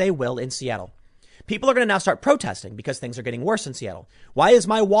 as they will in Seattle. People are going to now start protesting because things are getting worse in Seattle. Why is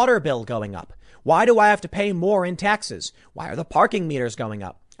my water bill going up? Why do I have to pay more in taxes? Why are the parking meters going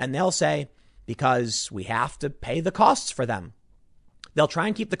up? And they'll say, because we have to pay the costs for them. They'll try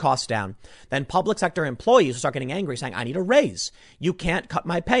and keep the costs down. Then public sector employees will start getting angry, saying, I need a raise. You can't cut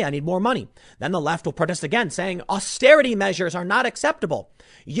my pay. I need more money. Then the left will protest again, saying austerity measures are not acceptable.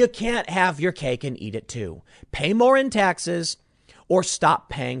 You can't have your cake and eat it too. Pay more in taxes or stop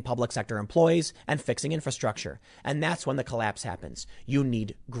paying public sector employees and fixing infrastructure. And that's when the collapse happens. You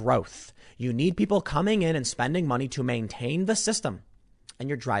need growth. You need people coming in and spending money to maintain the system. And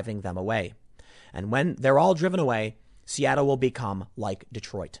you're driving them away. And when they're all driven away, Seattle will become like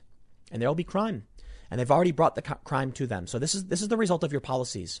Detroit. And there will be crime. And they've already brought the crime to them. So this is the result of your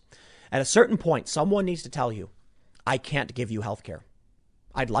policies. At a certain point, someone needs to tell you, I can't give you health care.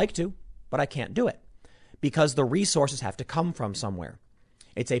 I'd like to, but I can't do it because the resources have to come from somewhere.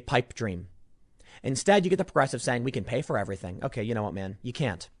 It's a pipe dream. Instead, you get the progressive saying we can pay for everything. Okay, you know what, man? You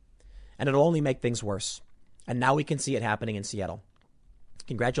can't. And it'll only make things worse. And now we can see it happening in Seattle.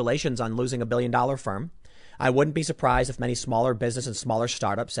 Congratulations on losing $1 billion firm. I wouldn't be surprised if many smaller business and smaller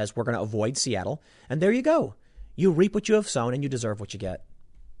startups says we're going to avoid Seattle. And there you go. You reap what you have sown and you deserve what you get.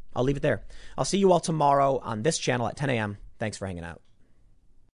 I'll leave it there. I'll see you all tomorrow on this channel at 10 a.m. Thanks for hanging out.